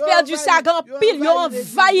 Race perdu ça gan pile yo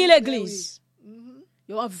envahi l'église.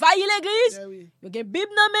 Yo envahi l'église. Yo gen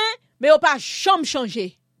Bible nan mais yo pas jamais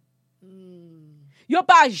changer. Yo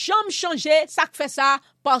pas jamais changer, ça fait ça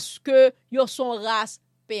parce que yo son race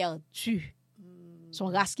perdue. Son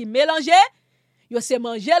race qui mélangé, yo c'est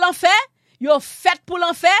manger l'enfer, yo fait pour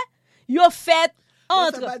l'enfer, yo fait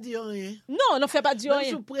entre. Non, non fait pas dire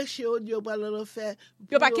rien. Même si prêcher au Dieu pour l'enfer.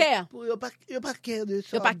 Yo pas care. Yo pas care de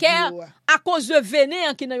ça. Yo pas care à cause de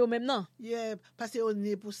venin qui dans yo même non. Yeah, parce que on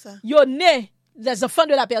né pour ça. Yo né les enfants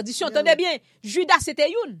de la perdition. Entendez bien, Judas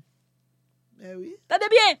c'était une. Eh oui. Entendez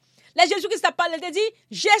bien. Les Jésus-Christ a parlé, il a dit,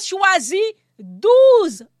 j'ai choisi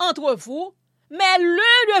 12 entre vous, mais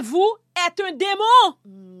l'un de vous est un démon.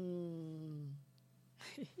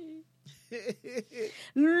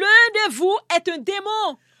 L'un de vous est un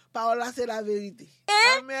démon. Parole là, c'est la vérité.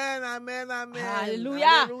 Amen, amen, amen.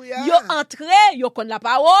 Alléluia. Yo entré, yo connaît la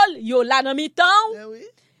parole, yo là dans mi-temps. Eh oui.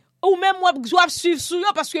 Ou même moi dois suivre sur yo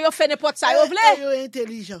parce que yo fait n'importe ça yo vle. Yo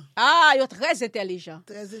intelligent. Ah, yo très intelligent.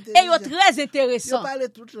 Et yo très intéressant. Yo parle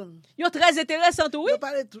toute langue. Yo très intéressant tout oui. Yo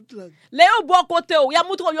parle toute langue. Les yo bon côté ou ya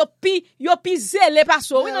montre yo pi zélé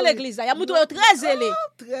parce oui dans l'église ya montre yo très zélé.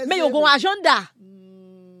 Mais yo gon agenda.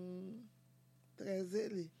 Très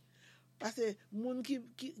zélé. Parce que moun qui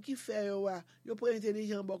fait yo pour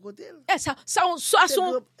intelligent bon côté. Et ça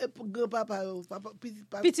son grand papa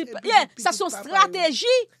petit ça son stratégie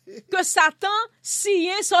que Satan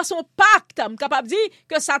signe sur son pacte, capable dire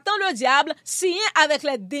que Satan le diable signe avec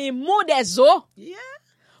les démons des eaux.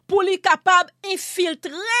 Pour lui capable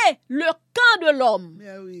infiltrer le camp de l'homme.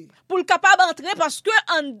 Pour le capable entrer parce que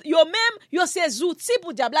yo même yo ses outils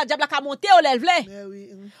pour diable ka monter au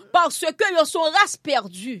level. Parce que yo son race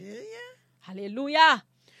perdue. Alléluia.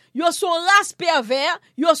 Yo son race pervers,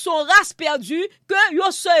 yo son race perdue que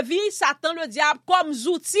yo servi Satan le diable comme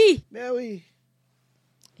outil. Mais oui.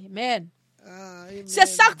 Amen. Amen. C'est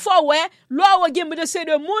ça qu'il faut ouais, là où gen de ces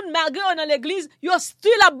de monde malgré dans l'église, yo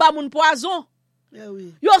style a ba moun poison. Mais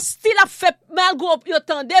oui. Yo style a fait malgré yo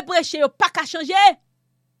tande prêcher, yo pas ka changer.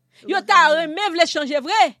 Yo ta remè vle changer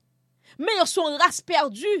vrai. Mais yo son race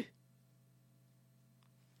perdue.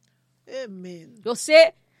 Amen. Yo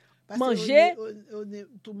c'est manger, on est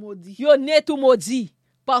tout maudit. Yo né tout maudit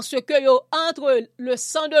parce que yo entre le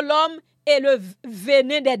sang de l'homme et le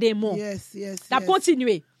venin des démons. Yes. Ça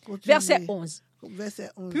continue. Verset 11. Puis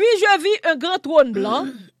je vis un grand trône blanc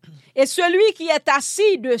et celui qui est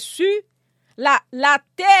assis dessus, la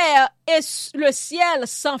terre et le ciel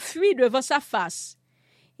s'enfuient devant sa face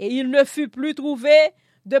et il ne fut plus trouvé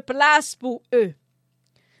de place pour eux.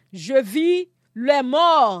 Je vis les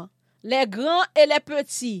morts, les grands et les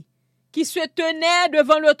petits, qui se tenaient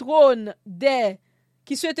devant le trône, Des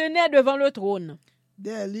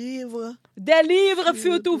livres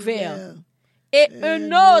furent ouverts, et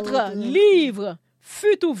un autre livre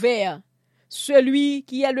fut ouvert, celui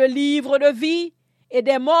qui est le livre de vie, et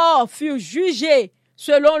des morts furent jugés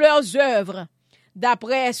selon leurs œuvres,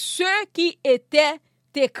 d'après ce qui était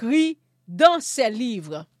écrit dans ces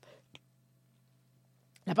livres.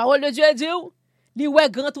 La parole de Dieu dit, li ouais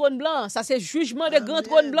grand trône blanc, ça c'est jugement de grand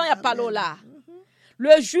trône blanc, y a pas là.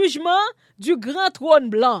 Le jugement du grand trône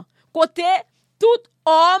blanc, côté tout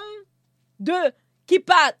homme qui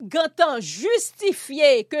pas gantan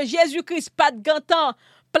justifié que Jésus-Christ pas gantan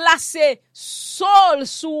placé sol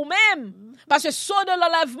sous même, parce que sol de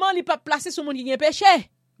l'enlèvement, il pas placé sous monde qui a péché.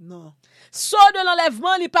 Non. Sol de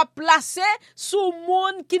l'enlèvement, il pas placé sous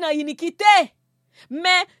monde qui n'a iniquité.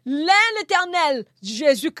 Mais l'Éternel,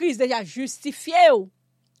 Jésus-Christ, déjà justifié,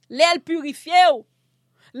 l'elle purifié,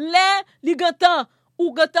 li gantan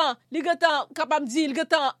capable dire, li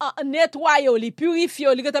gantan nettoyer, li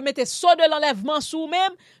purifié, li gantan mettre sol de l'enlèvement sous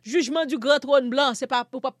même, jugement du grand trône blanc, c'est pas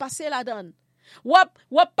pour pas passer là-dedans. Ou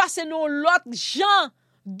passer nous l'autre gens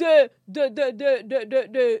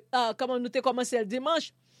comment nous t'ai commencé le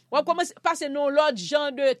dimanche, ou passer nous l'autre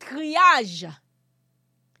gens de triage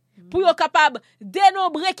pour être capable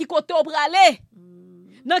dénombrer qui côté on aller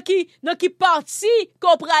dans qui partie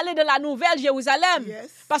qu'on aller de la nouvelle Jérusalem.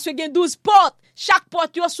 Yes. Parce que il y a 12 portes, chaque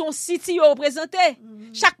porte a son city représenté,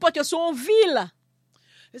 chaque porte a son ville.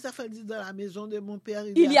 Et ça fait dire dans la maison de mon père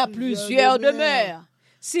il y a plusieurs demeures.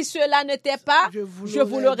 Si cela n'était pas, je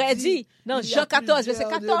vous l'aurais dit. Dans Jean 14, verset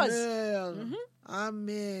 14.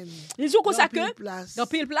 Amen. Ils ont comme ça que dans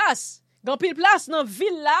pile place. Dans pile place, dans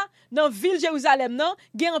ville là, dans ville Jérusalem, non,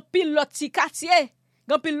 il y a un pile l'autre petit quartier.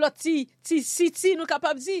 Dans pile l'autre petit city, nous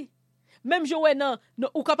capable dire. Même je ouais non,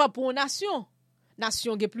 ou capable pour une nation.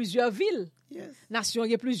 Nation il y a plusieurs villes. Yes. Nation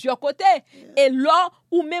il y a plusieurs côtés. Yes. Et là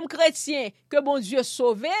où même chrétien que bon Dieu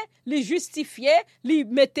sauvé, les justifié, les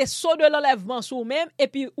mettait saut de l'enlèvement sur même et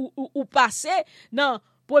puis ou passer dans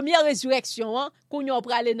première résurrection hein, qu'on y a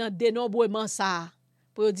pour aller dans dénombrement ça.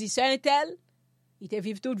 Pour dire c'est un tel, il te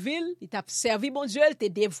vivre toute ville, il t'a servi bon Dieu, il t'a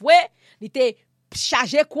dévoué, il t'a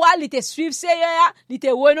chargé quoi, il te suivre Seigneur, il te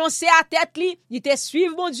renoncer à tête li, il te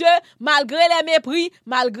suivre mon Dieu malgré les mépris,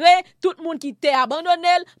 malgré tout le monde qui t'a abandonné,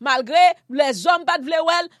 malgré les hommes pas de vle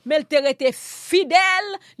mais il t'a été fidèle,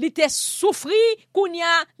 il t'a souffri kounya,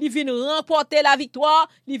 il vient remporter la victoire,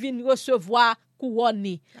 il vient recevoir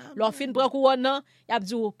couronne. Leur fin prend couronne nan, y a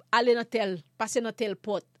dit aller dans tel, passer dans telle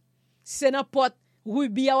porte. Si c'est dans porte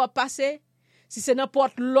rubis a passer, si c'est dans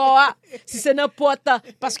porte l'or, si c'est dans porte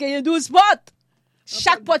parce qu'il y a 12 portes.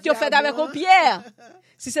 Chaque porte yo fait avec une pierre.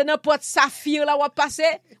 Si c'est dans porte saphir là ou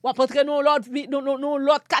passer, ou entrer dans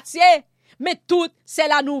l'autre quartier. Mais tout c'est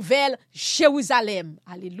la nouvelle Jérusalem.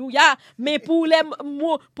 Alléluia. Mais pour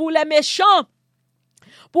les méchants,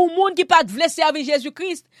 pour monde qui pas veut servir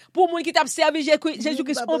Jésus-Christ, pour monde qui t'a servi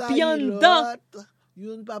Jésus-Christ en pian dedans.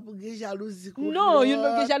 Yon pas pour jalousie contre non, yon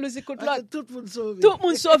pas jalousie contre l'autre. Tout le monde sauvé. Tout le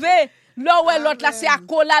monde sauvé. Là ouais l'autre là c'est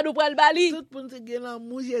accolade ou pral bali. Tout le monde te gen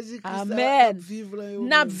l'amour Jésus-Christ. Amen.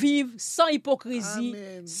 N'a vivre sans hypocrisie,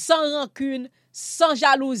 Amen. sans rancune, sans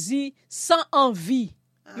jalousie, sans envie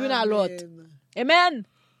yon à l'autre. Amen.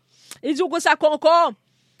 Il dit que ça encore.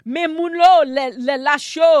 Mais moun lo les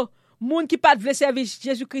lâcho, moun qui pas veut servir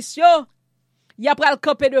Jésus-Christ yo, y a pral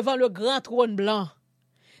camper devant le grand trône blanc.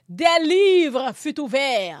 Des livres fut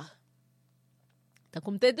ouverts. Tant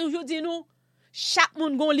comme t'es toujours dit nous, chaque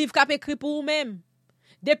monde gon livre qu'a écrit pour vous-même.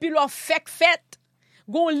 Depuis leur fête,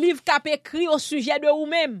 gon livre qu'a écrit au sujet de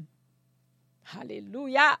vous-même.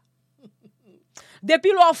 Alléluia.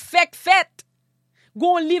 Depuis leur fête,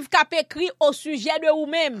 gon livre qu'a écrit au sujet de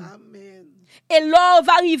vous-même. Amen. Et l'or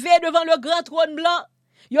va arriver devant le grand trône blanc.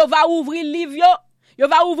 Yo va ouvrir le livre yo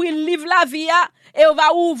va ouvrir le livre la vie et on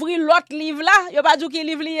va ouvrir l'autre livre là, yo pas dit qu'il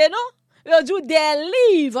livre lié non? Yo dit des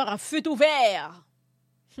livres fut ouverts.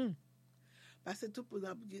 Parce que tout pour le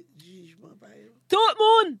jugement par eux. Tout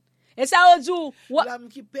le monde. Et ça on dit l'âme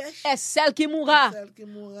qui pêche est celle qui mourra.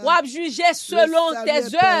 Ou a jugé selon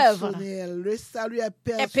tes œuvres. Le salut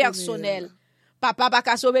est personnel. Papa pas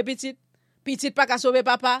ka sauver petit pas ka sauver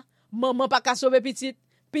papa, maman pas ka sauver petit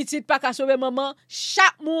pas qu'à sauver maman.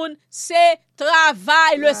 Chaque monde c'est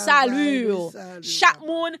travail le salut. Chaque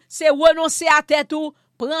monde c'est renoncer à tête ou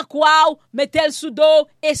prend quoi mettez le sous dos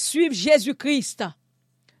et suivre Jésus-Christ.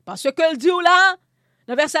 Parce que le dit là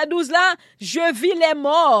dans verset 12 là, je vis les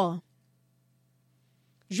morts.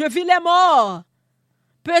 Je vis les morts.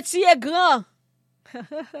 Petits et grands.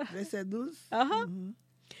 Verset 12.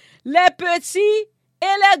 Les petits et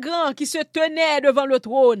les grands qui se tenaient devant le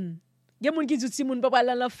trône. Il y a des gens qui disent que les gens ne peuvent pas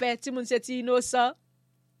aller en l'enfer, les gens sont innocents.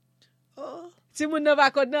 Les gens ne vont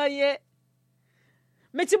pas connaître.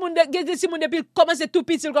 Mais les gens depuis commencer tout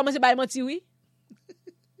petit, ils commencent à mentir, oui.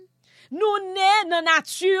 Nous nés dans la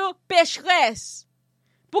nature pécheresse.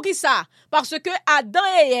 Pour qui ça? Parce que Adam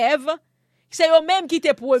et Ève, c'est eux-mêmes qui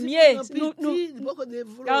étaient premiers.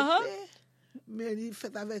 Mais il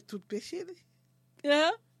fait avec tout péché.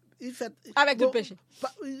 Il fait avec tout péché.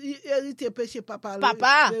 Il hérite péché papa.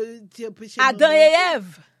 Adam et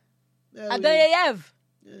Ève. Adam et Ève.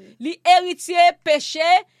 Les héritiers péché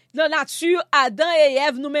dans la nature, Adam et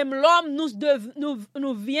Ève, nous-mêmes l'homme,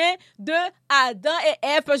 nous vient de Adam et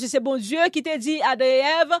Ève, parce que c'est bon Dieu qui te dit, Adam et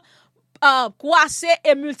Ève, croissez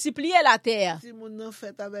et multipliez la terre. Si mon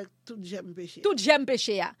fait avec tout j'aime péché. Tout j'aime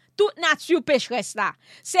péché, toute nature pécheresse là.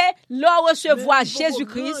 C'est leur recevoir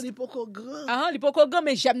Jésus-Christ. Il peut grand. Il peut grand,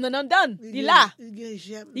 mais j'aime non donne. Il là.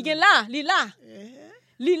 Il là.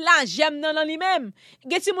 Li là, j'aime non lui-même.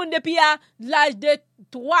 Geti moun depuis l'âge de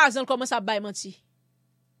 3 ans commence à bailler menti.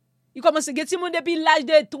 Il commence geti moun depuis l'âge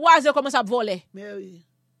de 3 ans commence à voler. Mais oui.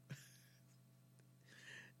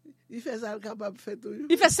 Il fait ça le capable fait tout.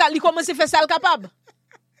 Il fait ça, il commence à faire ça le capable.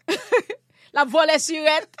 La voler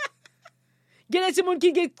surette. Geti moun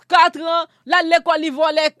qui 4 ans, là l'école il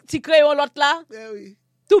vole ti crayon l'autre là. Mais oui.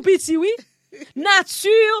 Tout petit oui.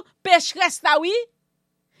 Nature pécheresse là oui.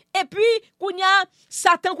 Et puis,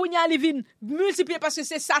 Satan, il vient multiplier parce que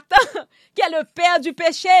c'est Satan qui est le père du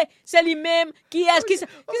péché. C'est lui-même qui est. Petit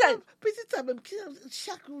ça même,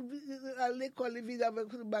 chaque à l'école, il vient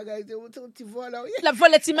avec une bagaille, tu vois là. La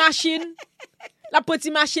volette machine. La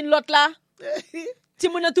petite machine, l'autre là. Si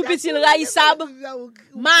mon tout petit, le raïsab.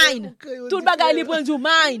 Mine. Tout le bagaille, il prend du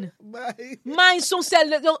mine. Mine sont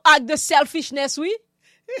actes de selfishness, oui.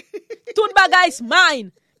 Tout le bagaille,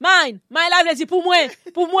 mine. Mine la veut dire pour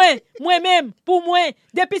moi-même, pour moi.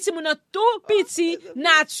 Depuis si mon tout petit,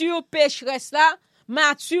 nature pécheresse là,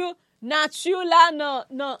 nature là,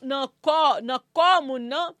 non corps mon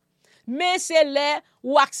non, mais c'est là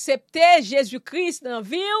où accepter Jésus-Christ dans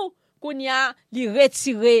vie qu'on y a li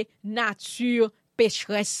retirer nature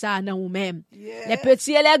pécheresse ça dans nous-mêmes. Yeah. Les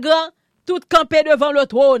petits et les grands, tout campés devant le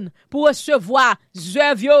trône pour recevoir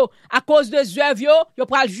œuvres à cause de œuvres, yo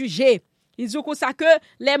pral juger. Il dit comme ça que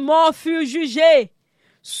les morts furent jugés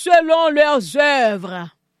selon leurs œuvres.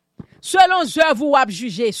 Selon les œuvres ou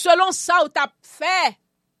jugé, selon ça ou t'as fait.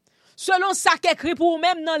 Selon ça qui est écrit pour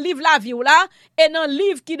vous-même dans le livre la vie ou là et dans le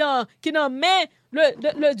livre qui met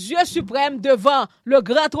le Dieu suprême devant le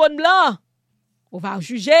grand trône blanc. On va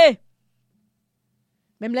juger.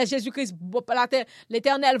 Même les Jésus-Christ,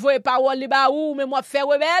 l'Éternel voit parole li ba ou mais moi faire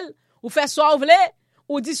rebelle, ou faire ça ou vle,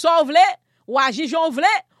 ou dit ça ou vle, ou agir j'en vle.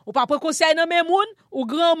 Ou pas prendre conseil dans mes moun, ou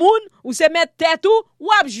grand moun, ou se mettre tête ou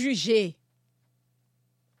à juger.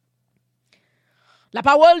 La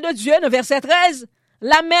parole de Dieu, dans verset 13,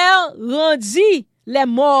 la mer rendit les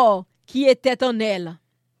morts qui étaient en elle.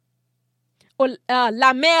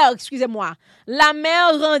 La mer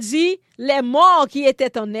rendit les morts qui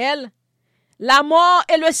étaient en elle. La mort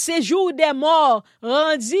et le séjour des morts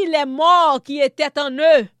rendit les morts qui étaient en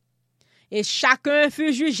eux. Et chacun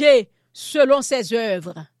fut jugé selon ses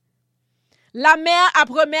œuvres. La mer a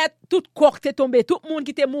promis tout corps qui est tombé, tout le monde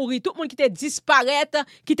qui est mort, tout le monde qui est disparu,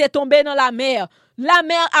 qui est tombé dans la mer. La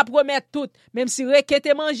mer a promis tout, même si requête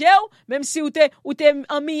est mangé, même si ou t'es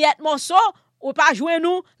en miette morceau, ou pas jouer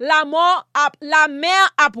nous, la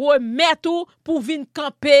mer a promis tout pour venir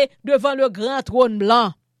camper devant le grand trône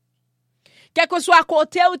blanc. Quel que soit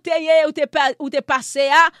côté ou t'es passé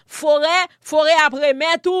à forêt après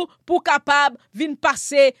tout pour capable venir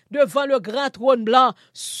passer devant le grand trône blanc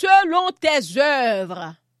selon tes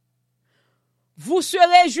œuvres. Vous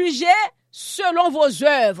serez jugés selon vos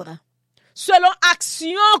œuvres. Selon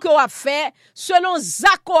action que vous avez fait, selon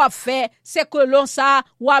actes que vous avez fait, c'est que l'on ça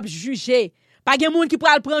ou a jugé. Pas de monde qui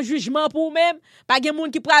pral prendre jugement pour vous-même, pas de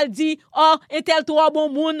monde qui pral dire "Oh, un tel trop bon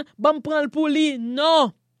monde, bon prendre pour lui."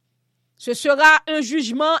 Non. Ce sera un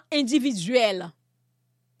jugement individuel.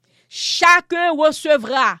 Chacun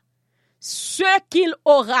recevra ce qu'il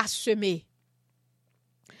aura semé.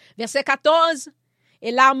 Verset 14.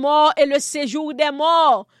 Et la mort et le séjour des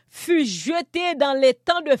morts fut jeté dans les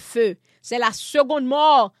temps de feu. C'est la seconde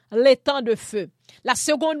mort, les temps de feu. La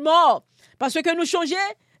seconde mort, parce que nous changeons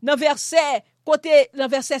dans verset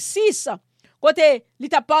 6, côté, il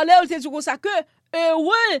t'a parlé, il t'a dit comme ça que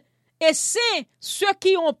heureux. Et c'est ceux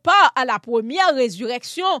qui ont part à la première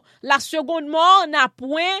résurrection, la seconde mort n'a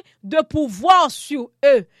point de pouvoir sur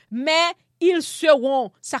eux, mais ils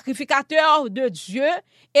seront sacrificateurs de Dieu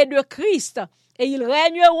et de Christ, et ils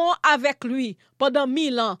régneront avec lui pendant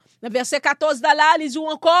 1000 ans. Dans verset 14 d'Allah, ils ont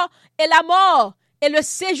encore, et la mort et le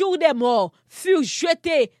séjour des morts furent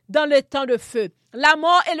jetés dans le temps de feu. La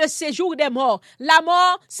mort est le séjour des morts. La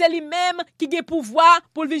mort, c'est lui-même qui a pouvoir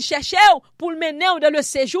pour venir chercher ou pour le mener dans le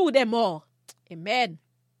séjour des morts. Amen.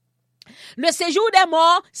 Le séjour des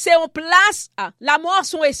morts, c'est en place, la mort,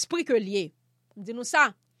 son esprit que lié. Dis-nous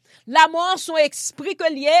ça. La mort, son esprit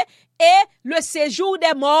que lié, et le séjour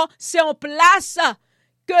des morts, c'est en place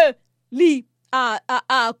que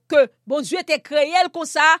que bon Dieu était créé comme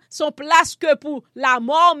ça, son place que pour la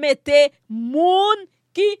mort mettait moun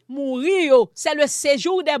qui mourit. C'est le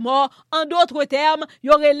séjour des morts. En d'autres termes, y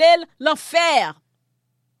aurait l'enfer.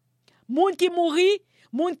 Moun qui mourit,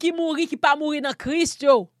 qui pas mourir dans Christ,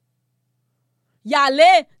 y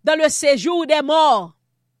aller dans le séjour des morts.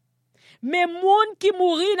 Mais moun qui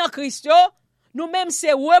mourit dans Christ, nous-mêmes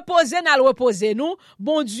c'est reposer nous.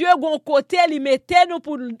 Bon Dieu, gon côté, li mette nous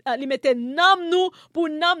pour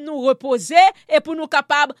nous reposer et pour nous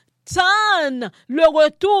capables tendre le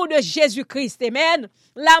retour de Jésus-Christ. Amen.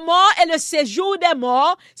 La mort et le séjour des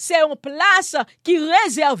morts, c'est une place qui est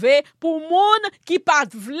réservée pour moun qui pas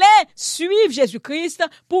vle suivre Jésus-Christ,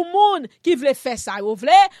 pour moun qui vle faire ça ou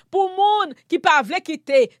vle, pour moun qui pas vle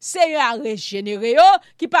quitter Seigneur régénérer,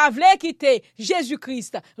 qui pas vle quitter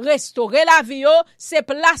Jésus-Christ, restaurer la vie, c'est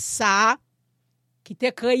place ça qui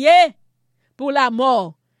t'est créé pour la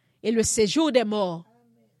mort et le séjour des morts.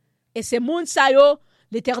 Et c'est moun ça yo,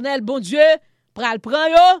 l'Éternel bon Dieu pral prend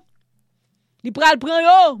yo. Li pral prend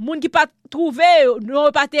yo, moun qui pas trouvé,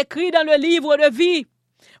 non pas écrit dans le livre de vie.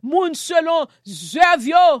 Moun selon œuvre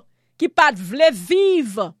yo, qui pas vle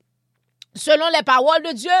vivre selon les paroles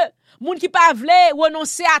de Dieu. Moun qui pas vle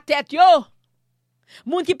renoncer à tête yo.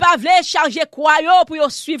 Moun qui pas vle charger croix yo pour yo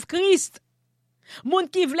suivre Christ. Moun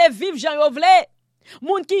qui vle vivre Jean yo vle.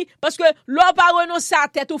 Moun qui parce que l'on pas renoncer à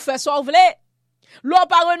tête ou faire ça vle. L'on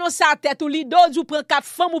pas renoncer à tête ou lido du prend 4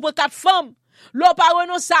 femmes ou prend 4 femmes. L'on pas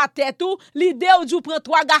renoncer à tête ou l'idée ou du prend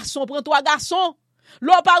 3 garçons, prend 3 garçons.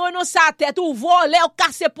 L'on pas renoncer à tête ou voler ou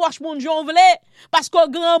casser poche moun jon vle parce que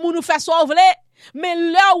grand moun nous fait ça vle. Mais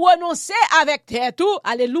là renoncer avec tête ou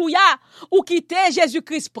alléluia ou quitter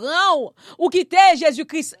Jésus-Christ prend ou quitter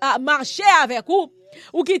Jésus-Christ marcher avec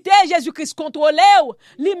ou quitter Jésus-Christ contrôler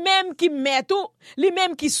lui-même qui met tout,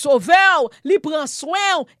 lui-même qui sauveur, lui prend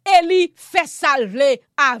soin et lui fait salver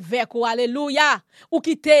avec ou alléluia ou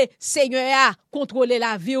quitter Seigneur contrôler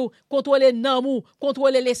la vie ou contrôler l'amour,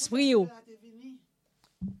 contrôler l'esprit ou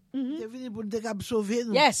t'es venu pour nous sauver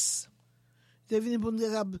nous. Yes. T'es venu pour nous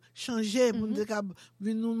changer, pour nous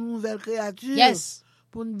une nouvelle créature. Yes.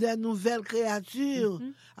 Pour des nouvelles créatures,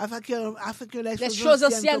 afin que les choses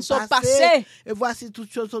anciennes sont passées. Et voici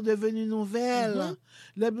toutes choses sont devenues nouvelles.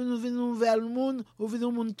 Les nouvelles monde, ou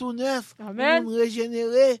un monde tout neuf, un monde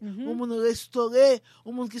régénéré, un monde restauré,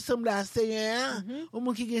 un monde qui semble à Seigneur, un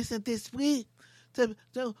monde qui a Saint-Esprit.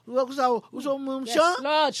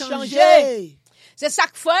 Changer. C'est ça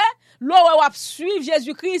que fait, l'on va suivre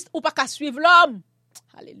Jésus-Christ ou pas qu'à suivre l'homme.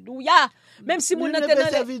 Alléluia. Même si moun nan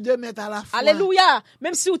Alléluia.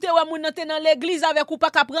 Même si ou te wè moun nan dans l'église avec ou pas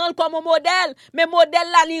qu'à prendre comme modèle, mais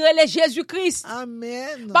modèle là li relè Jésus-Christ.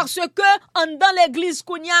 Amen. Parce que en dans l'église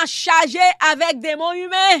qu'on y a chargé avec démons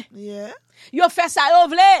humains. Yeah. Yo fait ça yo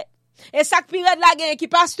vle. Et ça pire de la gen qui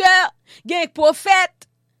pasteur, gen prophète.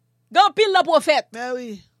 Gan pile le prophète. Mais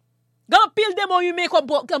oui. Gan pile démons humains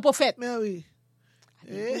comme prophète. Mais oui.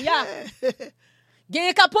 Alléluia.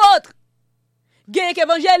 Gen apôtre. Gen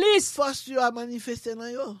évangéliste. Force yo a manifesté dans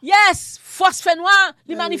yo. Yes, force fait noir,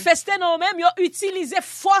 li manifesté non même, yo utilisé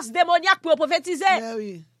force démoniaque pour prophétiser. Mais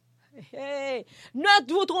oui. Hey,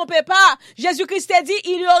 ne vous trompez pas. Jésus-Christ a dit,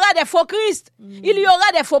 il y aura des faux Christ. Il y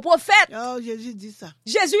aura des faux prophètes. Oh, Jésus dit ça.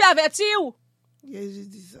 Jésus avertit ou? Jésus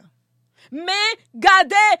dit ça. Mais,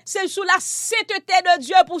 gardez, c'est sous la sainteté de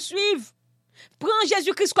Dieu pour suivre. Prends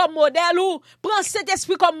Jésus-Christ comme modèle ou, prends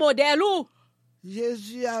Saint-Esprit comme modèle ou.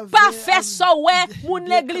 Jésus a pas fait ça, ouais, mon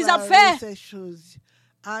l'église a fait. Ces choses,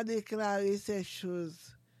 a déclaré ces choses.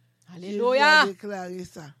 Alléluia. Jésus a déclaré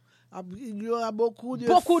ça. Il y aura beaucoup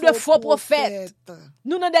de faux prophètes.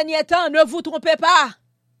 Nous, dans le dernier temps, ne vous trompez pas.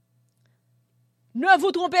 Ne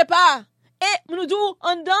vous trompez pas. Et nous disons,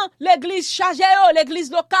 dans l'église chargée, l'église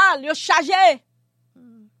locale, yo chargé.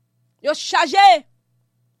 Yo chargé.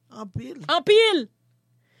 En pile. En pile.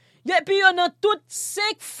 Et puis, on a toutes 5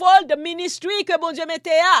 folles de ministry que bon Dieu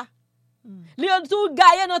mettait à. Ils ont tout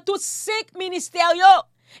gagné dans toutes 5 ministères.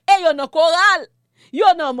 Et on a chorale.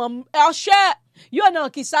 On a usher. On a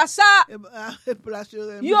qui ça.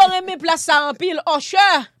 Yo remet place ça en pile usher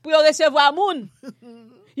pour recevoir moun.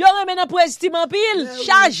 Yo remet dans préstime en pile.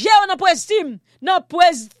 Chargé on a préstime. Dans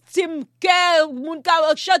préstime que moun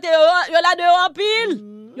ka chante yo là dehors en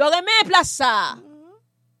pile. Yo remet place ça.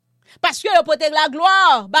 Parce que yo pote la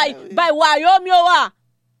gloire, by royaume yo wa.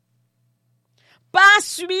 pas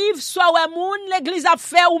suivre soit ouais moun l'église a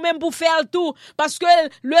fait ou même pour faire tout parce que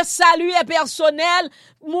le salut est personnel.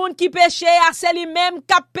 Moun qui péché c'est lui-même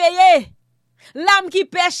qui a payé. L'âme qui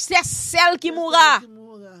pêche c'est celle qui mourra.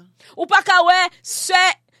 Ou pas ka ouais ces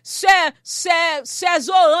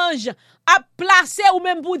oranges a placé ou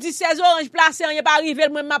même pour dire ces oranges placé rien pas arrivé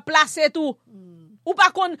même m'a placé tout. Ou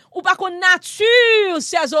pas qu'on nature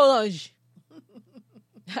ces oranges.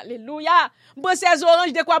 Alléluia. M'prend ces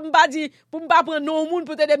oranges de quoi m'pa dit pour m'pa prendre non moun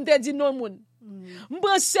pour te dire non moun.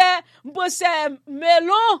 M'prend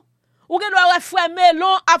melon ou que doit frère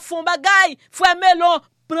melon a fond bagay, frère melon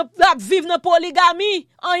a vivre dans polygamie,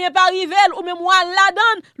 rien pas arrivé ou même moi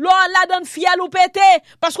la donne fiel ou pété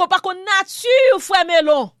parce qu'on pas qu'on nature frère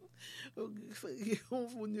melon.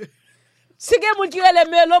 Si quelqu'un moun qui les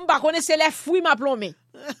melon pas connaît c'est les fruits m'a plombé.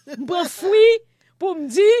 M'prend fruit pour me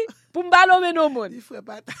dire pour m'ballomer non moun. Il frère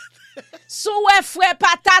patate. Sou ouais frère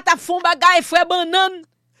patate a fond bagay frère banane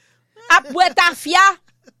a boire ta fia.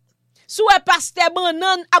 Sou ouais pasteur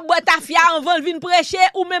banane a boire ta fia avant vinn prêcher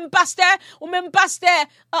ou même pasteur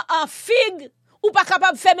en figue ou pas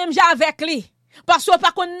capable faire même ja avec lui parce que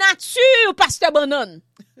pas qu'on nature pasteur banane.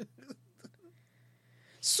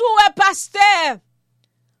 Sou ouais pasteur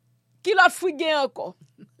qui l'a fouillé encore.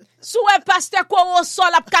 Sou ouais pasteur ko au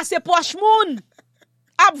sol a casser poche moun.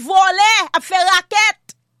 A voler, a faire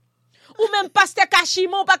raquette. Ou même pasteur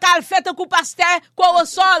Kachimon, pas qu'à le faire un coup pasteur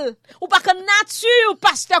Korosol. Ou pas que nature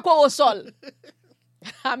pasteur Korosol.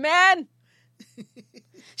 Amen.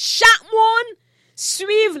 Chaque monde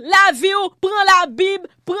suive la vie, prend la Bible,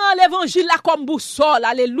 prend l'évangile là comme boussole.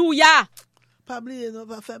 Alléluia. Pas oublier, non,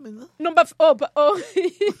 pas faire maintenant. Non, pas, oh.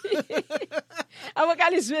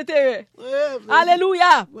 Apocalypse 21.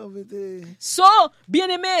 Alléluia. So, bien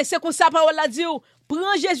aimé, c'est comme ça, parole la dit.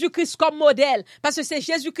 Prends Jésus-Christ comme modèle. Parce que c'est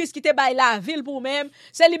Jésus-Christ qui te baille la ville pour même.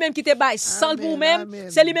 C'est lui-même qui te baille sang pour même.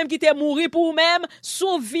 C'est lui-même qui te mourir pour même.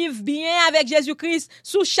 Sous vivre bien avec Jésus-Christ.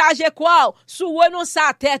 Sous charger quoi? Sous renoncer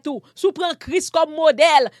à tête ou. Sous prendre Christ comme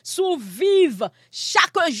modèle. Sous vivre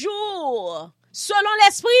chaque jour. Selon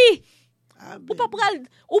l'esprit. Ou pas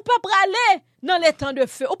praler dans les temps de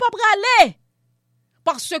feu. Ou pas praler.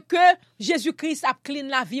 Parce que Jésus-Christ a clean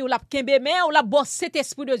la vie ou l'a kembe mais ou l'a bossé cet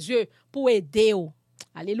esprit de Dieu pour aider ou.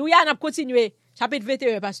 Alléluia, on a continué. Chapitre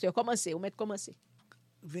 21, pasteur. Commencez, ou commencer.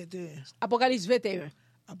 21. Apocalypse 21.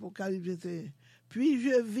 Apocalypse 21. Puis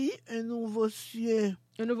je vis un nouveau ciel.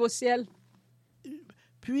 Un nouveau ciel.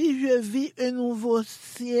 Puis je vis un nouveau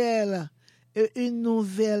ciel et une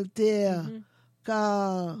nouvelle terre.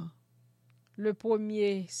 Car le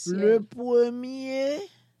premier ciel. Le premier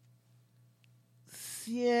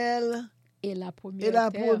ciel et la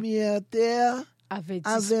première terre avait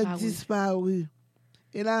disparu.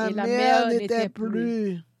 Et la mer n'était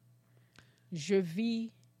plus. Je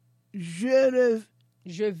vis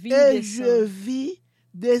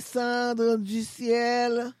descendre du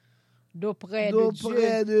ciel d'auprès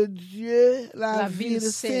de Dieu la ville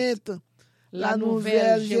sainte, la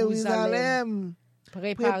nouvelle Jérusalem,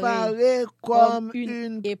 préparée comme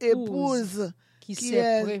une épouse qui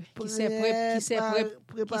s'est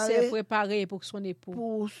préparée pour son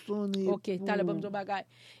époux. OK, t'as le bon bagay.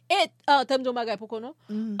 Et t'as le bagay pour qu'on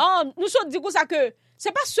nous sommes dit ça que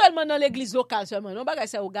c'est pas seulement dans l'église locale seulement, non bagay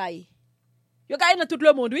c'est au gaï. Yo gaï dans tout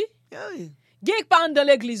le monde, oui. Gek pas dans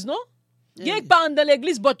l'église, non? Gek pas dans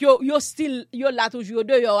l'église, but yo still yo là toujours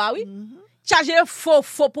dehors, oui. Charger faux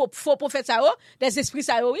prophète ça des esprits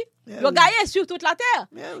ça oui. Yo gaï sur toute la terre.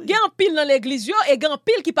 Gen pile dans l'église yo et gen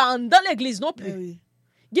pile qui pas dans l'église non plus.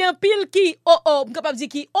 Gen pile qui capable dire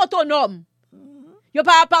qui autonome. Yo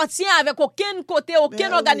pas appartient avec aucun côté,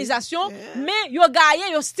 aucune organisation, mais yo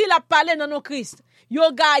gagne, yo style à parler dans nos Christ. Yo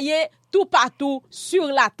gagne tout partout sur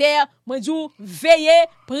la terre. Moi dis veillez,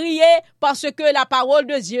 priez parce que la parole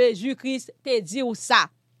de Jésus-Christ te dit ou ça.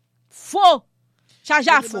 Faux. Charge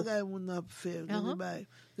à faux.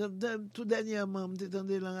 Tout dernièrement, je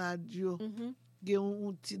t'entendais dans la radio. Il y a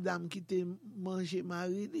une petite dame qui t'a mangé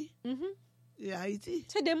Marie et Haïti.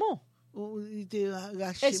 C'est démon. Il t'a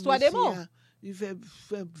racheté. Histoire démon. Il fait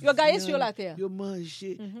yo gagne sur la terre. Yo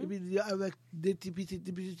manger et puis avec des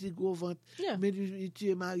petits gros ventre mais il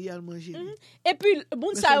tue Marie à manger. Et puis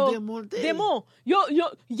bon ça démon yo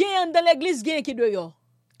dans l'église gagne qui dehors.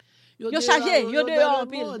 Yo chargé, yo dehors en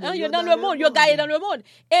pile. Yo dans le monde, yo gagne dans le monde.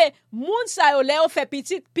 Et moun ça yo là fait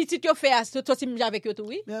petit yo fait sorti avec yo tout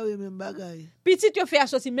oui. Mais oui même bagaille. Petit yo fait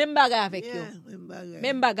sorti même bagaille avec yo.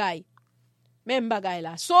 Même bagaille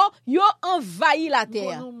là. So yo envahi la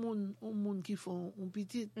terre. On monde qui font un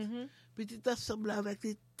petit assemble avec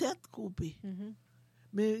les têtes coupées.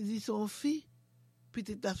 Mais ils sont filles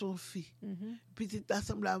petite à son fille. Petite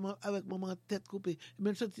assemblement avec maman tête coupée.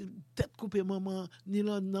 Même si tête coupée, maman, ni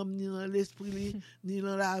dans l'âme, ni dans l'esprit, ni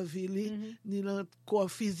dans la vie, ni dans le corps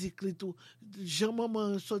physique, tout. Jean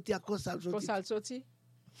maman sorti à quoi ça sorti?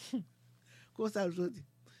 Quoi ça sorti?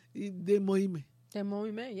 Démon humain. Démon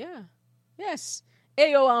humain, yeah. Yes.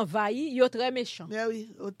 Et yo envahi, yo très méchant. Mais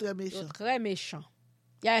oui, yo très méchant. Yo très méchant.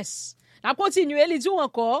 Yes. On continue, il dit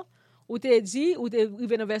encore, ou te dit, ou te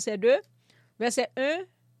arrivé dans verset 2, verset 1,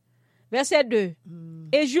 verset 2.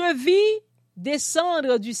 Et je vis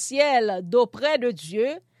descendre du ciel d'auprès de Dieu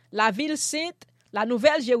la ville sainte, la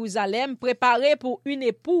nouvelle Jérusalem, préparée pour une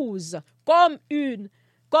épouse, comme une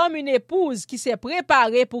épouse qui s'est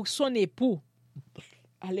préparée pour son époux.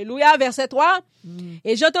 Alléluia, verset 3.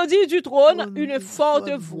 Et j'entendis du trône une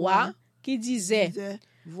forte voix qui disait,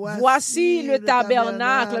 voici le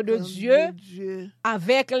tabernacle de Dieu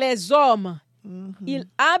avec les hommes. Il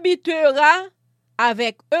habitera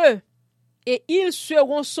avec eux et ils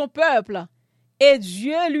seront son peuple et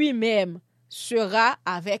Dieu lui-même sera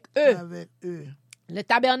avec eux. Le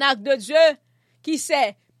tabernacle de Dieu, qui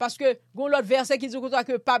c'est? Parce que l'autre verset qui dit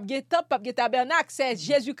que pape gen temple, pape gen tabernacle, c'est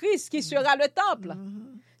Jésus-Christ qui sera le temple.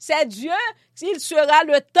 C'est Dieu, il sera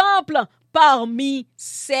le temple parmi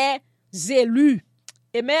ses élus.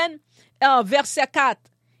 Amen. En verset 4,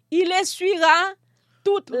 il essuiera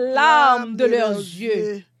toute larme de leurs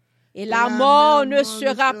yeux et la mort ne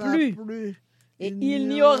sera plus. Et il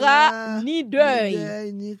n'y aura ni deuil,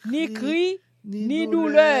 ni cri, ni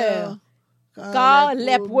douleur, car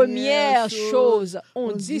les premières choses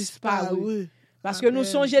ont disparu. Parce que nous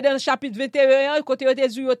songeons dans le chapitre 21, côté de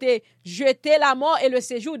Jésus, jeté la mort et le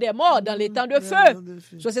séjour des morts dans les temps de feu.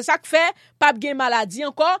 C'est ça que fait, pas de maladie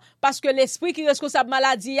encore, parce que l'esprit qui est responsable de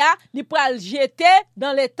maladie, il peut le jeter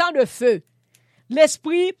dans les temps de feu.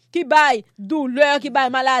 L'esprit qui baille douleur, qui baille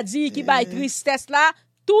maladie, qui baille tristesse là,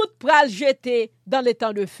 tout peut le jeter dans les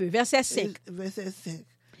temps de feu. Verset 5.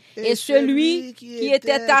 Et celui qui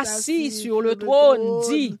était assis sur le trône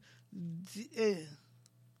dit,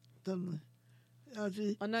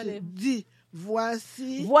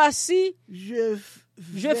 voici, je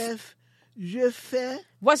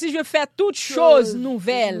fais toutes choses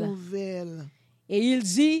nouvelles. Et il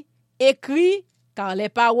dit, écris, car les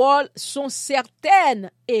paroles sont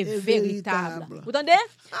certaines et véritables. Vous entendez?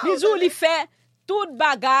 Il fait toute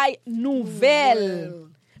bagaille nouvelle.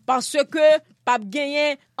 Parce que pas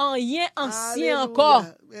gagner rien ancien encore.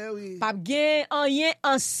 Pas gagner rien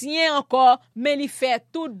ancien encore, mais il fait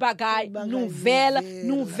toute bagaille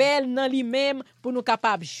nouvelle dans lui-même pour nous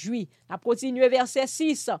capables jouir. On continue verset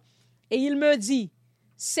 6. Et il me dit,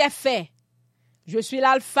 c'est fait. Je suis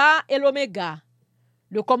l'alpha et l'oméga,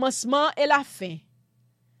 le commencement et la fin.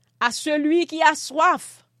 À celui qui a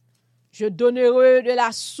soif, je donnerai de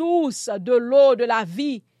la source de l'eau de la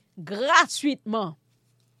vie gratuitement.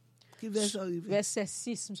 Verset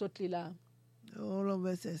 6, nous sommes là. Oh,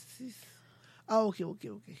 verset 6. Ah, ok.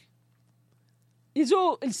 Il dit,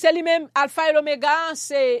 c'est lui-même, alpha et l'oméga,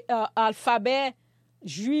 c'est alphabet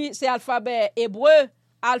juif, c'est alphabet hébreu,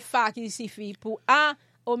 alpha qui signifie pour un,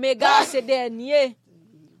 oméga c'est dernier.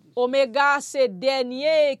 Oméga c'est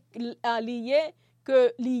dernier lié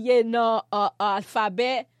que lié dans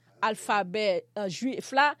alphabet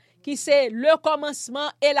juif là, qui c'est le commencement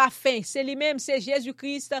et la fin. C'est lui-même, c'est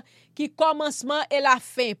Jésus-Christ qui commencement et la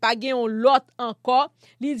fin. Pas gain l'autre encore.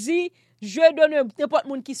 Il dit, je donne n'importe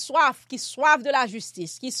monde qui soif de la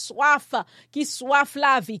justice, qui soif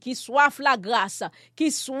la vie, qui soif la grâce,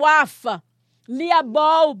 qui soif li à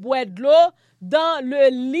bord boire de l'eau dans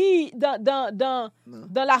le lit dans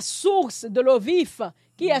la source de l'eau vive.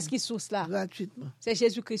 Qui est-ce qui source là? Gratuitement. C'est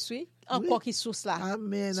Jésus-Christ, oui. Encore qui source là.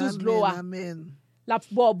 Amen. Source de l'eau. Amen. La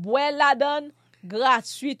boire la donne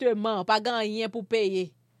gratuitement, pas rien pour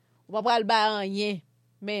payer. On va pas le bailler rien,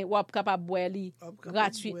 mais on est capable de boire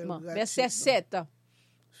gratuitement. Verset 7.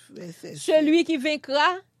 Celui qui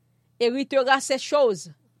vaincra héritera ces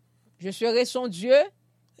choses. Je serai son Dieu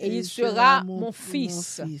et il sera mon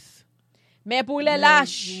fils. Mais pour les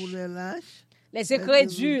lâches, les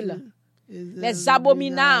incrédules, les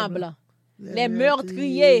abominables, les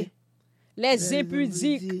meurtriers, les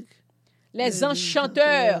impudiques, les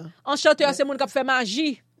enchanteurs. Enchanteurs, c'est les gens qui font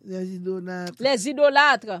magie. Les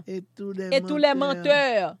idolâtres et tous les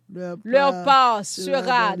menteurs. Leur part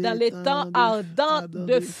sera dans les temps ardents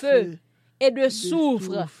de feu et de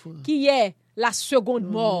soufre, qui est la seconde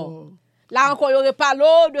mort. Là encore, il n'y aurait pas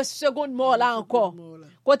l'eau de seconde mort, là encore.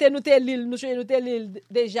 Côté nous te l'île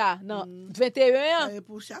déjà, non, 21.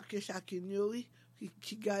 Pour chacune,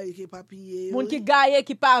 qui gagne, qui pas payé. Moun qui gagne,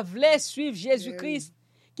 qui pas voulait suivre Jésus-Christ,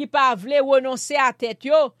 qui pas vle renoncer à tête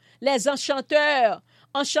yo, les enchanteurs.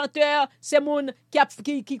 Enchanteurs, c'est moun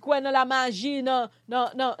qui croit dans la magie, non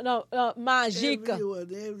magique.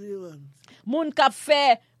 Everyone. Moun qui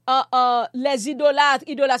fait les idolâtres,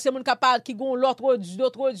 c'est moun qui gon l'autre dieu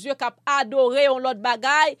qui adorer on l'autre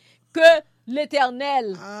bagaille que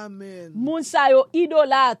l'Éternel. Amen. Moun sa yo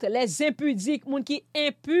idolâtres, les impudiques, moun qui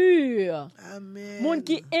impur. Amen. Moun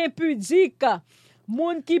qui impudique,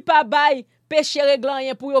 moun qui pa bay péché réglant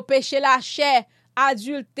pour yo péché la chair,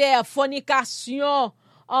 adultère, fornication,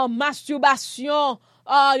 masturbation,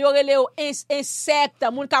 yorele yo insecte,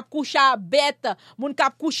 moun k'ap couche à bête, moun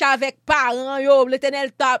k'ap couche avec parents yo,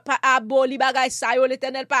 l'Éternel ta aboli bagay sa yo,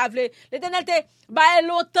 l'Éternel pa vle. L'Éternel te baye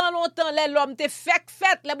longtemps l'homme te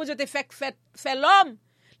fait, les bon Dieu te fait l'homme.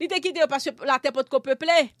 Il te quitté parce que la terre peut te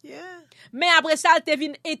peupler. Yeah. Mais après ça, il te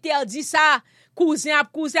vient interdit ça. Cousin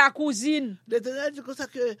à cousine. L'Éternel dit comme ça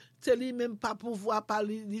que c'est lui même pas pouvoir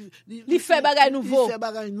parler. Il fait bagay nouveau.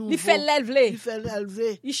 Il fait l'élever.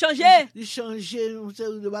 Il changeait. Il changeait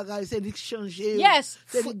de bagay, c'est lui qui changeait. Yes.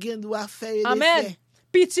 C'est lui qui doit faire. Amen.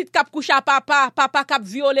 Petite cap couche à papa cap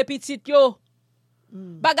violer petite yo.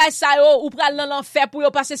 Bagay sa yo ou pral dans l'enfer pour yo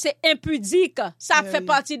parce que c'est impudique. Ça fait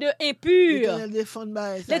partie de impur.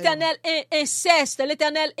 L'Éternel inceste,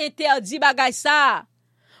 l'Éternel interdit bagay ça.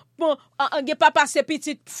 Bon, on pas passer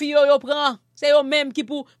petite fille yo prend. C'est yo même qui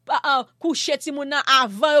pour coucher ti moun nan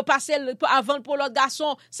avant yo passer avant pour l'autre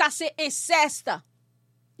garçon. Ça c'est inceste.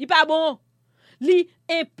 Il pas bon. Li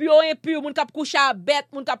impur, moun k'ap coucher à bête,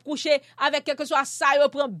 moun k'ap coucher avec quelque soit ça yo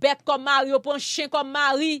prend bête comme mari, yo prend chien comme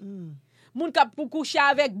mari. Moun k'ap pour coucher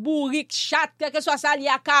avec bourrique, chat, quelque soit ça lié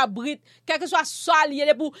à cabrit, quelque soit ça lié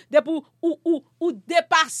pour ou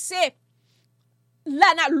dépasser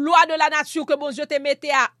la loi de la nature que bon Dieu te mette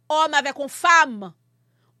à homme avec une femme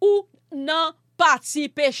ou non parti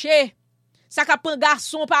péché. Ça ka prend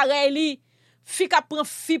garçon pareil li, fille ka prend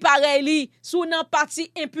fille pareil li, sou nan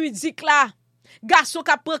parti impudique là. Garçon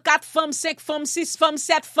ka prend 4 femmes, 5 femmes, 6 femmes,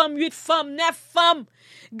 7 femmes, 8 femmes, 9 femmes.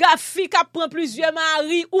 Fille ka prend plusieurs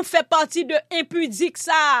maris ou fait partie de impudique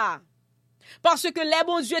ça. Parce que les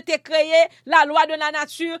bon Dieu t'a créé, la loi de la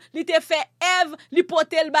nature, il t'a fait Ève, il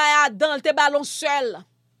porte le bail Adam, il te ballon seul.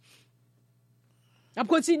 On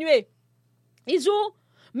continue. Ils ont,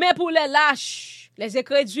 mais pour les lâches, les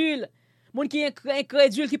incrédules, moun qui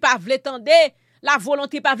incrédule qui pas vle tendre, la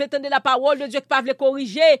volonté pas vle tendre la parole de Dieu qui pas vle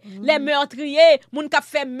corriger, les meurtriers, moun qui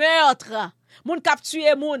fait meurtre. Moun kap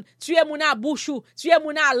tuer moun à bouchou, tuer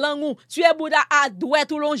moun à langou, tuer moun à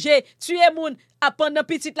douette ou longer, tuer moun à pendant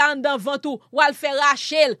petite là dans ventou, ou al faire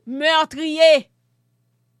rachel, meurtrier.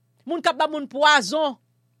 Moun kap ba moun poison,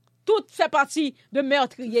 tout fait partie de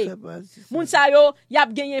meurtrier. Moun sa yo, y a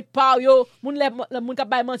gagné par yo, moun kap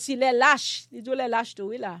ba menti les lâches, ils disent les lâches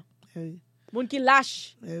tout là. Moun qui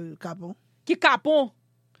lâche, qui capon.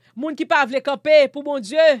 Moun qui pa vle camper pour bon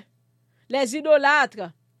Dieu. Les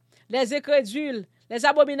idolâtres, les incrédules, les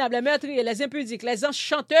abominables, les meurtriers, les impudiques, les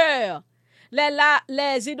enchanteurs,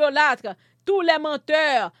 les idolâtres, tous les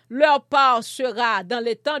menteurs, leur part sera dans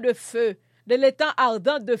les temps de feu, de l'étang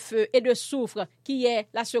ardent de feu et de soufre, qui est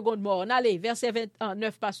la seconde mort. Allez, verset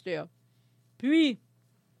 29, pasteur. Puis,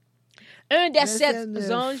 un des 7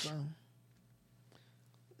 anges.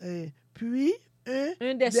 Puis,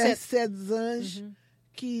 un des 7 anges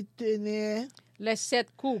qui tenait les 7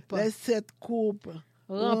 coupes.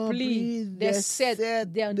 Rempli des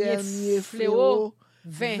 7 derniers fléaux,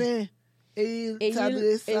 20. Et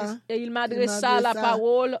il m'adressa la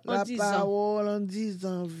parole en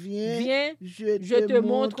disant, viens, je te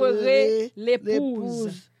montrerai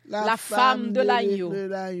l'épouse, la femme de l'agneau.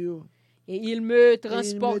 Et il me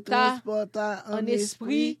transporta en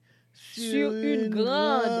esprit sur une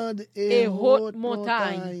grande et haute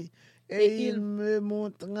montagne. Et il me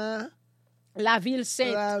montra la ville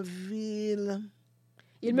sainte.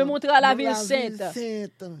 Il me montra la ville sainte,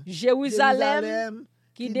 Jérusalem,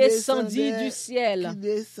 qui descendit du ciel,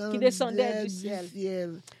 qui descendait du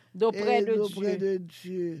ciel, d'auprès de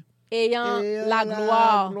Dieu, ayant la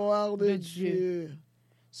gloire de Dieu.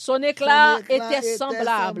 Son éclat était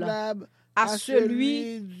semblable à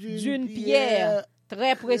celui d'une pierre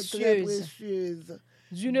très précieuse,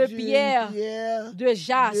 d'une pierre de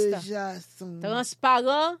jaspe,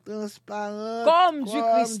 transparent comme du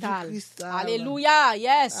cristal. Alléluia,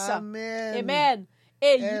 yes. Amen.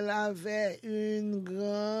 Et elle avait une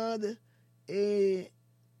grande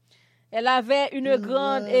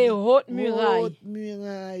et haute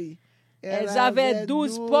muraille. Elles avaient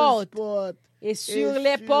 12 portes. Et sur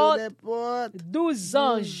les portes, 12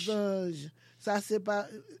 anges. Ça, c'est pas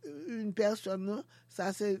une personne, non?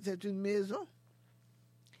 Ça, c'est une maison.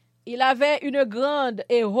 Il avait une grande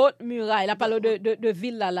et haute muraille. La parole de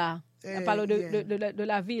ville là. La parole de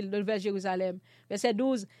la ville, de vers Jérusalem. Verset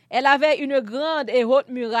 12. Elle avait une grande et haute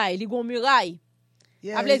muraille. Il y a une muraille.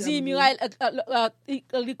 Elle dit muraille,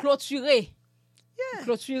 clôturée.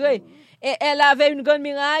 Clôturée. Et elle avait une grande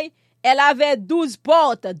muraille. Elle avait 12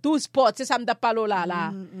 portes. 12 portes. C'est ça que je parle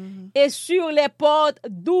là. Et sur les portes,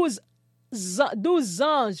 12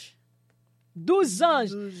 anges. 12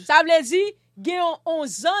 anges. Ça veut dire il y a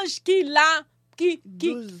 11 anges qui là qui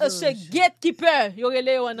se guette qui peur. Yo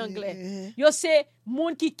relé en anglais. Yo c'est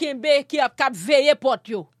monde qui kembe qui a cap veiller porte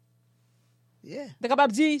yo. T'es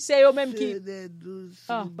capable dire c'est eux même qui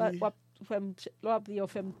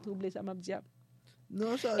fait troubler ça m'a dit.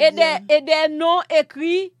 Et des noms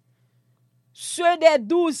écrits ceux des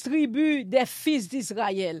 12 tribus des fils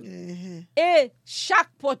d'Israël. Et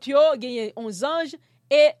chaque porte yo gagne 11 anges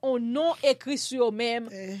et un nom écrit sur eux-mêmes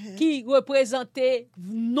qui représentait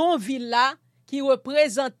non villa, qui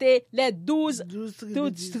représentait les 12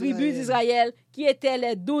 tribus d'Israël, qui étaient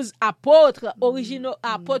les 12 apôtres, originaux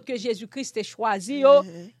apôtres que Jésus-Christ a choisis,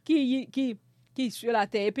 qui sur la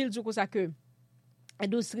terre. Et puis il dit comme ça que les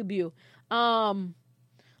 12 tribus. À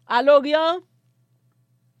l'Orient,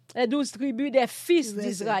 les 12 tribus des fils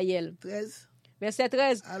d'Israël. Verset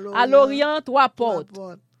 13. À l'Orient, 3 portes.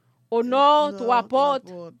 Au nord, 3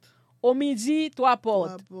 portes. Au midi, 3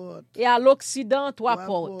 portes. Et à l'Occident, 3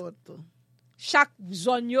 portes. Chaque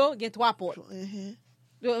zone, il y a 3 portes.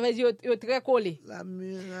 Il est très collé. La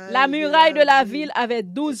muraille de la ville avait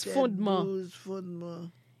 12 fondements.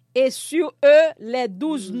 Et sur eux, les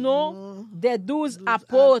 12 noms des 12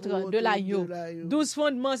 apôtres de l'agneau. 12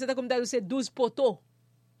 fondements, c'était comme c'est 12 poteaux.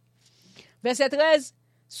 Verset 13.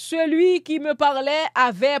 Celui qui me parlait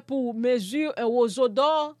avait pour mesure un roseau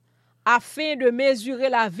d'or afin de mesurer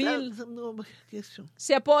la ville,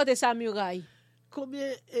 ses portes et sa muraille. Combien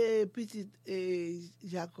petites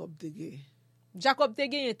Jacob te gagne? Jacob te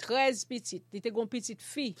gagne 13 petites. Il te gagne une petite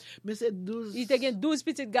fille. Mais c'est 12. Il te gagne 12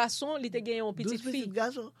 petits garçons, il te gagne une petite 12 fille. 12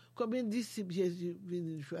 garçons. Combien de disciples Jésus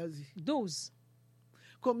vient choisir? 12.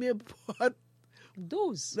 Combien de portes?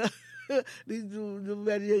 12.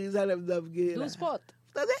 12 portes.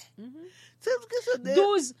 C'est ce que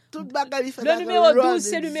 12. Le numéro 12,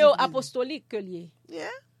 c'est le numéro apostolique que lié.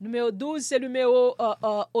 Numéro 12, c'est le numéro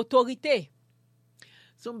autorité.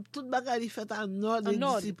 Sont toutes bagailles faites en ordre et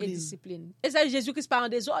discipline. Et ça, Jésus-Christ pas en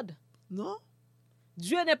désordre. Non.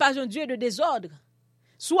 Dieu n'est pas un Dieu de désordre.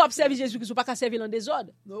 Si vous observez Jésus-Christ, vous ne pouvez pas servir en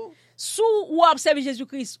désordre. Non. Si vous observez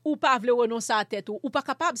Jésus-Christ, vous ne pouvez pas renoncer à la tête, ou pas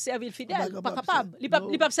capable de servir fidèle, vous pas capable. Il ne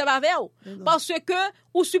peut pas servir avec vous. Parce que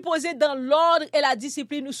vous supposez dans l'ordre et la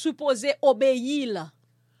discipline, vous supposez obéir.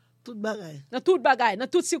 Toute bagaille. Dans toute bagaille, dans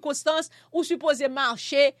toutes circonstances, vous supposez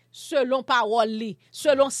marcher selon parole,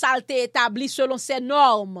 selon saleté établie, selon ses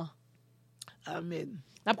normes. Amen.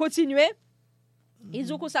 On continue. Il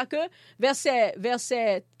dit comme ça que, verset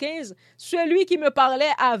 15, celui qui me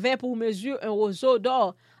parlait avait pour mesure un roseau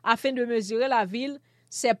d'or afin de mesurer la ville,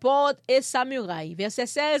 ses portes et sa muraille. Verset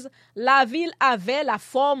 16, la ville avait la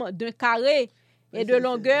forme d'un carré et de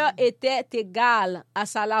longueur était égale à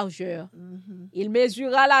sa largeur. Il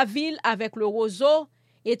mesura la ville avec le roseau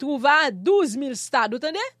et trouva 12 000 stades. Vous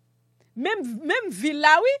entendez? Même ville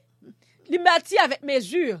là, oui, il bâtit avec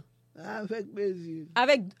mesure. Avec mesure.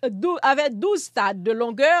 Avec 12 stades de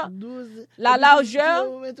longueur, la largeur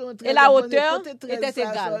et la hauteur étaient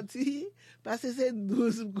égales. Parce que c'est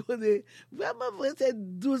 12, vraiment vrai, c'est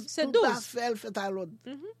 12. C'est tout 12. Affaire fait à l'autre.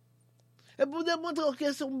 Et pour démontrer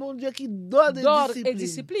que c'est un bon Dieu qui donne et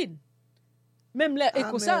discipline. Même les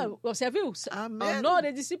ça, observez-vous, en ordre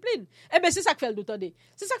et discipline. Eh bien, c'est ça que fait le doute.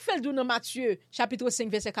 C'est ça que fait le doute dans Matthieu, chapitre 5,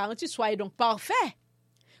 verset 48. Soyez donc parfaits.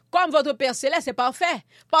 Comme votre Père Céleste est parfait.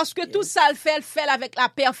 Parce que tout ça, le fait avec la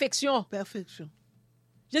perfection. Perfection.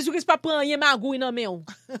 Jésus-Christ pas prend rien magouille dans mes on.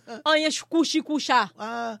 Rien coucha.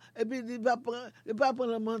 Et puis il va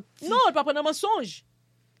prendre un mensonge. Non, il va prendre un mensonge.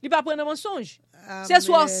 Il va prendre un mensonge. C'est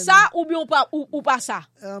soit ça ou bien ou pas ça.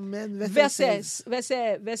 Amen. Verset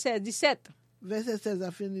 17. Verset 16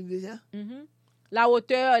 a fini déjà. La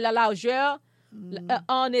hauteur et la largeur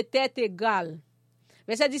en étaient égales.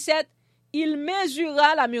 Verset 17. Il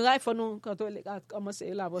mesura la muraille. Faut nous quand on commence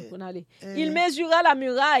là pour aller. Il mesura la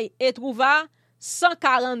muraille et trouva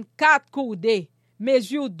 144 coudées,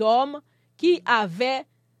 mesure d'homme qui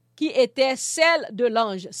était celle de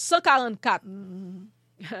l'ange. 144.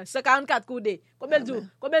 144 coudées. Combien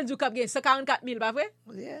de jours cap gagne 144 000, pas vrai?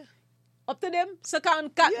 Obtenez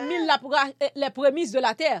 144 000 les prémices de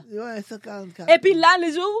la terre. 144. Et puis là,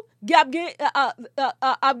 les jours, il y a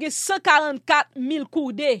 144 000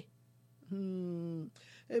 coudées.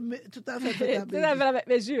 Tout à fait avec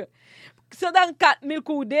mesure. 104 000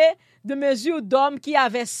 coudées de mesure d'homme qui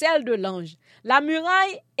avait celle de l'ange. La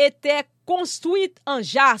muraille était construite en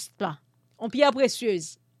jaspe, en pierre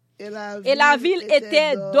précieuse. Et la ville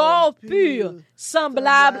était d'or pur,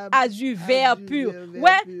 semblable à du verre pur.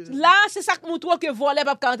 Ouais, là, c'est ça qui montre que voler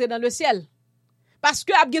pas rentrer dans le ciel. Parce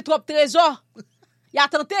que y a trop de trésors. Il a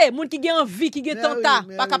tenté, moun qui gen envie, qui gen tenta,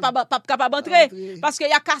 pas capable entrer parce que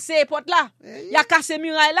y a cassé porte là. Il a cassé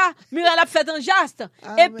muraille là fait en jaspe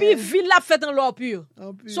et puis ville là fait en l'or pur.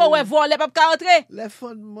 So ouais voler pas rentrer. Les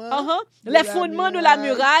fondements de la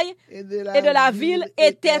muraille et de la ville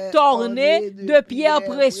étaient ornés de pierres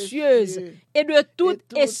précieuses et de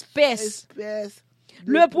toute espèce.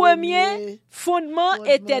 Le premier fondement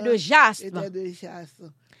était de jaspe.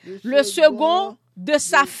 Le second de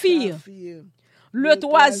saphir. Le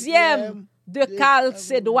troisième de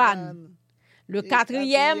calcédoine, le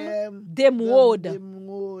quatrième d'émeraude,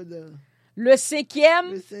 le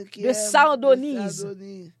cinquième de sardonyse,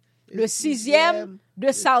 le sixième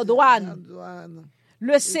de sardoine,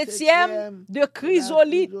 le septième de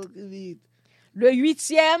chrysolite, le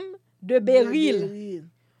huitième de béryl,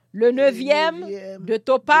 le neuvième de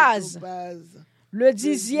topaze, le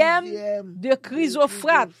dixième de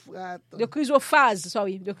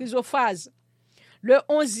chrysophase, le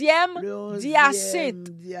 11e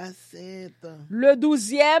d'hyacinthe, le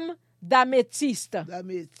 12e d'améthyste.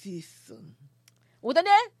 Vous entendez?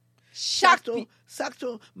 Chaque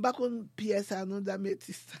pièce a nom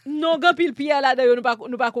d'améthyste. Non, grand pile pierre là d'ailleurs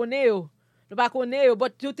nous pas connaît mais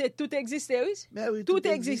tout existait, oui. Tout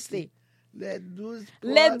existait.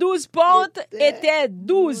 Les 12 portes étaient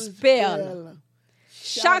 12 perles.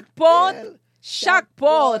 Chaque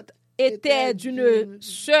porte était d'une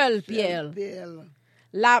seule pierre.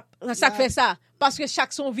 Ça fait ça. Parce que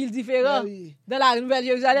chaque son ville différent. Dans la Nouvelle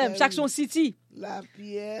Jérusalem, chaque son city. La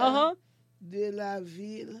pierre de la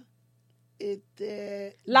ville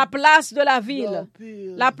était... La place de la ville.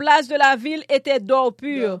 La place de la ville était d'or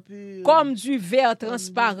pur, comme du verre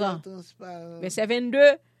transparent. Verset 22.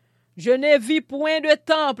 Je ne vis point de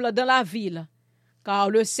temple dans la ville, car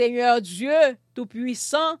le Seigneur Dieu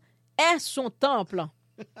Tout-Puissant est son temple.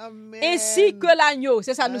 Amen. Ainsi que l'agneau.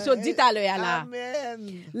 C'est ça nous sommes dit à l'heure là.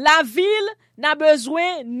 Amen. La ville n'a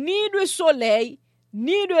besoin ni du soleil,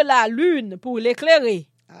 ni de la lune pour l'éclairer.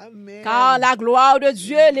 Amen. Car la gloire de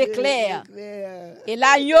Dieu l'éclaire. Et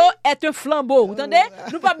l'agneau est un flambeau. Vous entendez?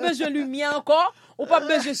 Nous pas besoin de lumière encore. Ou pas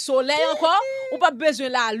besoin de soleil encore. Ou pas besoin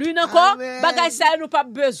de la lune encore. Bagay ça, nous pas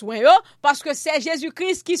besoin. Parce que c'est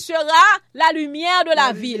Jésus-Christ qui sera la lumière de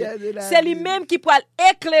la ville. C'est lui-même qui pourra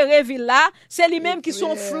éclairer ville là. C'est lui-même qui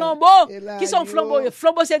sont flambeaux. Qui sont flambeaux.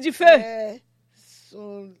 Flambeau, c'est du feu.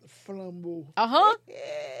 Son flambeau.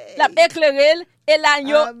 La éclairé et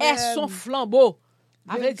l'agneau est son flambeau.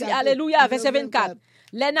 Alléluia, verset 24.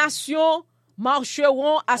 Les nations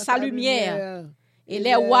marcheront à sa lumière. Et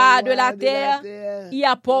les rois de la terre y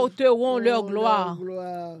apporteront leur gloire.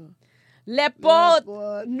 Les portes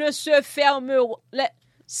ne se fermeront,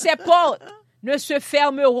 ces portes ne se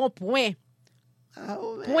fermeront point.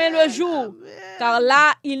 Point le jour, car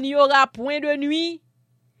là il n'y aura point de nuit.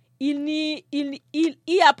 Il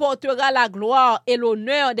y apportera la gloire et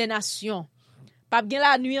l'honneur des nations. Pas bien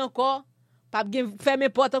la nuit encore, pas bien fermer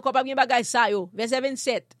porte encore, pas bien bagay sa yo. Verset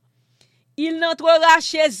 27. Il n'entrera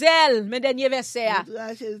chez elle, mes derniers versets,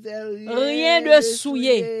 rien de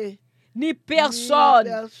souillé, ni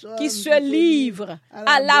personne qui se livre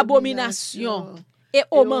à l'abomination et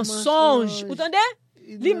au mensonge. Vous entendez?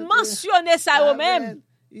 Il mentionnait ça eux-mêmes.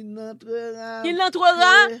 Il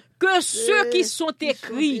n'entrera que ceux qui sont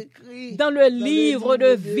écrits dans le livre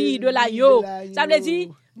de vie de l'agneau. Ça veut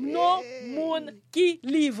dire, non moun qui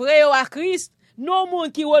livré à Christ, non moun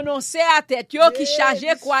qui renonçait à tête, qui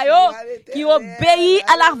chargeait quoi qui obéit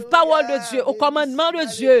à la parole de Dieu, au commandement de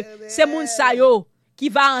Dieu. C'est moun sa yo qui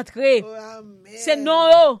va entrer. C'est non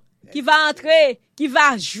yo qui va entrer, qui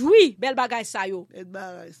va jouir bel bagay sa yo. Tenez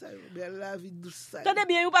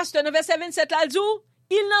bien, vous pasteur, dans verset 27 là, dit,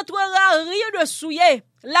 il n'entrera rien de souillé.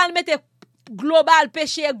 Là, il mettait global,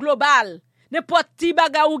 péché global. N'importe qui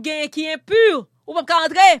bagay ou gen qui est impur, ou pas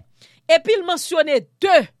entrer. Et puis il mentionnait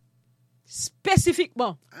deux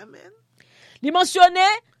spécifiquement. Amen. Il mentionnait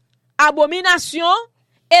abomination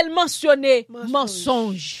et il mentionnait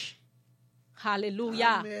mensonge.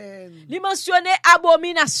 Alléluia. Amen. Il mentionnait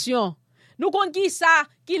abomination. Nous connaissons qui ça,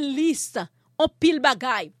 qui liste, on pile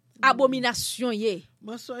bagay, abomination yé.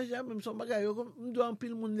 Mensonge même son bagay, on doit en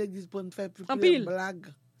pile moun l'église pour faire plus blague.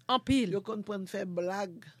 En pile. Yo kon pour faire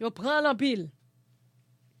blague. Yo prend en pile.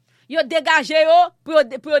 Yo dégagé yo pour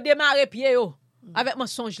démarrer pied yo avec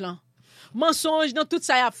mensonge là. Mensonge dans tout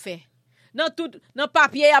ça y a fait. Dans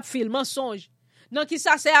papier y a fait mensonge. Dans qui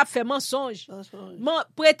ça c'est a fait mensonge.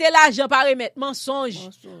 Prêter l'argent par remettre mensonge.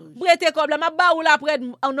 Prêter comme là m'a ba ou la prête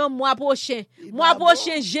en mois prochain. Mois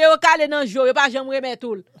prochain j'ai calé dans jour, yo pas jamais remettre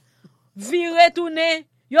tout. Vi retourner,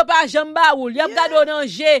 yo pas jamais ba ou, yo gado dans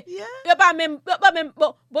jeu. Yo pas même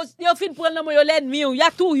yo fin prendre yo l'ennemi, yo y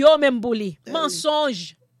a tout yo même pour lui.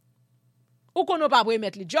 Mensonge. Ou qu'on pas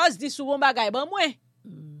remettre li. Just dit souvent bagay ban moi.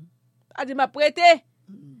 A dit m'a prêter.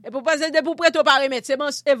 Et pour passer de pour prêter pas remettre, c'est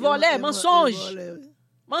voler, mensonge.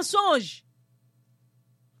 Mensonge.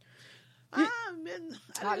 Amen.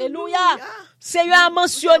 Alléluia. Seigneur a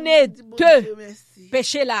mentionné deux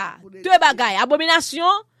péchés là, deux bagailles, abomination.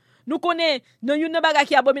 Nous connaissons dans une bagaille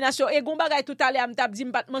qui abomination et gon bagaille tout à l'heure m't'a dit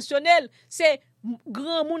m'pas mentionner, c'est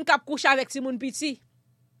grand monde qui couche avec si moun petit.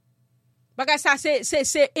 Bagaille ça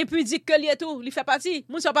c'est impudique que lié tout, il fait partie.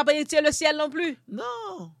 Moun sont pas héritier le ciel non plus.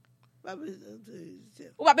 Non.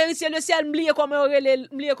 Ou pas vérifier le ciel, m'lier comme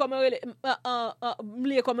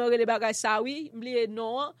les bagages ça oui, m'lier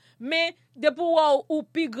non, mais de pour ou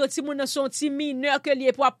pi grand ti moun son ti mineur que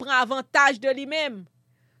lié pour prendre avantage de lui-même.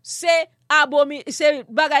 C'est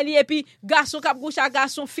bagage lié puis garçon k'ap couche à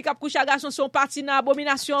garçon, fille k'ap couche à garçon sont parti dans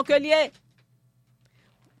abomination que lié.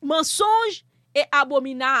 Mensonge est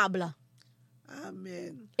abominable.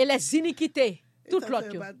 Amen. Et les iniquités, toute l'autre.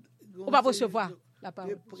 On va recevoir la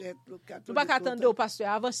parole. Nous pas attendre au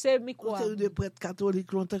pasteur avancer micro. C'est des prêtres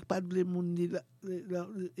catholiques longtemps pas de monde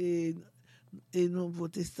et Nouveau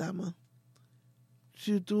Testament.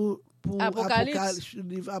 Surtout pour Apocalypse,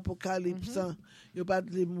 livre Apocalypse, yo pas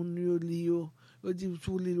de monde yo li yo dit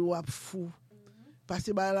tout li loi fou. Parce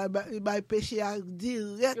que ba péché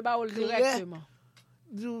directement.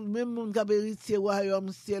 Même moun ka héritier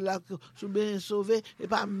royaume ciel là sou bien sauvé et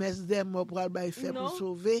pas messe des morts pour aller faire pour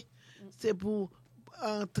sauver. C'est pour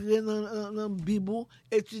entrer dans la Bible,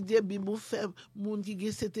 étudier la Bible, faire moun qui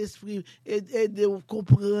a cet esprit et de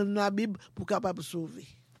comprendre la Bible pour capable sauver.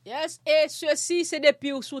 Yes, et ceci c'est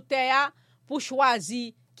depuis sous terre pour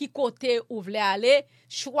choisir qui côté ou voulez aller.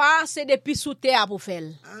 Choix c'est depuis sous terre pour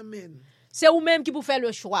faire. Amen. C'est vous même qui pour faire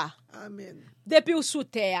le choix. Amen. Depuis sous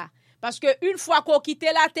terre parce que une fois qu'on quitte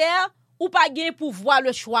la terre, ou pas gain pour voir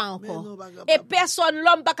le choix encore. Non, et personne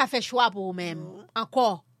l'homme pas faire choix pour vous-même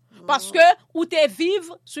encore. Parce que ou te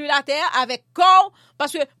vivre sur la terre avec corps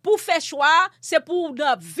parce que pour faire choix c'est pour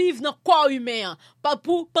vivre dans corps humain pas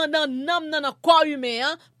pour pendant dans corps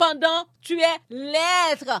humain pendant tu es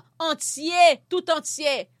l'être entier tout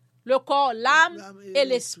entier le corps l'âme et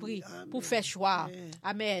l'esprit pour faire choix.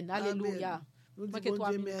 Amen. Alléluia.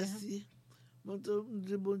 Merci. Bon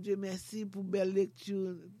Dieu, merci pour belle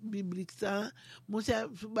lecture biblique ça. Mon cher,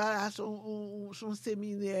 son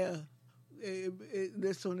séminaire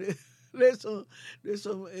de son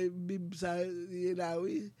Bible ça là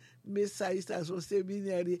oui, mais ça son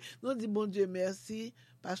séminaire. Nous dit bon Dieu merci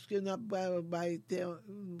parce que nous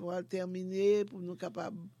va terminer pour nous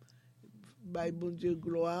capable bailler bon Dieu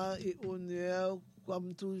gloire et honneur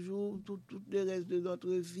comme toujours tout le reste de notre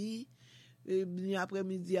vie. Et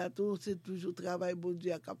après-midi à tout, c'est toujours travail bon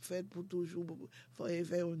Dieu a fait pour toujours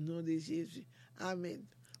faire au nom de Jésus. Amen.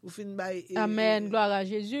 Amen, gloire à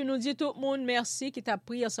Jésus. Nous dit tout le monde merci qui t'a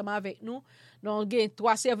pris ensemble avec nous. Donc, il y a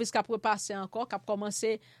 3 services qui ont passé encore, qui ont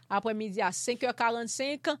commencé après-midi à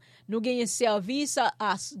 5h45. Nous avons un service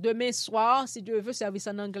à demain soir, si Dieu veut, service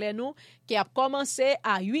en anglais, nous, qui a commencé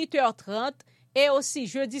à 8h30. Et aussi,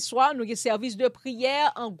 jeudi soir, nous avons un service de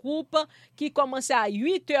prière en groupe qui commence à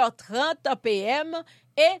 8h30 p.m.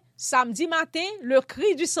 Et samedi matin, le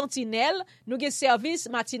cri du sentinelle, nous avons un service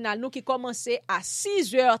matinal nous qui commence à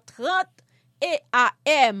 6h30 et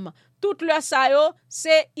a.m. Tout le ça,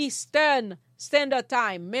 c'est Eastern Standard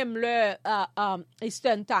Time, même le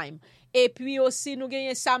Eastern Time. Et puis aussi, nous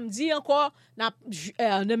avons samedi encore,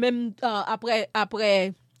 même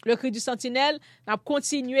après le cri du sentinelle, nous avons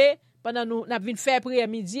continué pendant nous avons fait prière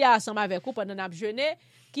midi ensemble avec vous pendant nous jeûner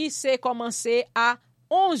qui s'est commencé à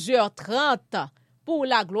 11h30 pour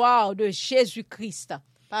la gloire de Jésus-Christ.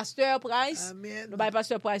 Pasteur Price, Amen. Nous avons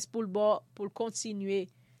Pasteur Price pour continuer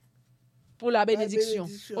pour la bénédiction.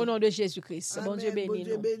 Au nom de Jésus-Christ. Amen. Bon Dieu bénis nous. Bon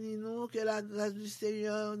Dieu bénis nous, que la grâce du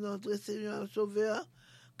Seigneur, notre Seigneur Sauveur,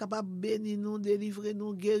 capable de bénir nous, délivrer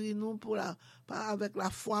nous, guérir nous avec la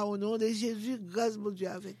foi au nom de Jésus. Grâce, mon Dieu,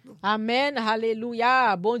 avec nous. Amen.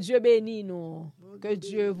 Alléluia. Bon Dieu bénis nous. Que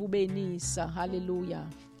Dieu vous bénisse. Alléluia.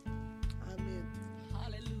 Amen.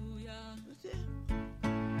 Hallelujah.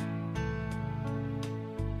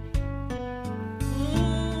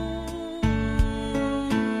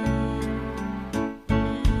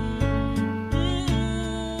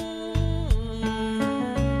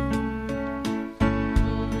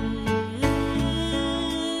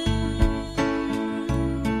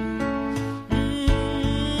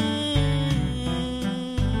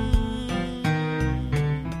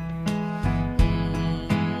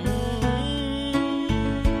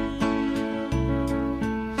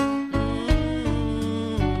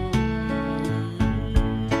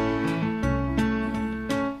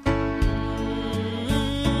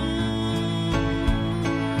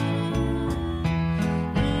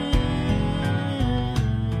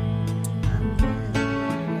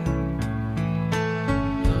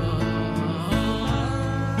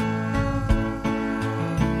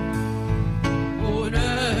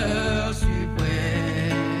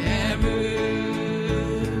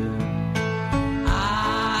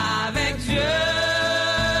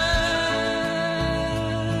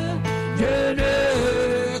 je ne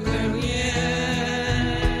crains rien.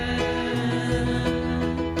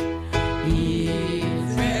 Il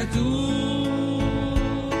fait tout,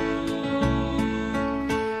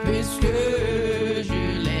 puisque je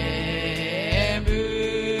l'aime.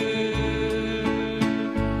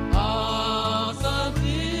 En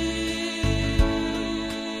sentir,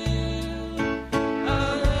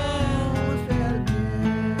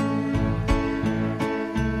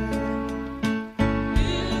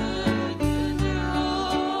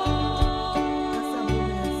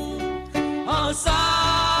 en sa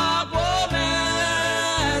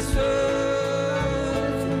promesse,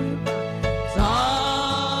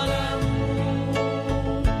 sans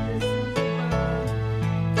l'amour,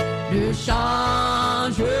 ne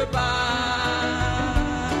change pas.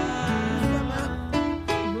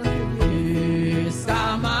 Jusqu'à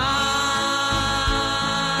ma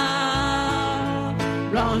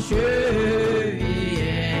blanche vieillesse,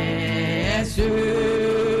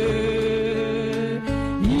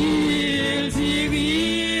 il dit oui,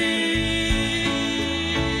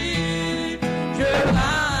 je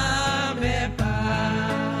l'avais pas.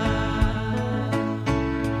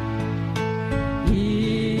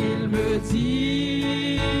 Il me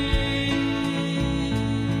dit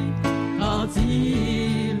quand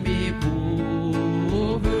il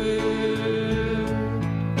m'éprouve,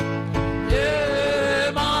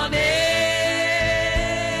 demandez,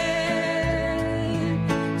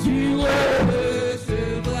 tu recevras.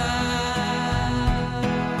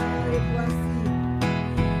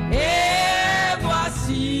 Et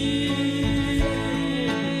voici,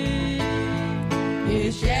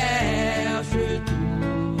 et cherche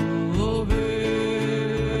trouve.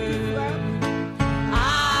 À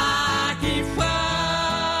qui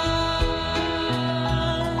frappe,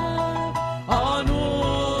 on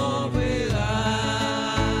ouvrira.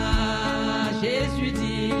 Jésus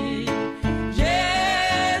dit,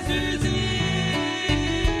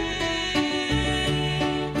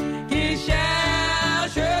 qui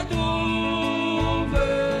cherche trouve,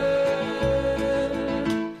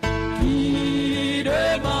 qui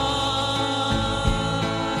demande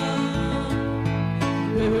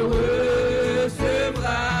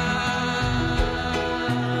recevra.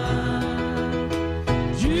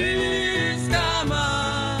 Jusqu'à ma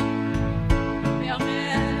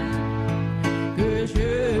permettre que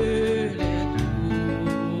je les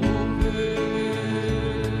trouve.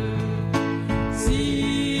 Si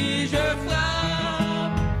je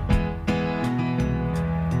frappe,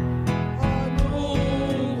 on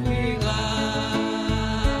ouvrira.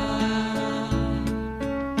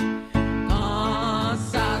 Quand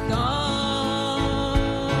Satan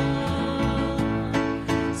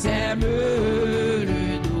sème le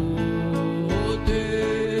doute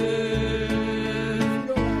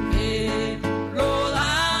et l'orage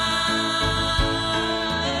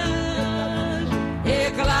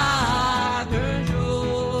éclate un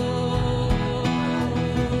jour,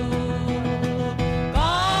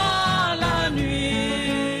 quand la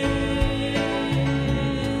nuit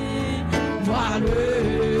voile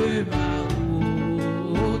ma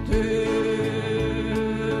route,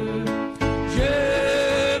 je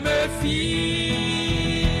me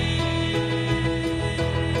fie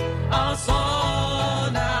en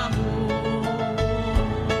son amour.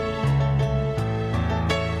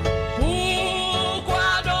 Pourquoi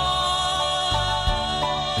donc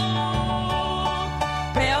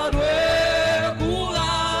perdre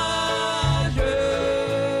courage?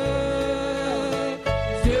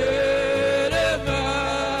 Dieu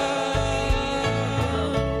demeure,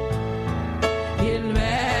 il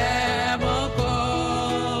m'aime encore.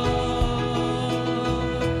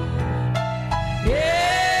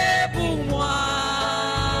 Et pour moi,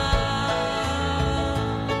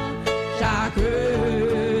 chaque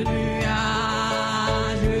nuage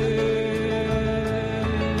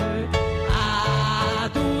a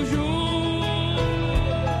toujours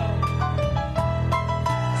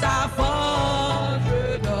sa forge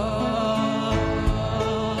d'or.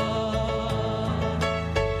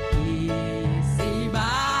 Ici-bas,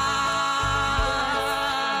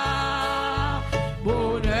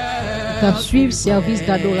 bonheur. Cap suivre service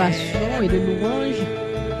d'adoration et de louange.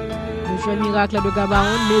 Le jeune miracle de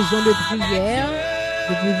Gabaon, maison de prière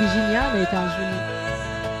depuis Virginia, les États-Unis.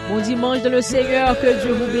 Bon dimanche de le Seigneur, que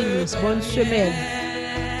Dieu vous bénisse. Bonne semaine.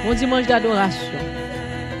 Bon dimanche d'adoration.